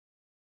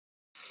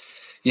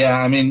 Yeah,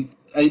 I mean,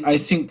 I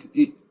think,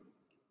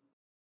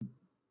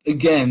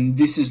 again,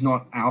 this is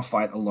not our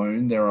fight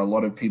alone. There are a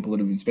lot of people that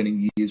have been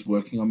spending years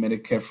working on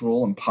Medicare for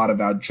All, and part of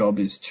our job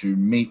is to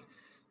meet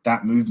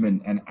that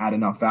movement and add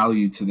enough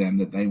value to them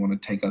that they want to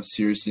take us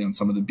seriously on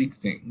some of the big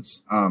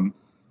things.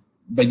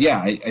 But yeah,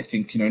 I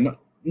think,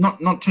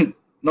 not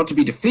to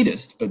be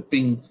defeatist, but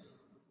being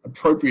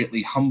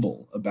appropriately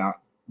humble about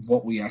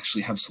what we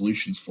actually have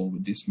solutions for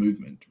with this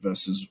movement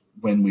versus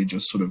when we're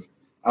just sort of,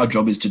 our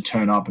job is to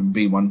turn up and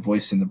be one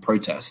voice in the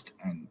protest.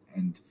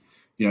 And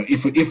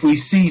if we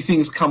see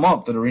things come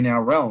up that are in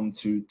our realm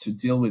to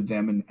deal with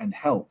them and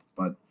help.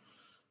 But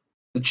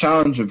the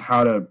challenge of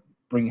how to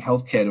bring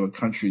healthcare to a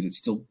country that's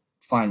still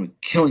fine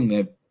with killing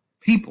their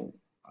people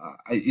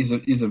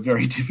is a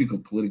very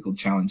difficult political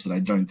challenge that I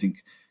don't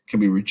think can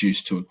be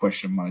reduced to a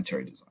question of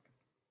monetary design.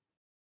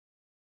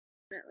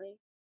 Definitely.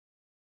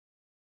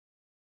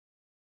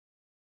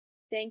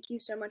 Thank you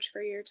so much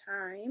for your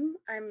time.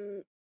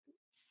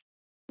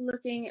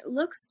 It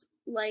looks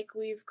like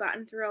we've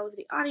gotten through all of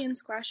the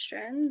audience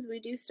questions. We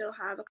do still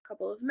have a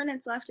couple of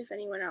minutes left if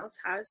anyone else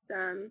has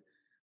some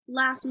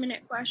last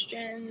minute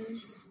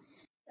questions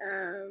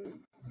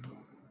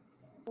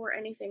or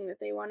anything that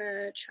they want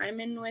to chime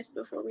in with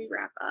before we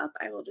wrap up.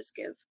 I will just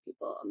give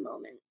people a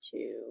moment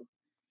to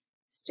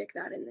stick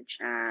that in the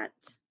chat.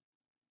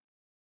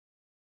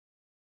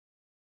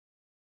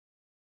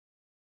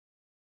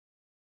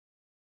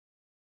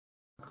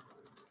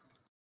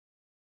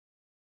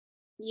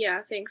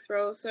 Yeah, thanks,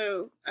 Ro.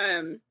 So,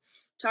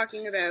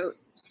 talking about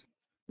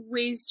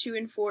ways to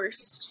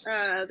enforce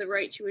the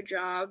right to a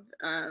job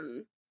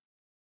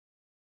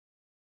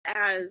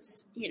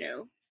as,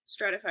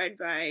 stratified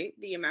by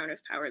the amount of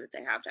power that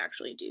they have to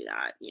actually do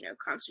that.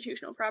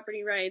 Constitutional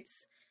property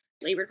rights,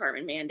 Labor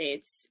Department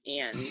mandates,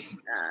 and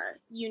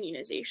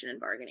unionization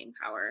and bargaining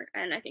power.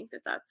 And I think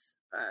that that's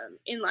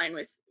in line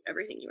with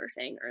everything you were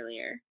saying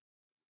earlier.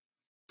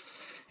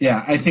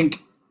 Yeah, I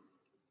think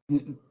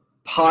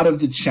part of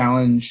the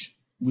challenge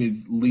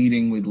with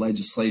leading with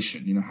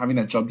legislation, having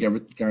that job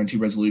guarantee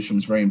resolution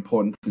was very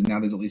important because now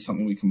there's at least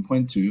something we can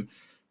point to.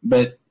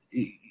 But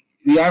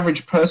the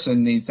average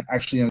person needs to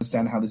actually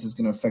understand how this is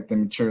going to affect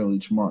them materially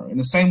tomorrow. In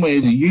the same way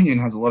as a union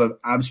has a lot of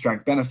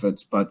abstract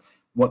benefits, but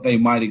what they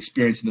might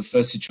experience in the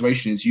first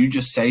situation is, you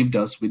just saved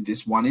us with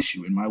this one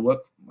issue in my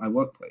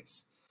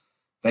workplace.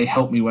 They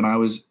helped me when I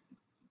was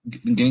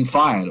getting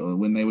fired or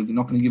when they were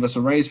not going to give us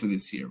a raise for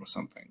this year or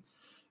something.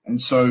 And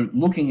so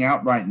looking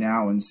out right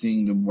now and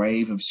seeing the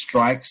wave of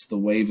strikes, the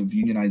wave of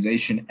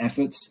unionization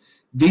efforts,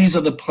 these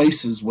are the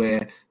places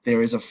where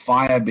there is a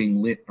fire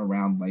being lit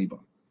around labor.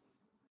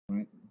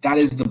 Right? That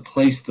is the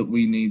place that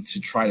we need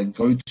to try to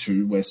go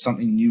to where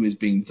something new is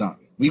being done.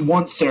 We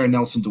want Sarah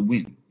Nelson to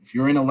win. If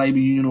you're in a labor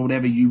union or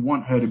whatever, you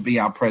want her to be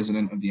our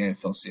president of the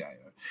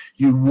AFL-CIO.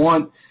 You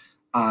want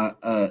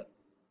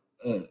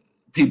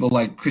people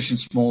like Christian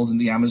Smalls in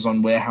the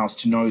Amazon warehouse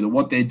to know that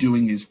what they're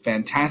doing is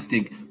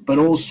fantastic, but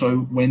also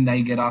when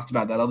they get asked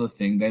about that other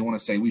thing, they want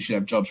to say we should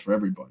have jobs for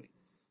everybody.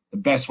 The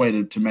best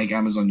way to make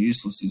Amazon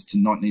useless is to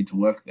not need to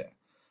work there.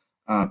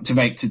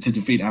 To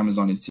defeat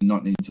Amazon is to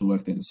not need to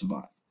work there to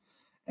survive.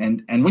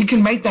 And we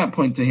can make that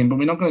point to him, but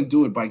we're not going to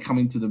do it by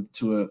coming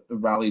to a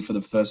rally for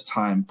the first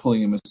time,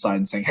 pulling him aside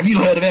and saying, have you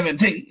heard of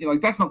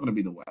MMT? That's not going to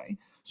be the way.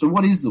 So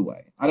what is the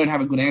way? I don't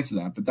have a good answer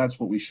to that, but that's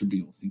what we should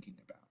be all thinking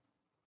about.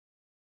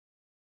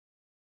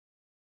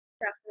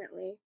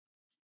 Definitely.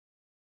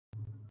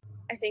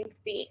 I think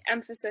the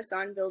emphasis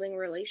on building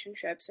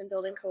relationships and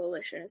building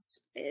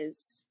coalitions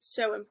is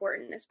so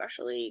important,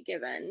 especially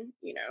given,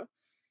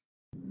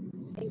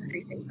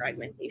 increasing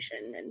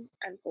fragmentation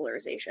and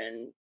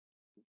polarization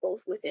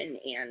both within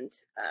and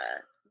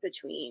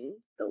between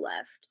the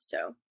left.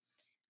 So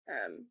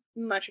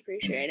much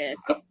appreciated.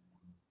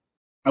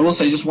 I will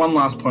say just one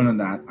last point on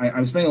that.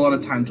 I'm spending a lot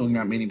of time talking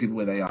about meeting people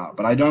where they are,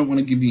 but I don't want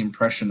to give the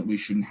impression that we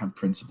shouldn't have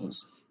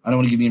principles. I don't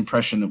want to give the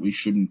impression that we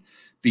shouldn't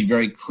be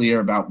very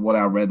clear about what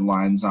our red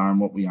lines are and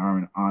what we are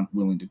and aren't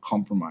willing to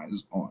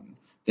compromise on.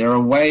 There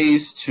are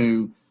ways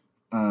to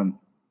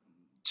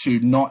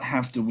not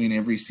have to win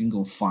every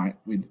single fight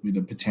with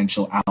a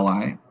potential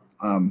ally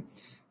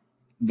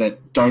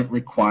that don't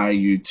require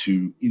you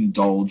to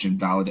indulge and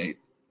validate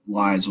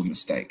lies or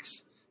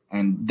mistakes.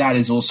 And that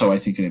is also, I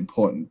think, an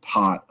important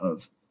part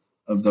of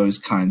those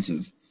kinds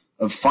of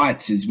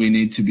fights is we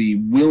need to be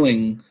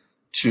willing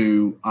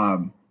to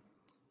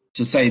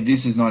say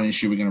this is not an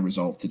issue we're going to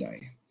resolve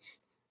today.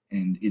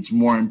 And it's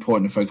more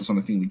important to focus on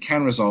the thing we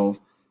can resolve.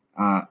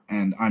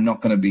 And I'm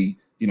not going to be,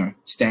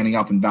 standing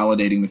up and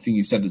validating the thing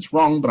you said that's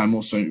wrong, but I'm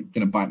also going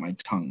to bite my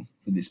tongue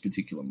for this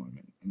particular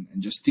moment. And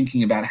just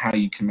thinking about how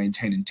you can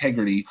maintain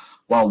integrity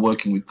while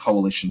working with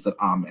coalitions that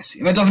are messy.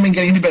 And that doesn't mean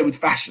getting into debate with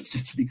fascists,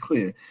 just to be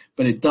clear,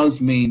 but it does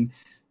mean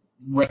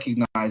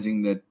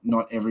recognizing that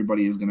not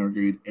everybody is going to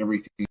agree with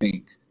everything you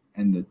think,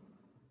 and that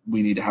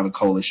we need to have a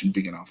coalition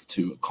big enough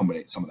to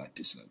accommodate some of that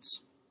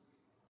dissonance.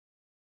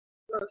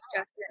 Most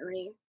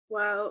definitely.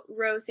 Well,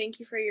 Ro,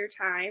 thank you for your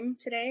time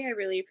today. I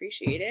really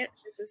appreciate it.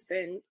 This has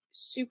been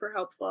super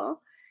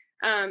helpful.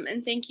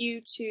 And thank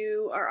you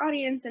to our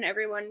audience and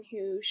everyone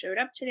who showed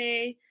up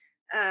today.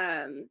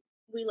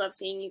 We love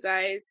seeing you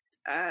guys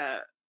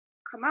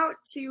come out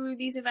to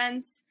these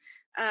events.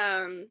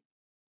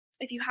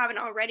 If you haven't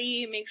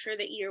already, make sure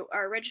that you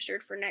are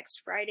registered for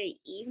next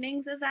Friday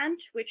evening's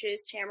event, which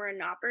is Tamara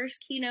Knopper's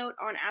keynote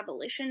on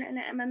abolition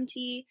and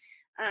MMT.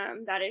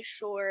 That is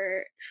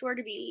sure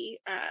to be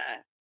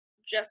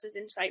just as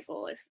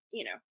insightful, if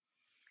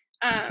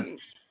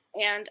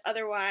and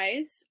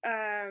otherwise,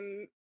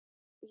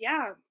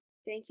 yeah,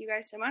 thank you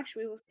guys so much.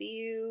 We will see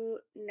you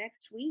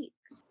next week.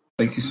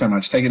 Thank you so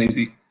much. Take it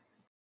easy.